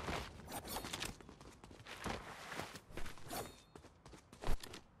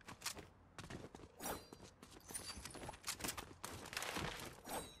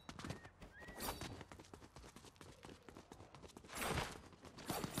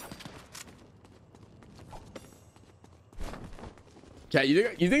 Chat, you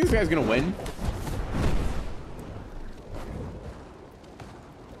think this guy's gonna win?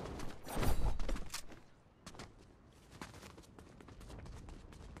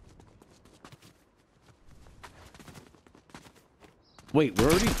 Wait, we're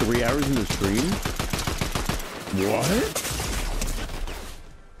already 3 hours in the stream? What?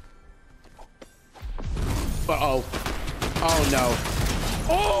 Uh-oh. Oh, no.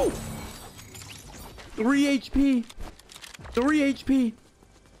 Oh! 3 HP. 3 HP.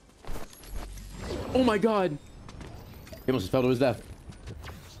 Oh, my God. He almost fell to his death.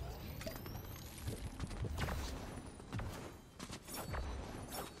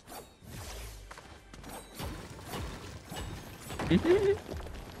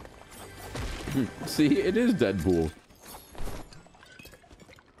 See, it is Deadpool.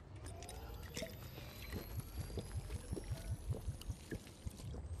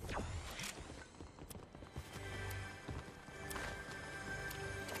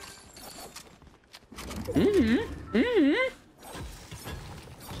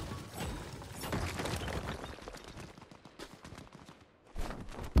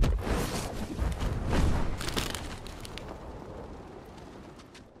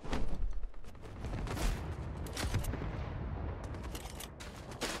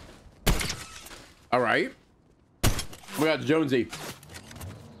 All right. We got Jonesy.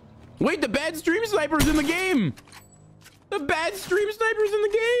 Wait, the bad stream sniper's in the game. The bad stream sniper's in the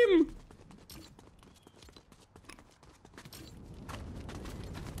game.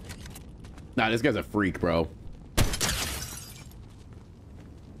 Nah, this guy's a freak, bro.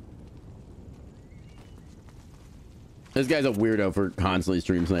 This guy's a weirdo for constantly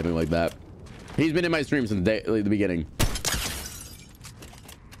stream sniping like that. He's been in my stream since the beginning.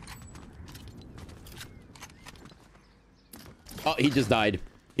 Oh, he just died.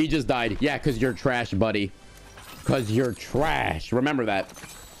 He just died. Yeah, because you're trash, buddy. Because you're trash. Remember that.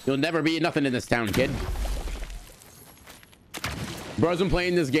 You'll never be nothing in this town, kid. Bro's been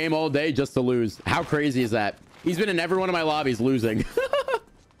playing this game all day just to lose. How crazy is that? He's been in every one of my lobbies losing.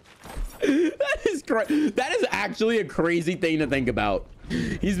 That is actually a crazy thing to think about.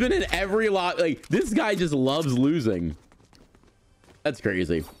 He's been in every lot. Like, this guy just loves losing. That's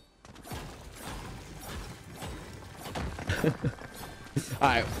crazy. All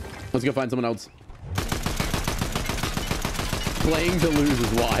right, let's go find someone else. Playing to lose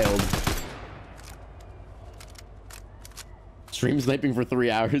is wild. Stream sniping for 3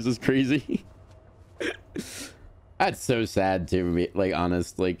 hours is crazy. That's so sad to be like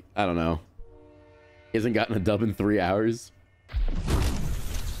honest. Like, I don't know. He hasn't gotten a dub in 3 hours.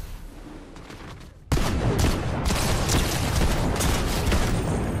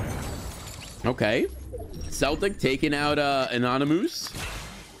 Okay. Celtic taking out Anonymous.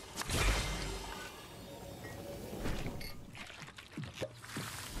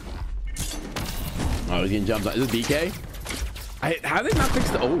 Oh, he's getting jumped on. Is this BK? How they not fix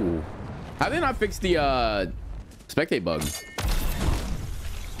the how they not fix the spectate bug?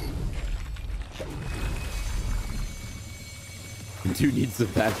 Dude needs to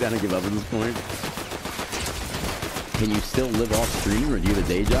back down and give up at this point. Can you still live off stream or do you have a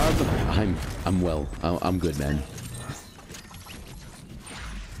day job? I'm well. I'm good, man.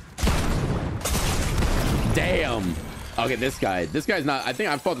 Damn. Okay, this guy's not. I think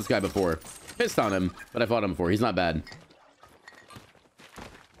I've fought this guy before. Pissed on him, but I fought him before. He's not bad.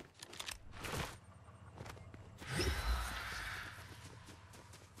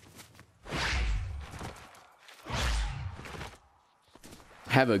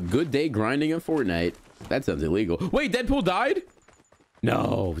 Have a good day grinding in Fortnite. That sounds illegal. Wait, Deadpool died?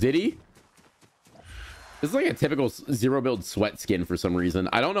 No, did he? This is like a typical zero build sweat skin for some reason.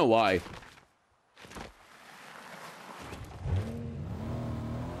 I don't know why.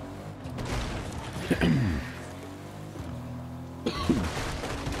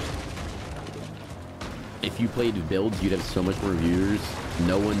 If you played builds, you'd have so much more viewers.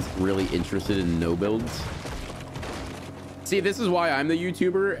 No one's really interested in no builds. See, this is why I'm the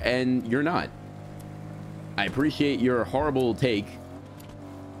YouTuber and you're not. I appreciate your horrible take.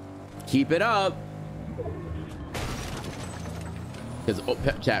 Keep it up. Because,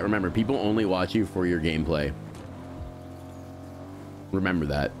 chat, remember, people only watch you for your gameplay. Remember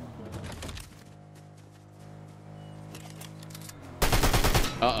that.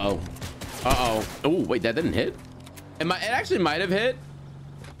 Uh-oh. Uh-oh. Oh, wait, that didn't hit? It actually might have hit.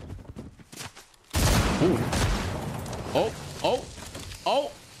 Ooh. Oh, oh,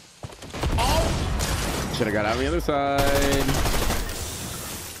 oh, oh. Should have got out on the other side.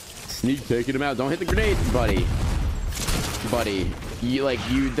 Sneak taking him out. Don't hit the grenade, buddy. Buddy, you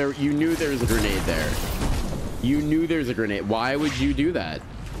knew there was a grenade there. You knew there's a grenade. Why would you do that?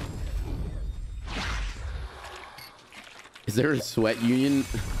 Is there a sweat union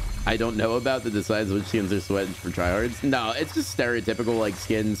I don't know about that decides which skins are sweat for tryhards? No, it's just stereotypical like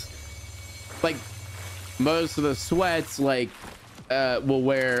skins. Like most of the sweats will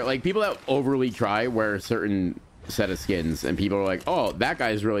wear, like, people that overly try wear a certain set of skins, and people are like, oh, that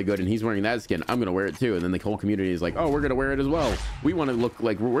guy's really good and he's wearing that skin, I'm gonna wear it too. And then the whole community is like, oh, we're gonna wear it as well. We want to look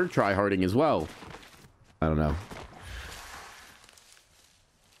like we're tryharding as well. I don't know.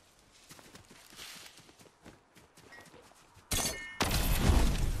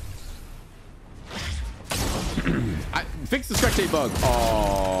 Fix the spectate bug.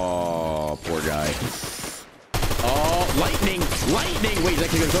 Oh, poor guy. Oh, lightning. Wait, he's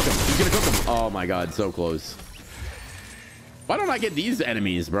actually gonna cook him. He's gonna cook him. Oh my god, so close. Why don't I get these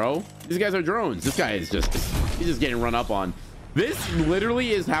enemies, bro? These guys are drones. This guy is he's just getting run up on. This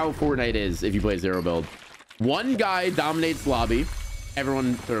literally is how Fortnite is if you play zero build. One guy dominates lobby,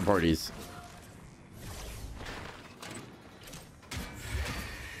 everyone third parties.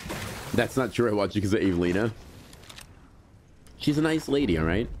 That's not true. I watch you because of Evelina. She's a nice lady, all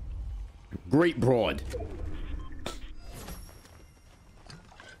right? Great broad.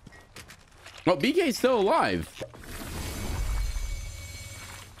 Oh, BK's still alive.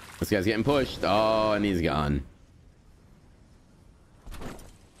 This guy's getting pushed. Oh, and he's gone.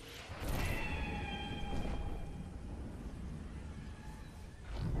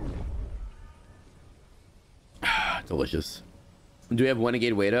 Delicious. Do we have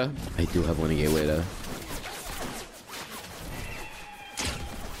Renegade Weta? I do have Renegade Weta.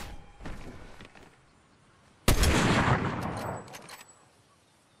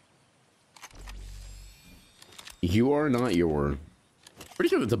 You are not your. Pretty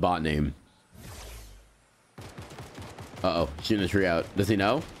sure it's a bot name. Uh-oh, shooting a tree out. Does he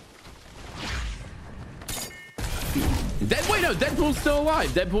know? Wait, no, Deadpool's still alive.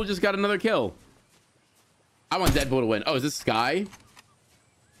 Deadpool just got another kill. I want Deadpool to win. Oh, is this Sky?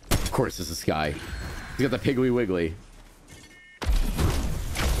 Of course this is Sky. He's got the Piggly Wiggly.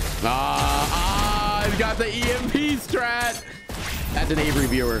 He's got the EMP strat. That's an Avxry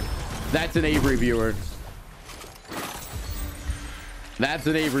viewer. That's an Avxry viewer. That's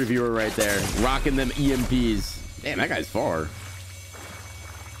an Avxry viewer right there. Rocking them EMPs. Damn, that guy's far.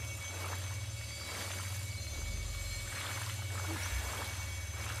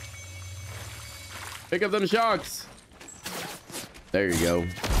 Pick up them shocks. There you go.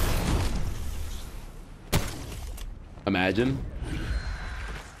 Imagine.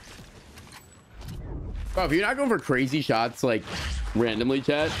 Oh, if you're not going for crazy shots like randomly,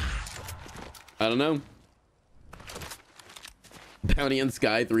 chat, I don't know. Bounty on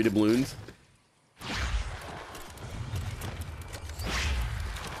sky, 3 doubloons.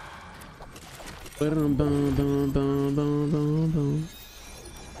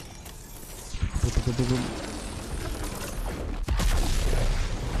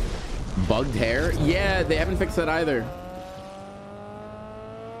 Bugged hair? Yeah, they haven't fixed that either.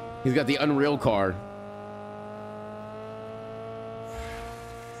 He's got the Unreal car.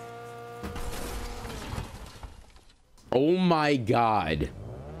 Oh my god.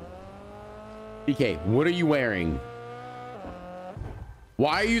 BK, what are you wearing?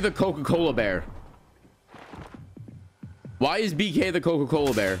 Why are you the Coca-Cola bear? Why is BK the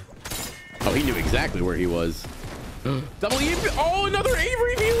Coca-Cola bear? Oh, he knew exactly where he was. Double E. Oh, another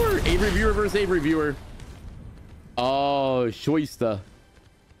Avxry viewer. Avxry viewer versus Avxry viewer. Oh, Shoista.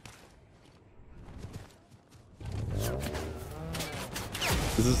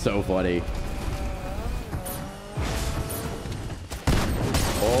 This is so funny.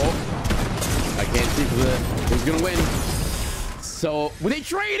 Oh, I can't see who's gonna win. So, well, they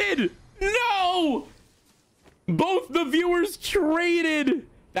traded. No, both the viewers traded.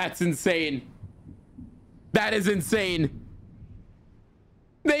 That's insane. That is insane.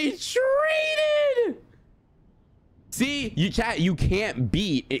 They traded. See, you chat, you can't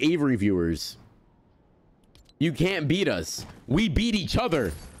beat Avxry viewers. You can't beat us. We beat each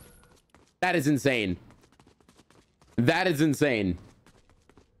other. That is insane. That is insane.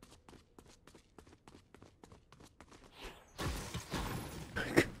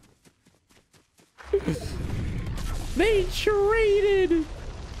 They traded.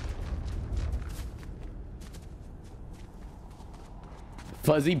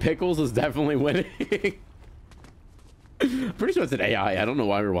 Fuzzy Pickles is definitely winning. Pretty sure it's an AI. I don't know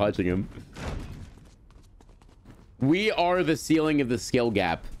why we're watching him. We are the ceiling of the skill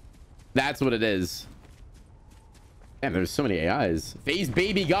gap. That's what it is. Damn, there's so many AIs. Phase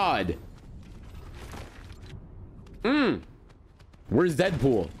baby god. Where's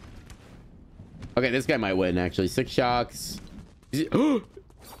Deadpool? Okay, this guy might win, actually. 6 shocks.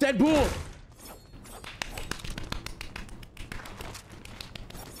 Deadpool!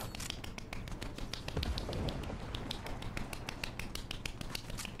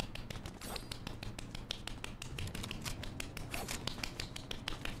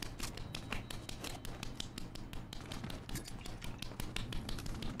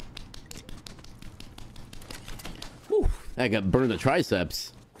 Whew, I got burned the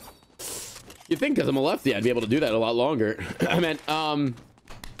triceps. You'd think because I'm a lefty, I'd be able to do that a lot longer. I meant,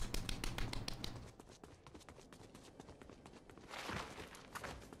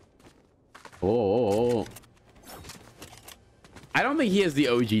 Oh. I don't think he has the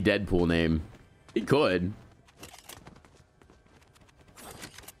OG Deadpool name. He could.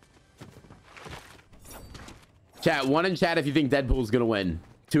 Chat, 1 in chat if you think Deadpool's gonna win.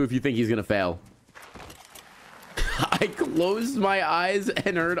 2 if you think he's gonna fail. I closed my eyes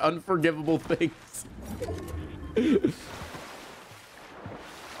and heard unforgivable things.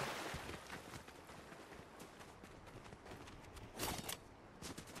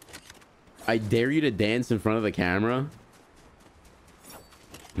 I dare you to dance in front of the camera.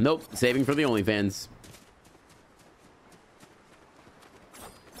 Nope, saving for the OnlyFans.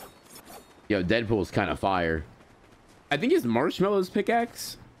 Yo, Deadpool's kind of fire. I think it's Marshmallow's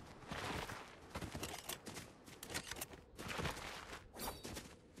pickaxe.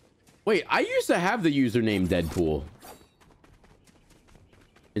 Wait, I used to have the username Deadpool.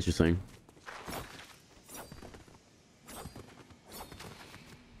 Interesting.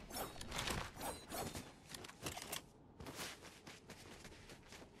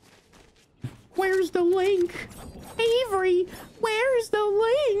 Where's the link? Avxry, where's the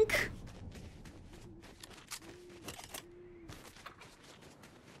link?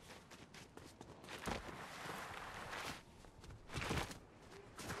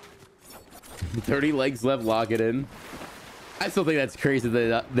 $30 legs left, lock it in. I still think that's crazy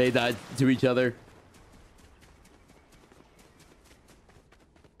that they died to each other.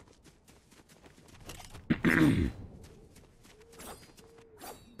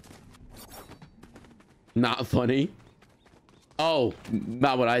 Not funny. Oh,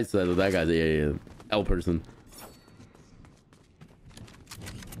 not what I said. That guy's a L person.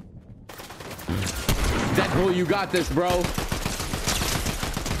 Deadpool, you got this, bro.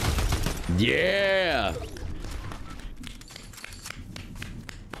 Yeah.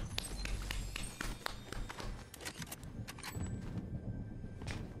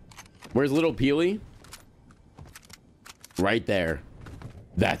 Where's little Peely? Right there.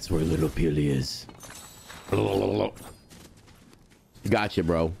 That's where little Peely is. Gotcha,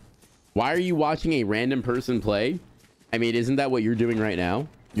 bro. Why are you watching a random person play? I mean, isn't that what you're doing right now?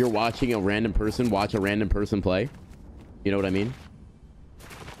 You're watching a random person watch a random person play. You know what I mean?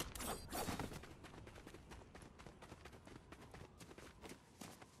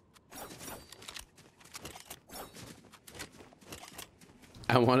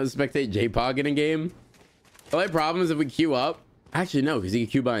 I want to spectate J-Pog in a game. The only problem is if we queue up. Actually, no, because he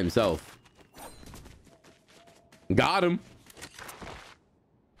can queue by himself. Got him.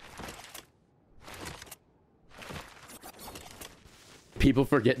 People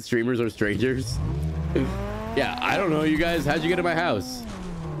forget streamers are strangers. Yeah, I don't know, you guys. How'd you get to my house?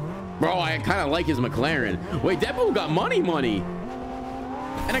 Bro, I kind of like his McLaren. Wait, Deadpool got money.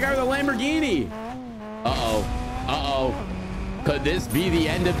 And I got the Lamborghini. Uh-oh. Uh-oh. Could this be the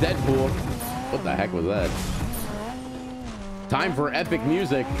end of Deadpool? What the heck was that? Time for epic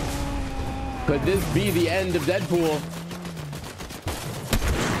music. Could this be the end of Deadpool?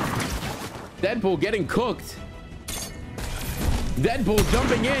 Deadpool getting cooked. Deadpool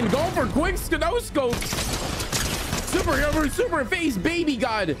jumping in, going for quick no scopes. Super face baby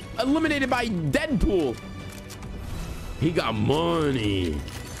god eliminated by Deadpool. He got money.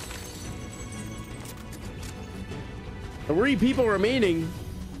 3 people remaining.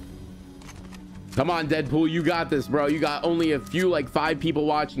 Come on, Deadpool, you got this, bro. You got only a few, like 5 people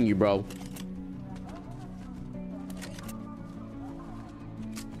watching you, bro.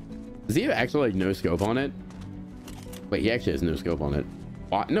 Does he have actually like no scope on it? Wait, he actually has no scope on it.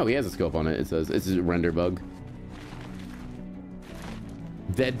 No, he has a scope on it. It says it's a render bug.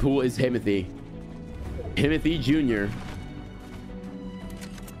 Deadpool is Timothy. Timothy Jr.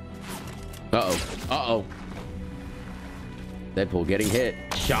 Uh-oh. Uh-oh. Deadpool getting hit.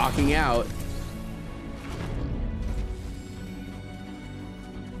 Shocking out.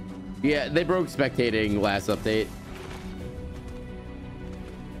 Yeah, they broke spectating last update.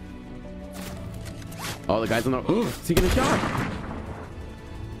 Oh, the guy's on the... Oh, is he gonna shot?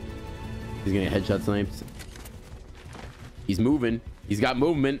 He's gonna get headshot snipes. He's moving. He's got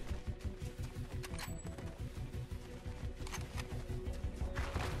movement.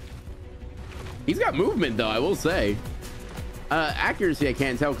 He's got movement, though, I will say. Accuracy, I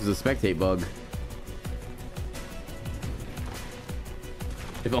can't tell because of the spectate bug.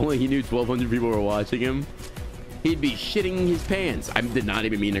 If only he knew 1,200 people were watching him, he'd be shitting his pants. I did not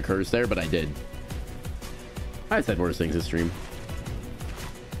even mean to curse there, but I did. I said worse things to stream.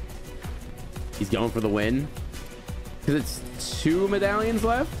 He's going for the win because it's 2 medallions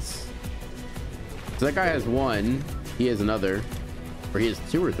left. So that guy has 1. He has another, or he has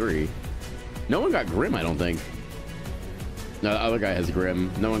 2 or 3. No one got Grim, I don't think. No, the other guy has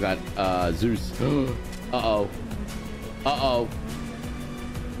Grim. No one got Zeus. Uh-oh. Uh-oh.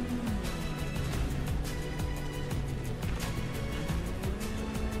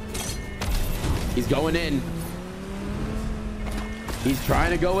 He's going in. He's trying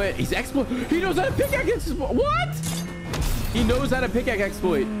to go in. He's exploit. He knows how to pickaxe exploit. What? He knows how to pickaxe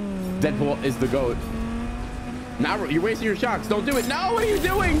exploit. Deadpool is the GOAT. Now you're wasting your shocks. Don't do it. No, what are you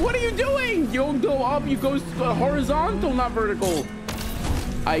doing? What are you doing? You don't go up. You go horizontal, not vertical.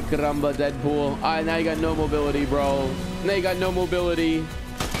 Ay caramba, Deadpool. Now you got no mobility, bro. Now you got no mobility.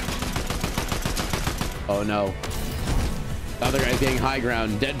 Oh, no. The other guy's getting high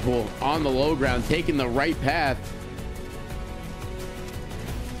ground. Deadpool on the low ground, taking the right path.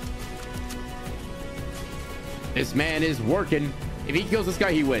 This man is working. If he kills this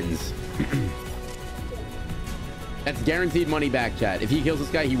guy, he wins. That's guaranteed money back, chat. If he kills this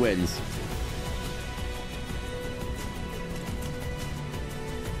guy, he wins.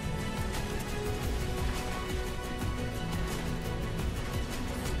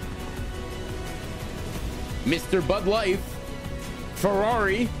 Mr. Bud Life.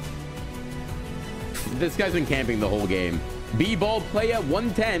 Ferrari. This guy's been camping the whole game. B-ball play at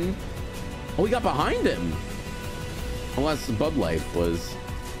 110. Oh, we got behind him. Unless Bud Life was.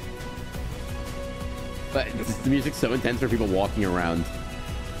 But the music's so intense for people walking around.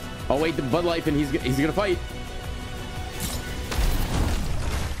 Oh wait, the Bud Life, and he's gonna fight.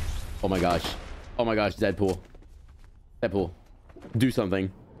 Oh my gosh. Oh my gosh, Deadpool. Deadpool. Do something.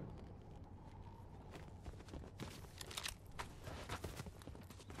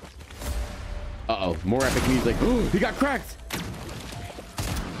 Uh-oh, more epic music. He got cracked.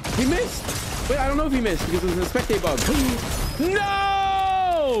 He missed. Wait, I don't know if he missed because it was a spectate bug.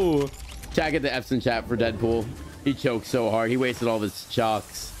 No! Chat, get the F's in chat for Deadpool. He choked so hard. He wasted all of his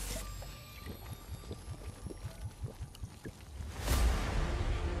chocks.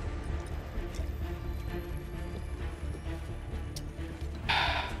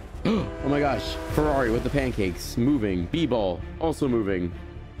 Oh my gosh. Ferrari with the pancakes. Moving. B-ball. Also moving.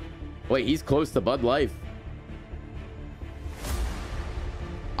 Wait, he's close to Bud Life.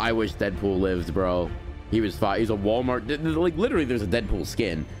 I wish Deadpool lived, bro. He was fine. He's a Walmart. Like, literally, there's a Deadpool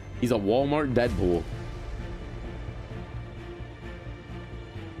skin. He's a Walmart Deadpool.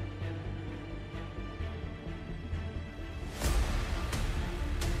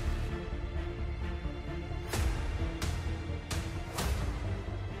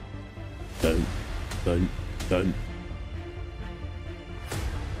 Dun, dun, dun.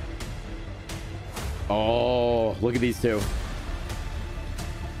 Oh, look at these two.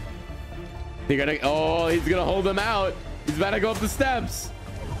 They're gonna, oh, he's gonna hold them out. He's about to go up the steps.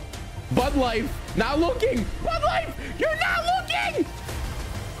 Bud Life, not looking. Bud Life, you're not looking.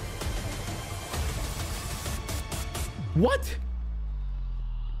 What?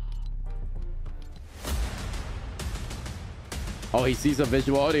 Oh, he sees a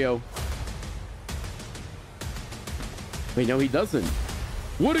visual audio. Wait, no, he doesn't.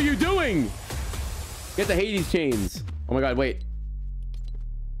 What are you doing? Get the Hades chains. Oh my God, wait.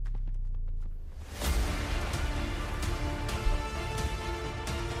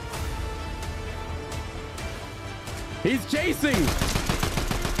 He's chasing.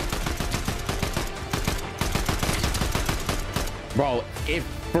 Bro, if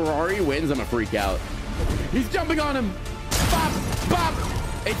Ferrari wins, I'm gonna freak out. He's jumping on him. Bop, bop.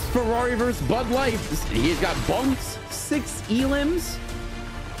 It's Ferrari versus Bud Light. He's got bunks, 6 elims.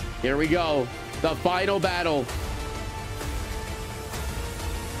 Here we go. The final battle.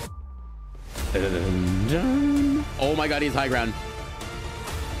 Oh my God, he's high ground.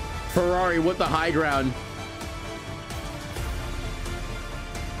 Ferrari with the high ground.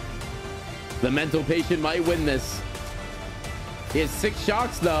 The mental patient might win this. He has 6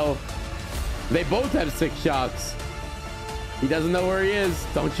 shocks though. They both have 6 shocks. He doesn't know where he is.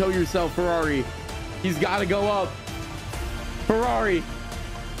 Don't show yourself, Ferrari. He's got to go up. Ferrari,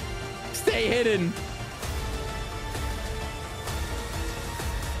 stay hidden.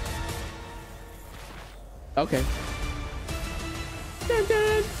 Okay. Dun,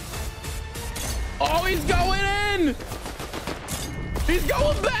 dun. Oh, he's going in. He's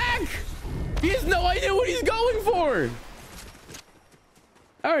going back. He has no idea what he's going for.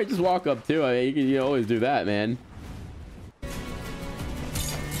 All right, just walk up to it. You can always do that, man.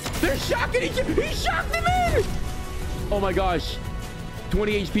 They're shocking each other. He shocked him in. Oh my gosh.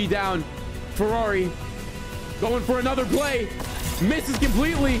 20 HP down. Ferrari going for another play. Misses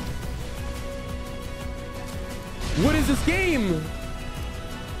completely. What is this game?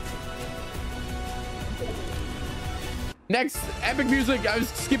 Next, epic music. I was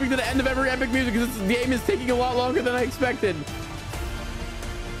skipping to the end of every epic music because this game is taking a lot longer than I expected.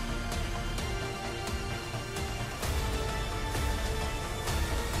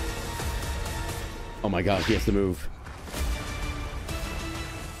 Oh my gosh, he has to move.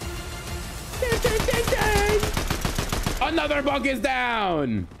 Another bunk is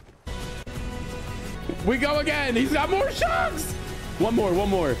down. We go again. He's got more shocks. One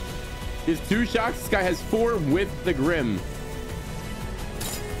more. He has 2 shocks. This guy has 4 with the Grim.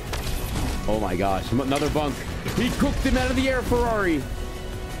 Oh my gosh, another bunk. He cooked him out of the air, Ferrari.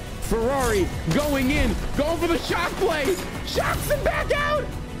 Ferrari going in, going for the shock play. Shocks him back out.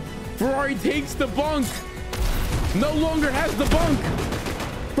 Ferrari takes the bunk. No longer has the bunk.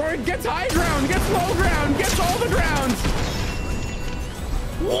 Ferrari gets high ground, gets low ground, gets all the grounds.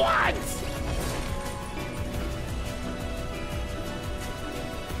 What?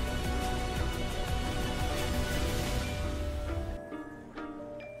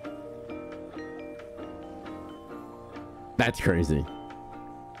 That's crazy.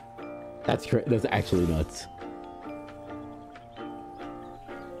 That's actually nuts.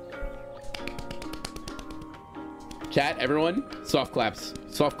 Chat, everyone, soft claps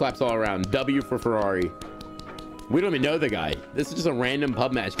all around. W for Ferrari. We don't even know the guy. This is just a random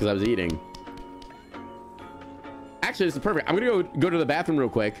pub match because I was eating. Actually, this is perfect. I'm gonna go to the bathroom real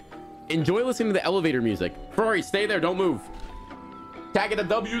quick. Enjoy listening to the elevator music. Ferrari, stay there, don't move. Tag it the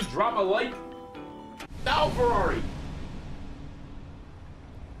W's, drop a like. Now, Ferrari.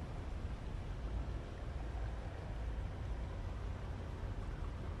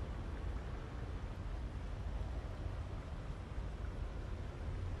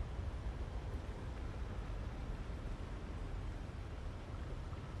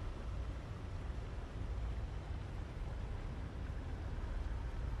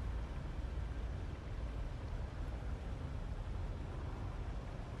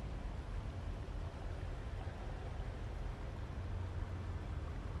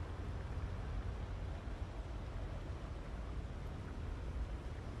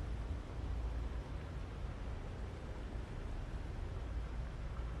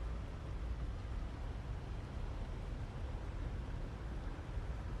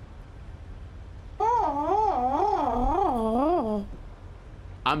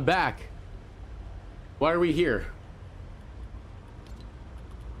 I'm back. Why are we here?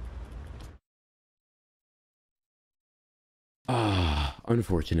 Ah,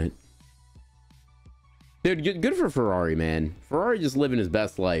 unfortunate. Dude, good for Ferrari, man. Ferrari just living his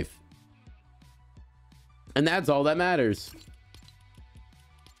best life. And that's all that matters.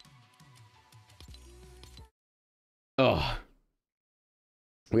 Oh.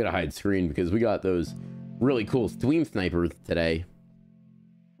 We gotta hide screen because we got those really cool stream snipers today.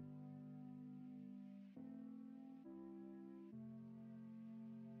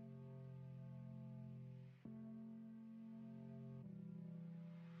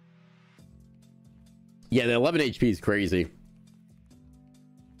 Yeah, the 11 HP is crazy.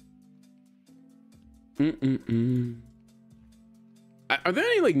 Are there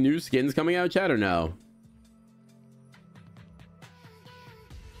any like new skins coming out, chat, or no?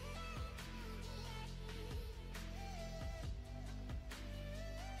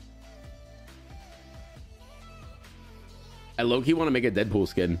 I low-key want to make a Deadpool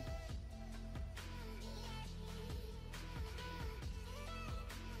skin.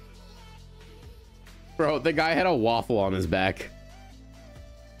 Bro, the guy had a waffle on his back.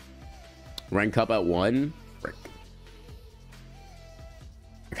 Rank up at 1. Frick.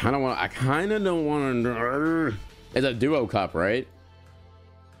 I kind of don't want to. It's a duo cup, right?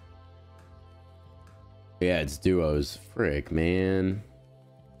 Yeah, it's duos. Frick, man.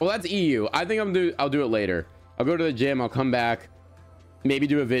 Well, that's EU. I think I'll do it later. I'll go to the gym. I'll come back. Maybe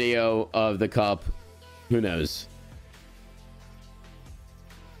do a video of the cup. Who knows?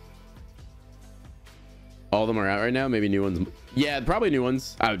 All of them are out right now. Maybe new ones. Yeah, probably new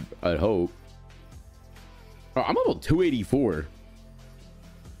ones. I'd hope. Oh, I'm level 284.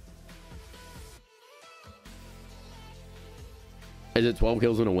 Is it 12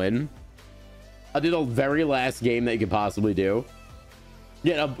 kills and a win? I'll do the very last game that you could possibly do.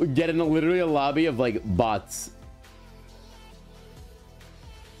 Get in literally a lobby of like bots.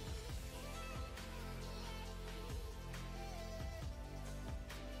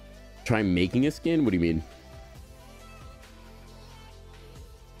 Try making a skin? What do you mean?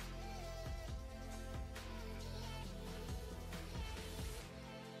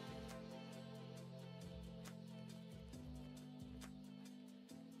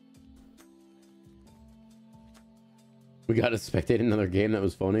 We got to spectate another game that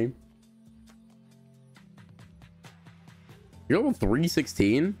was funny. You're level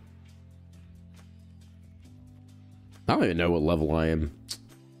 316? I don't even know what level I am.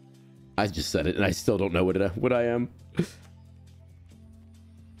 I just said it and I still don't know what I am.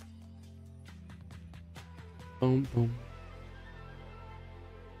 Boom, boom.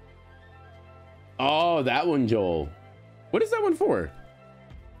 Oh, that one, Joel. What is that one for?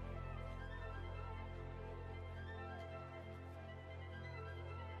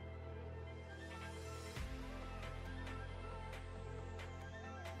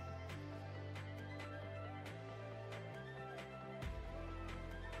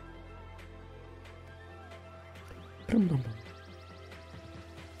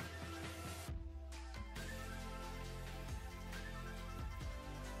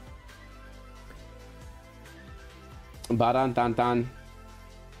 Baran tan tan.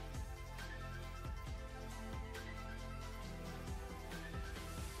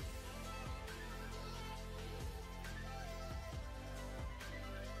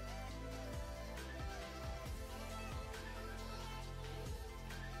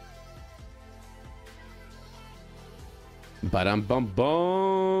 Ba-dum bum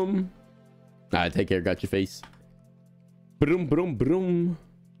bum. Alright, take care. Got your face. Broom broom broom.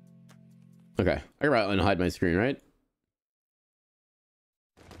 Okay, I can right and hide my screen, right?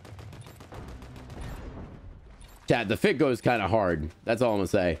 Chat, the fit goes kind of hard. That's all I'm gonna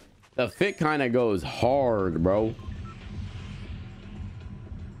say. The fit kind of goes hard, bro.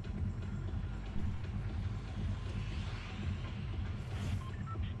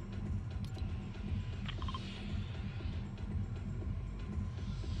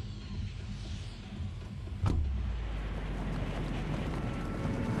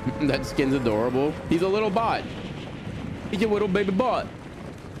 That skin's adorable. He's a little bot. He's a little baby bot.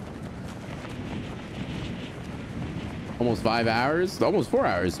 Almost 5 hours, almost 4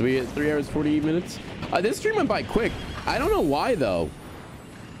 hours. So we had 3 hours 40 minutes. This stream went by quick. I don't know why though.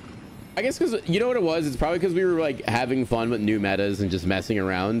 I guess because you know what it was. It's probably because we were like having fun with new metas and just messing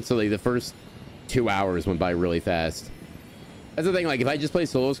around. So like the first 2 hours went by really fast. That's the thing. Like if I just play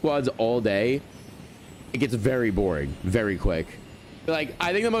solo squads all day, it gets very boring very quick. Like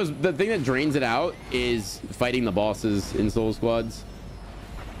I think the thing that drains it out is fighting the bosses in solo squads.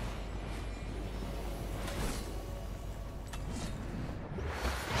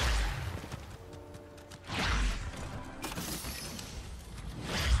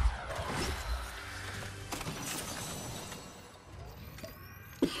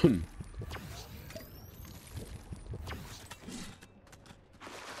 Oh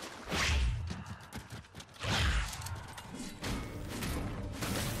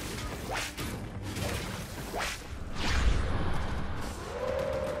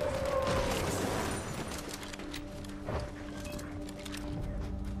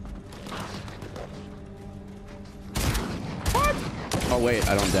wait,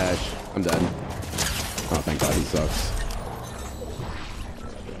 I don't dash. I'm dead. Oh, thank God, he sucks.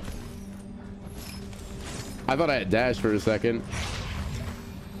 I thought I had dash for a second.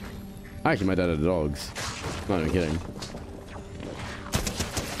 I actually might die to the dogs. I'm not even kidding.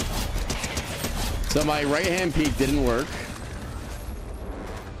 So my right hand peek didn't work.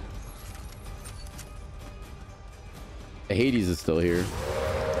 Hades is still here.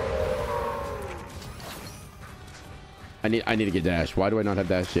 I need to get dash. Why do I not have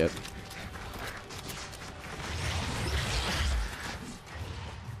dash yet?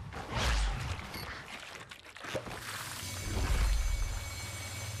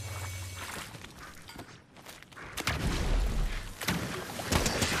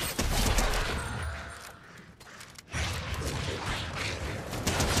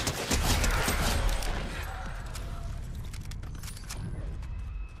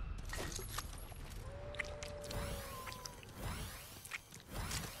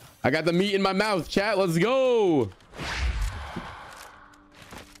 I got the meat in my mouth, chat. Let's go.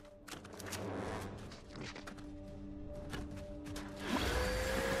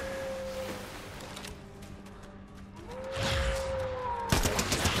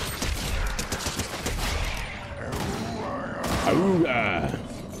 Ooga.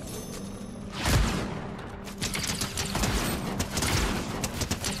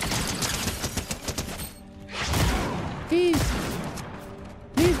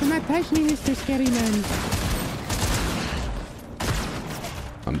 Please, I'm not touching you, Mr. Scary Man.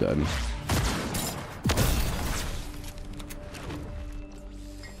 I'm done.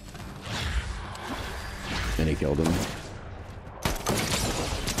 And he killed him.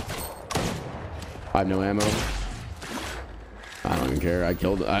 I have no ammo. I don't even care. I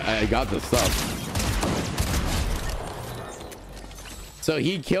got the stuff. So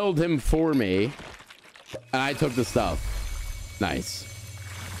he killed him for me. And I took the stuff. Nice.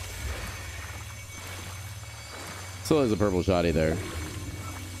 So there's a purple shotty there.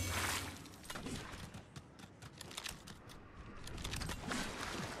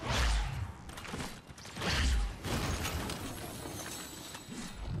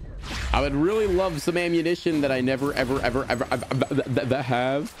 I would really love some ammunition that I never ever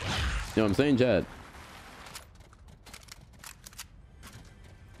have. You know what I'm saying, Chad?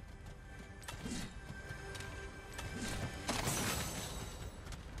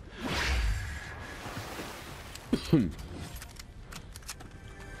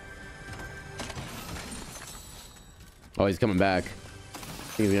 Oh, he's coming back. I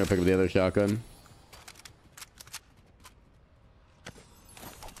think he's gonna pick up the other shotgun.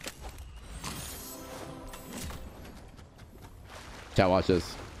 Chat, watch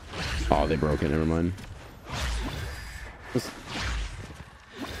this. Oh, they broke it. Never mind.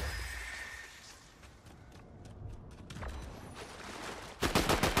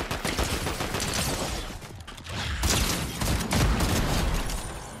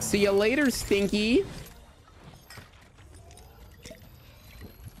 See you later, Stinky.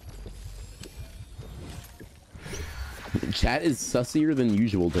 Chat is sussier than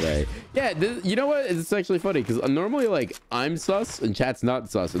usual today. Yeah, you know what? It's actually funny because normally, like, I'm sus and chat's not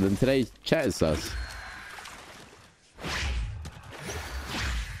sus, and then today chat is sus.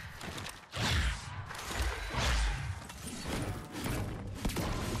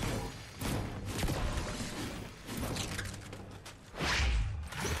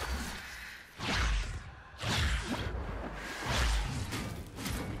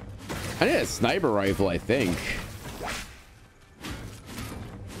 I need a sniper rifle, I think.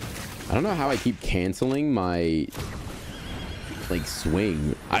 I don't know how I keep canceling my, like,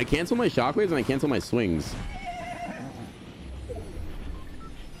 swing. I cancel my shockwaves and I cancel my swings.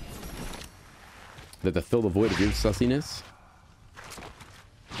 That to fill the void of your sussiness.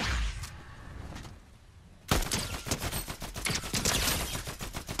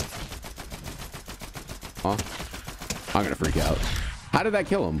 Huh? I'm gonna freak out. How did that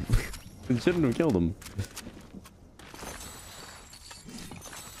kill him? It shouldn't have killed him.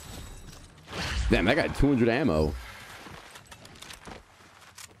 Damn, that got 200 ammo.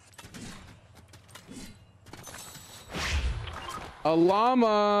 A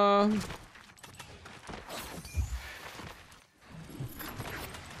llama.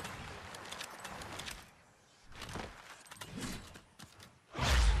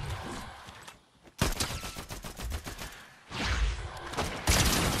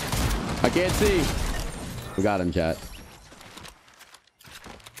 Can't see. We got him, chat.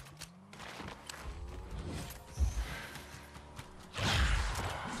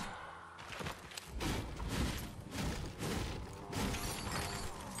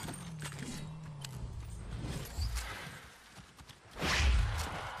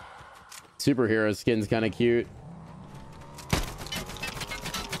 Superhero skin's kind of cute.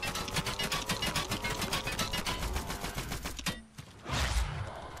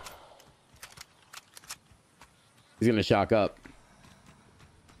 He's gonna shock up.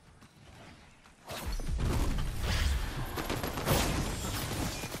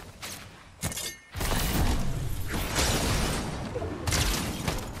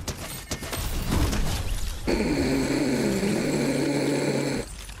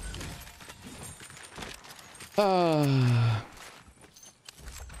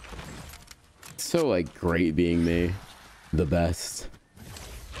 So like great being me. The best.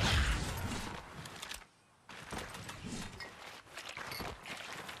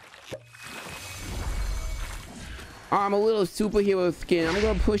 I'm a little superhero skin. I'm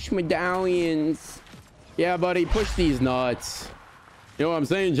gonna push medallions. Yeah, buddy, push these nuts. You know what I'm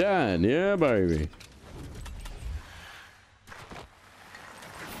saying, John? Yeah, baby.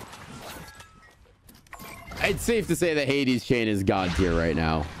 It's safe to say that Hades chain is god tier right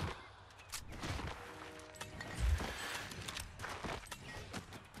now.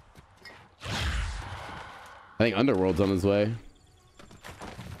 I think Underworld's on his way.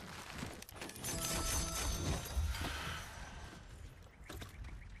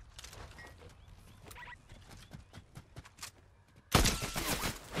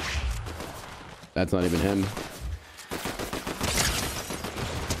 That's not even him.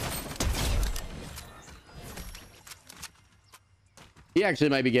 He actually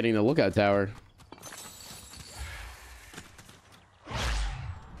might be getting the lookout tower.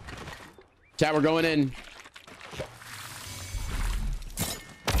 Chat, we're going in.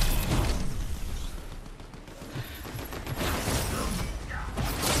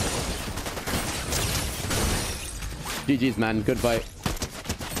 GG's, man. Good fight.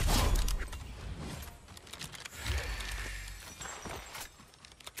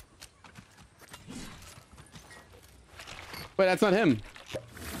 Wait, that's not him.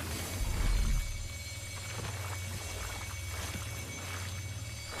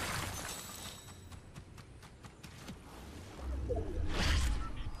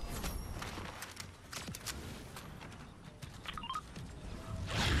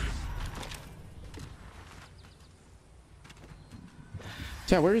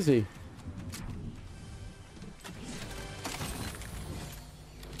 Chat, where is he?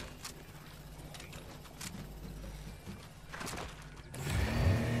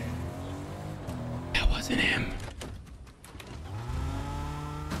 That wasn't him.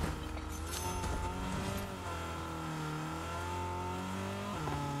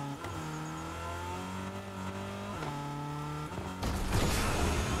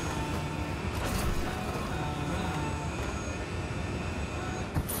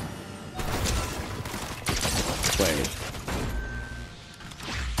 Wait.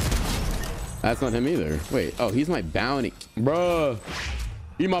 That's not him either. Wait. Oh, he's my bounty. Bruh.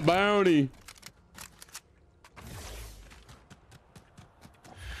 He's my bounty.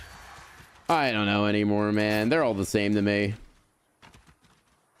 I don't know anymore, man. They're all the same to me.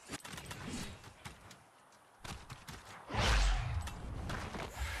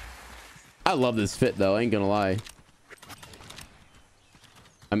 I love this fit, though. I ain't gonna lie.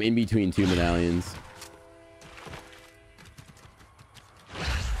 I'm in between two medallions.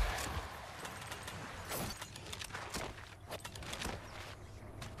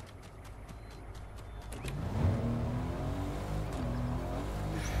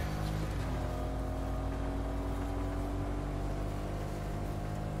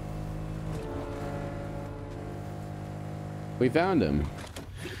 We found him.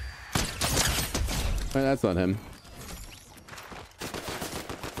 Wait, that's not him.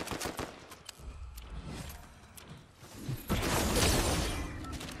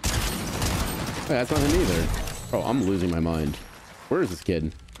 Wait, that's not him either. Oh, I'm losing my mind. Where is this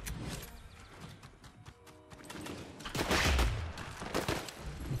kid?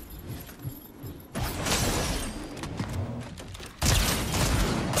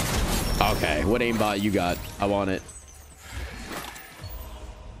 Okay, what aimbot you got? I want it.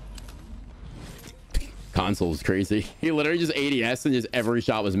 Console's crazy. He literally just ADS and just every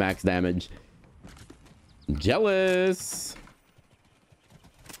shot was max damage. Jealous.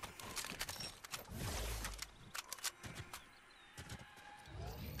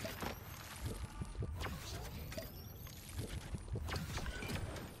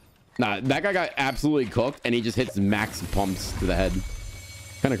 Nah, that guy got absolutely cooked, and he just hits max pumps to the head.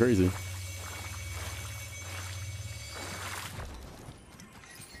 Kind of crazy.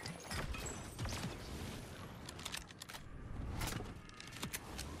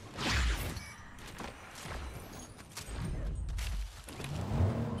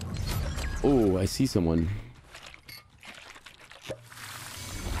 Oh, I see someone.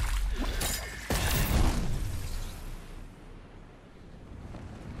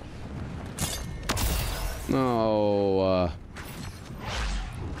 No.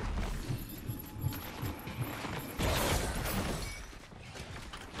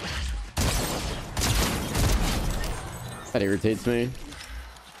 That irritates me.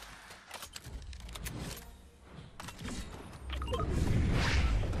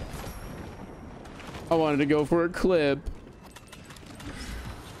 I wanted to go for a clip.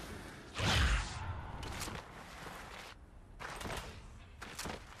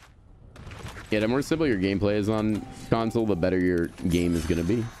 Yeah, the more simple your gameplay is on console, the better your game is gonna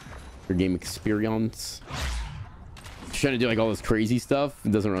be. Your game experience. Trying to do like all this crazy stuff,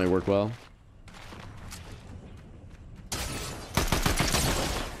 it doesn't really work well.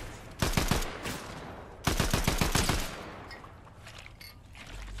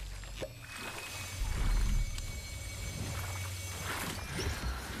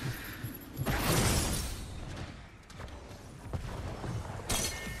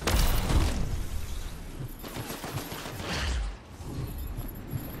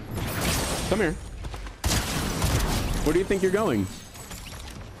 Come here. Where do you think you're going?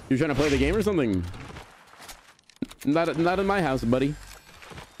 You're trying to play the game or something? Not in my house, buddy.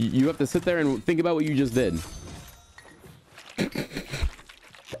 You have to sit there and think about what you just did.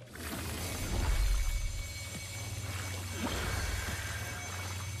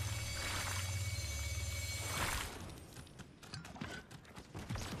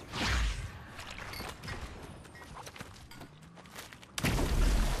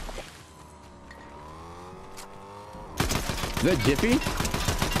 Is that Jiffy?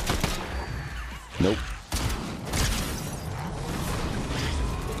 Nope.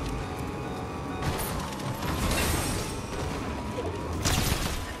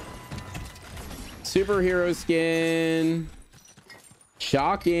 Superhero skin.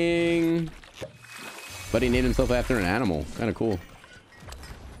 Shocking. But he named himself after an animal. Kind of cool.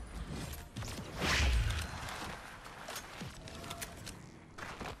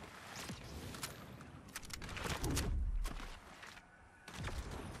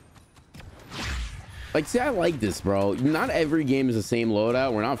 Like, see, I like this, bro. Not every game is the same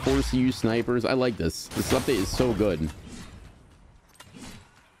loadout. We're not forced to use snipers. I like this. This update is so good.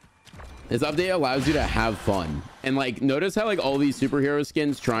 This update allows you to have fun. And, like, notice how, like, all these superhero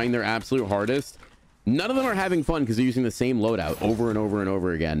skins trying their absolute hardest, none of them are having fun because they're using the same loadout over and over and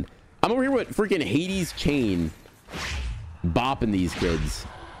over again. I'm over here with freaking Hades Chain bopping these kids.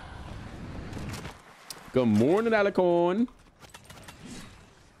 Good morning, Alicorn.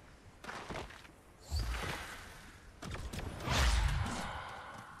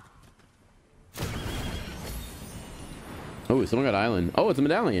 Oh, someone got island. Oh, it's a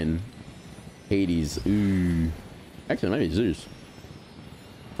medallion. Hades. Ooh. Actually, it might be Zeus.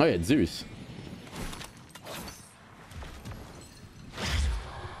 Oh, yeah, it's Zeus.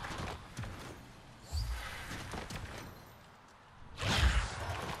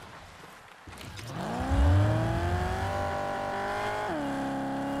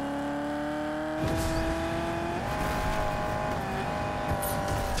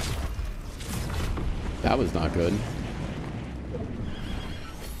 That was not good.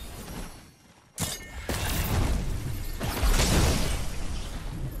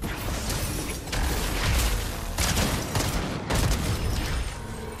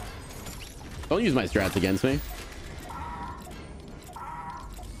 Don't use my strats against me.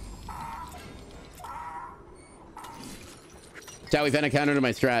 Chat, we found a counter to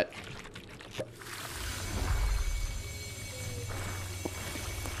my strat.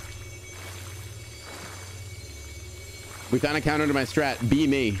 We found a counter to my strat. Be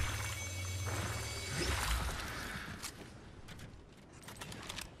me.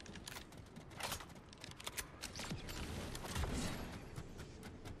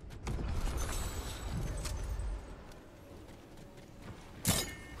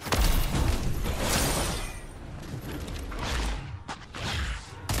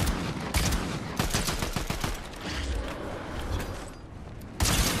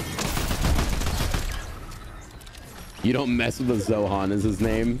 You don't mess with the Zohan is his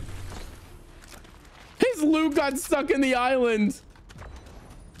name. His loot got stuck in the island.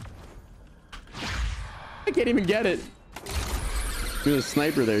 I can't even get it. There's a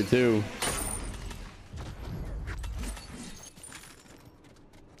sniper there too.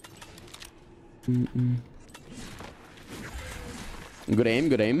 Good aim,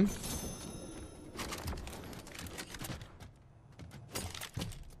 good aim.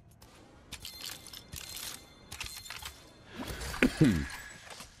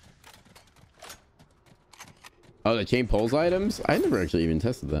 Oh, the chain pulls items? I never actually even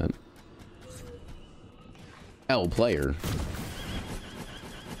tested that. L player.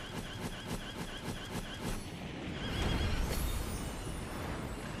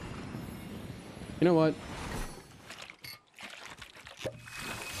 You know what?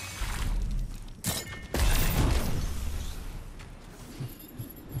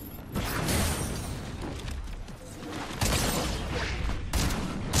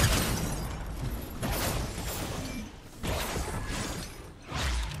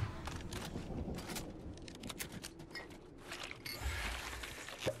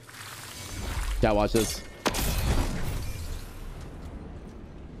 Yeah, watch this.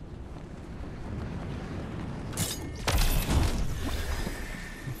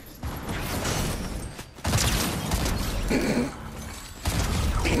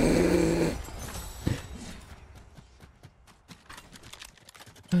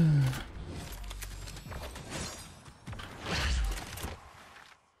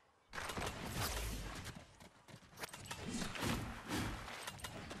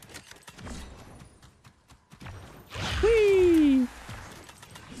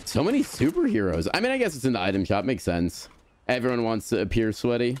 So many superheroes. I mean, I guess it's in the item shop. Makes sense. Everyone wants to appear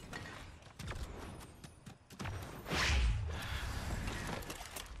sweaty.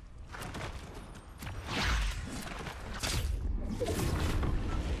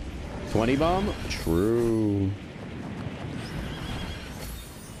 $20 bomb? True.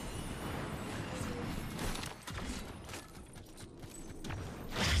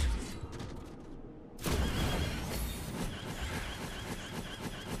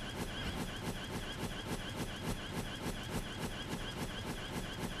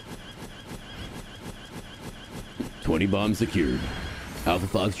 Bomb secured. Alpha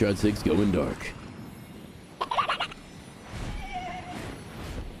Foxtrot 6 going dark.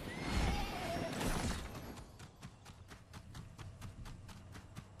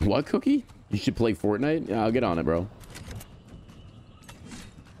 What, Cookie? You should play Fortnite? Yeah, I'll get on it, bro.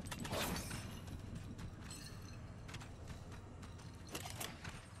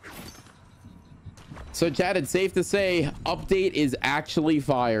 So, chat, it's safe to say update is actually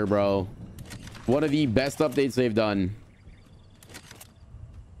fire, bro. One of the best updates they've done.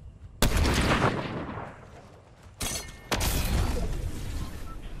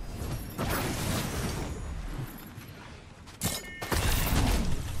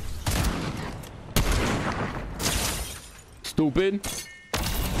 Stupid.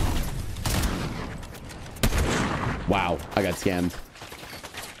 Wow, I got scammed.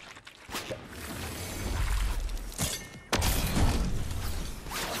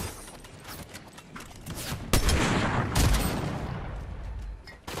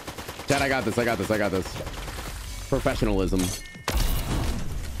 Dad, I got this. I got this. I got this. Professionalism.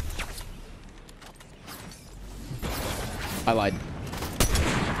 I lied.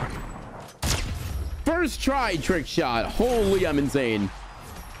 First try trick shot. Holy, I'm insane.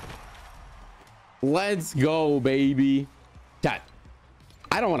 Let's go, baby. Chat,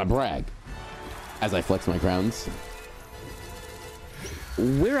 I don't want to brag as I flex my crowns.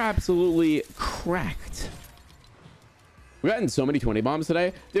 We're absolutely cracked. We've gotten so many 20 bombs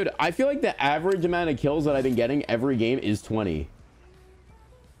today. Dude, I feel like the average amount of kills that I've been getting every game is 20.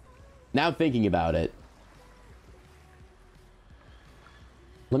 Now thinking about it.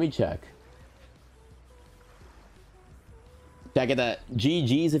 Let me check. Check it out.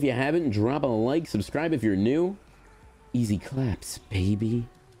 GG's if you haven't. Drop a like. Subscribe if you're new. Easy claps, baby.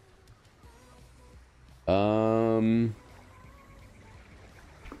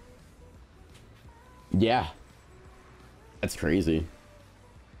 Yeah. That's crazy.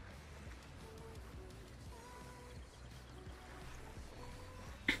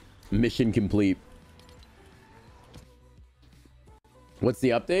 Mission complete. What's the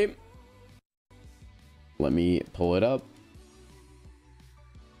update? Let me pull it up.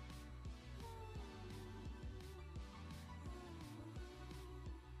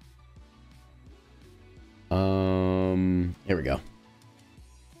 Here we go.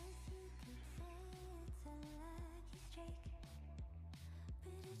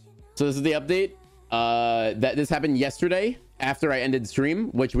 So this is the update. That this happened yesterday after I ended stream,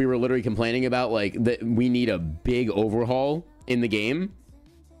 which we were literally complaining about, like that we need a big overhaul in the game.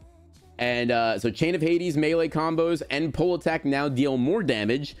 And so Chain of Hades, melee combos, and pole attack now deal more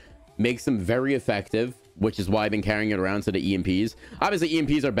damage, makes them very effective, which is why I've been carrying it around instead of EMPs. Obviously,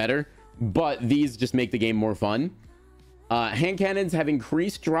 EMPs are better, but these just make the game more fun. Hand cannons have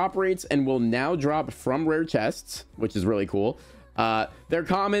increased drop rates and will now drop from rare chests, which is really cool. They're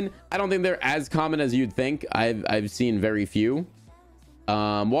common. I don't think they're as common as you'd think. I've seen very few.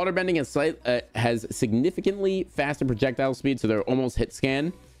 Waterbending has significantly faster projectile speed, so they're almost hit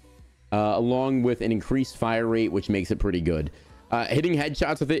scan, along with an increased fire rate, which makes it pretty good. Hitting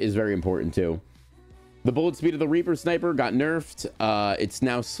headshots with it is very important too. The bullet speed of the Reaper sniper got nerfed. It's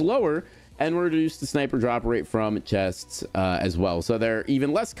now slower and reduced the sniper drop rate from chests as well. So they're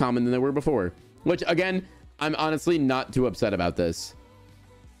even less common than they were before, which again, I'm honestly not too upset about this.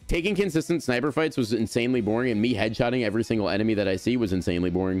 Taking consistent sniper fights was insanely boring, and me headshotting every single enemy that I see was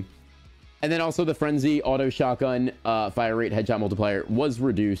insanely boring. And then also the Frenzy auto shotgun fire rate headshot multiplier was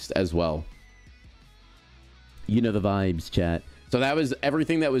reduced as well. You know the vibes, chat. So that was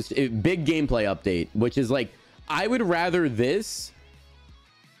everything. That was a big gameplay update, which is like, I would rather this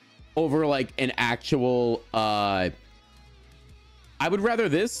over like an actual I would rather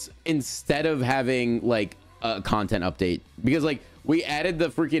this instead of having like a content update, because like we added the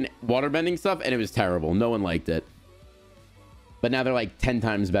freaking waterbending stuff and it was terrible. No one liked it, but now they're like 10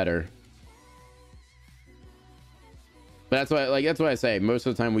 times better. But that's why I say most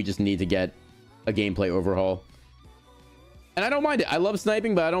of the time we just need to get a gameplay overhaul. And I don't mind it. I love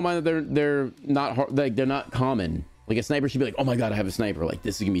sniping, but I don't mind that they're not hard, like they're not common. Like a sniper should be like, oh my god, I have a sniper. Like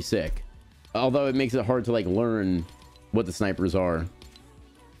this is gonna be sick. Although it makes it hard to like learn what the snipers are.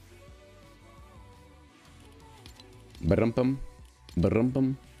 Barumpum,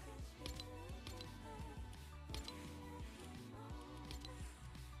 barumpum.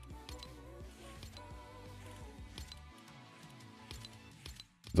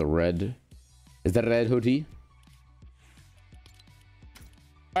 The red. Is that a red hoodie?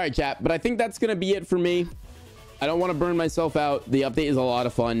 All right, chat. But I think that's going to be it for me. I don't want to burn myself out. The update is a lot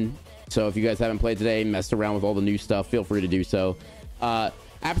of fun. So if you guys haven't played today, messed around with all the new stuff, feel free to do so.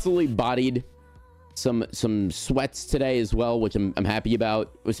 Absolutely bodied some sweats today as well, which I'm happy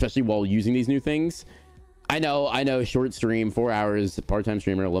about, especially while using these new things. I know, short stream, 4 hours, part-time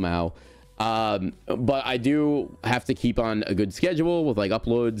streamer, Lamau. But I do have to keep on a good schedule with like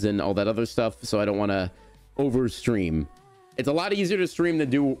uploads and all that other stuff, so I don't want to over stream. It's a lot easier to stream than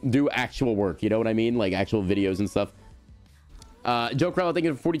do actual work, you know what I mean, like actual videos and stuff. Joe Crowell, thank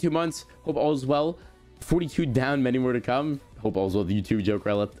you for 42 months. Hope all is well. 42 down, many more to come. Hope all's well with you too, Joe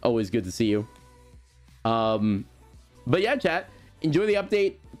Crowell. Always good to see you. But yeah, chat, enjoy the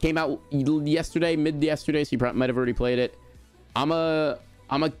update. Came out yesterday, mid yesterday, so you might have already played it. I'm a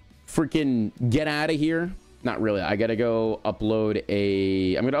freaking get out of here. Not really. I gotta go upload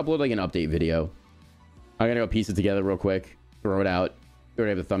I'm gonna upload like an update video. I'm gonna go piece it together real quick, throw it out. We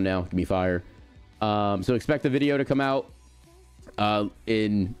already have the thumbnail. Give me fire. So expect the video to come out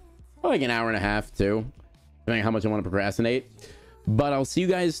in like an hour and a half too, depending on how much I want to procrastinate. But I'll see you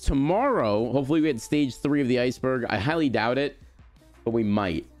guys tomorrow. Hopefully we get stage 3 of the iceberg. I highly doubt it, but we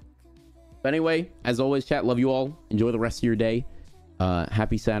might. But anyway, as always, chat, love you all. Enjoy the rest of your day.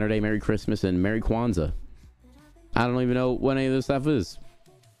 Happy Saturday, Merry Christmas, and Merry Kwanzaa. I don't even know what any of this stuff is.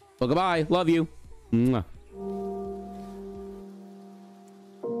 Well, goodbye. Love you. Mwah.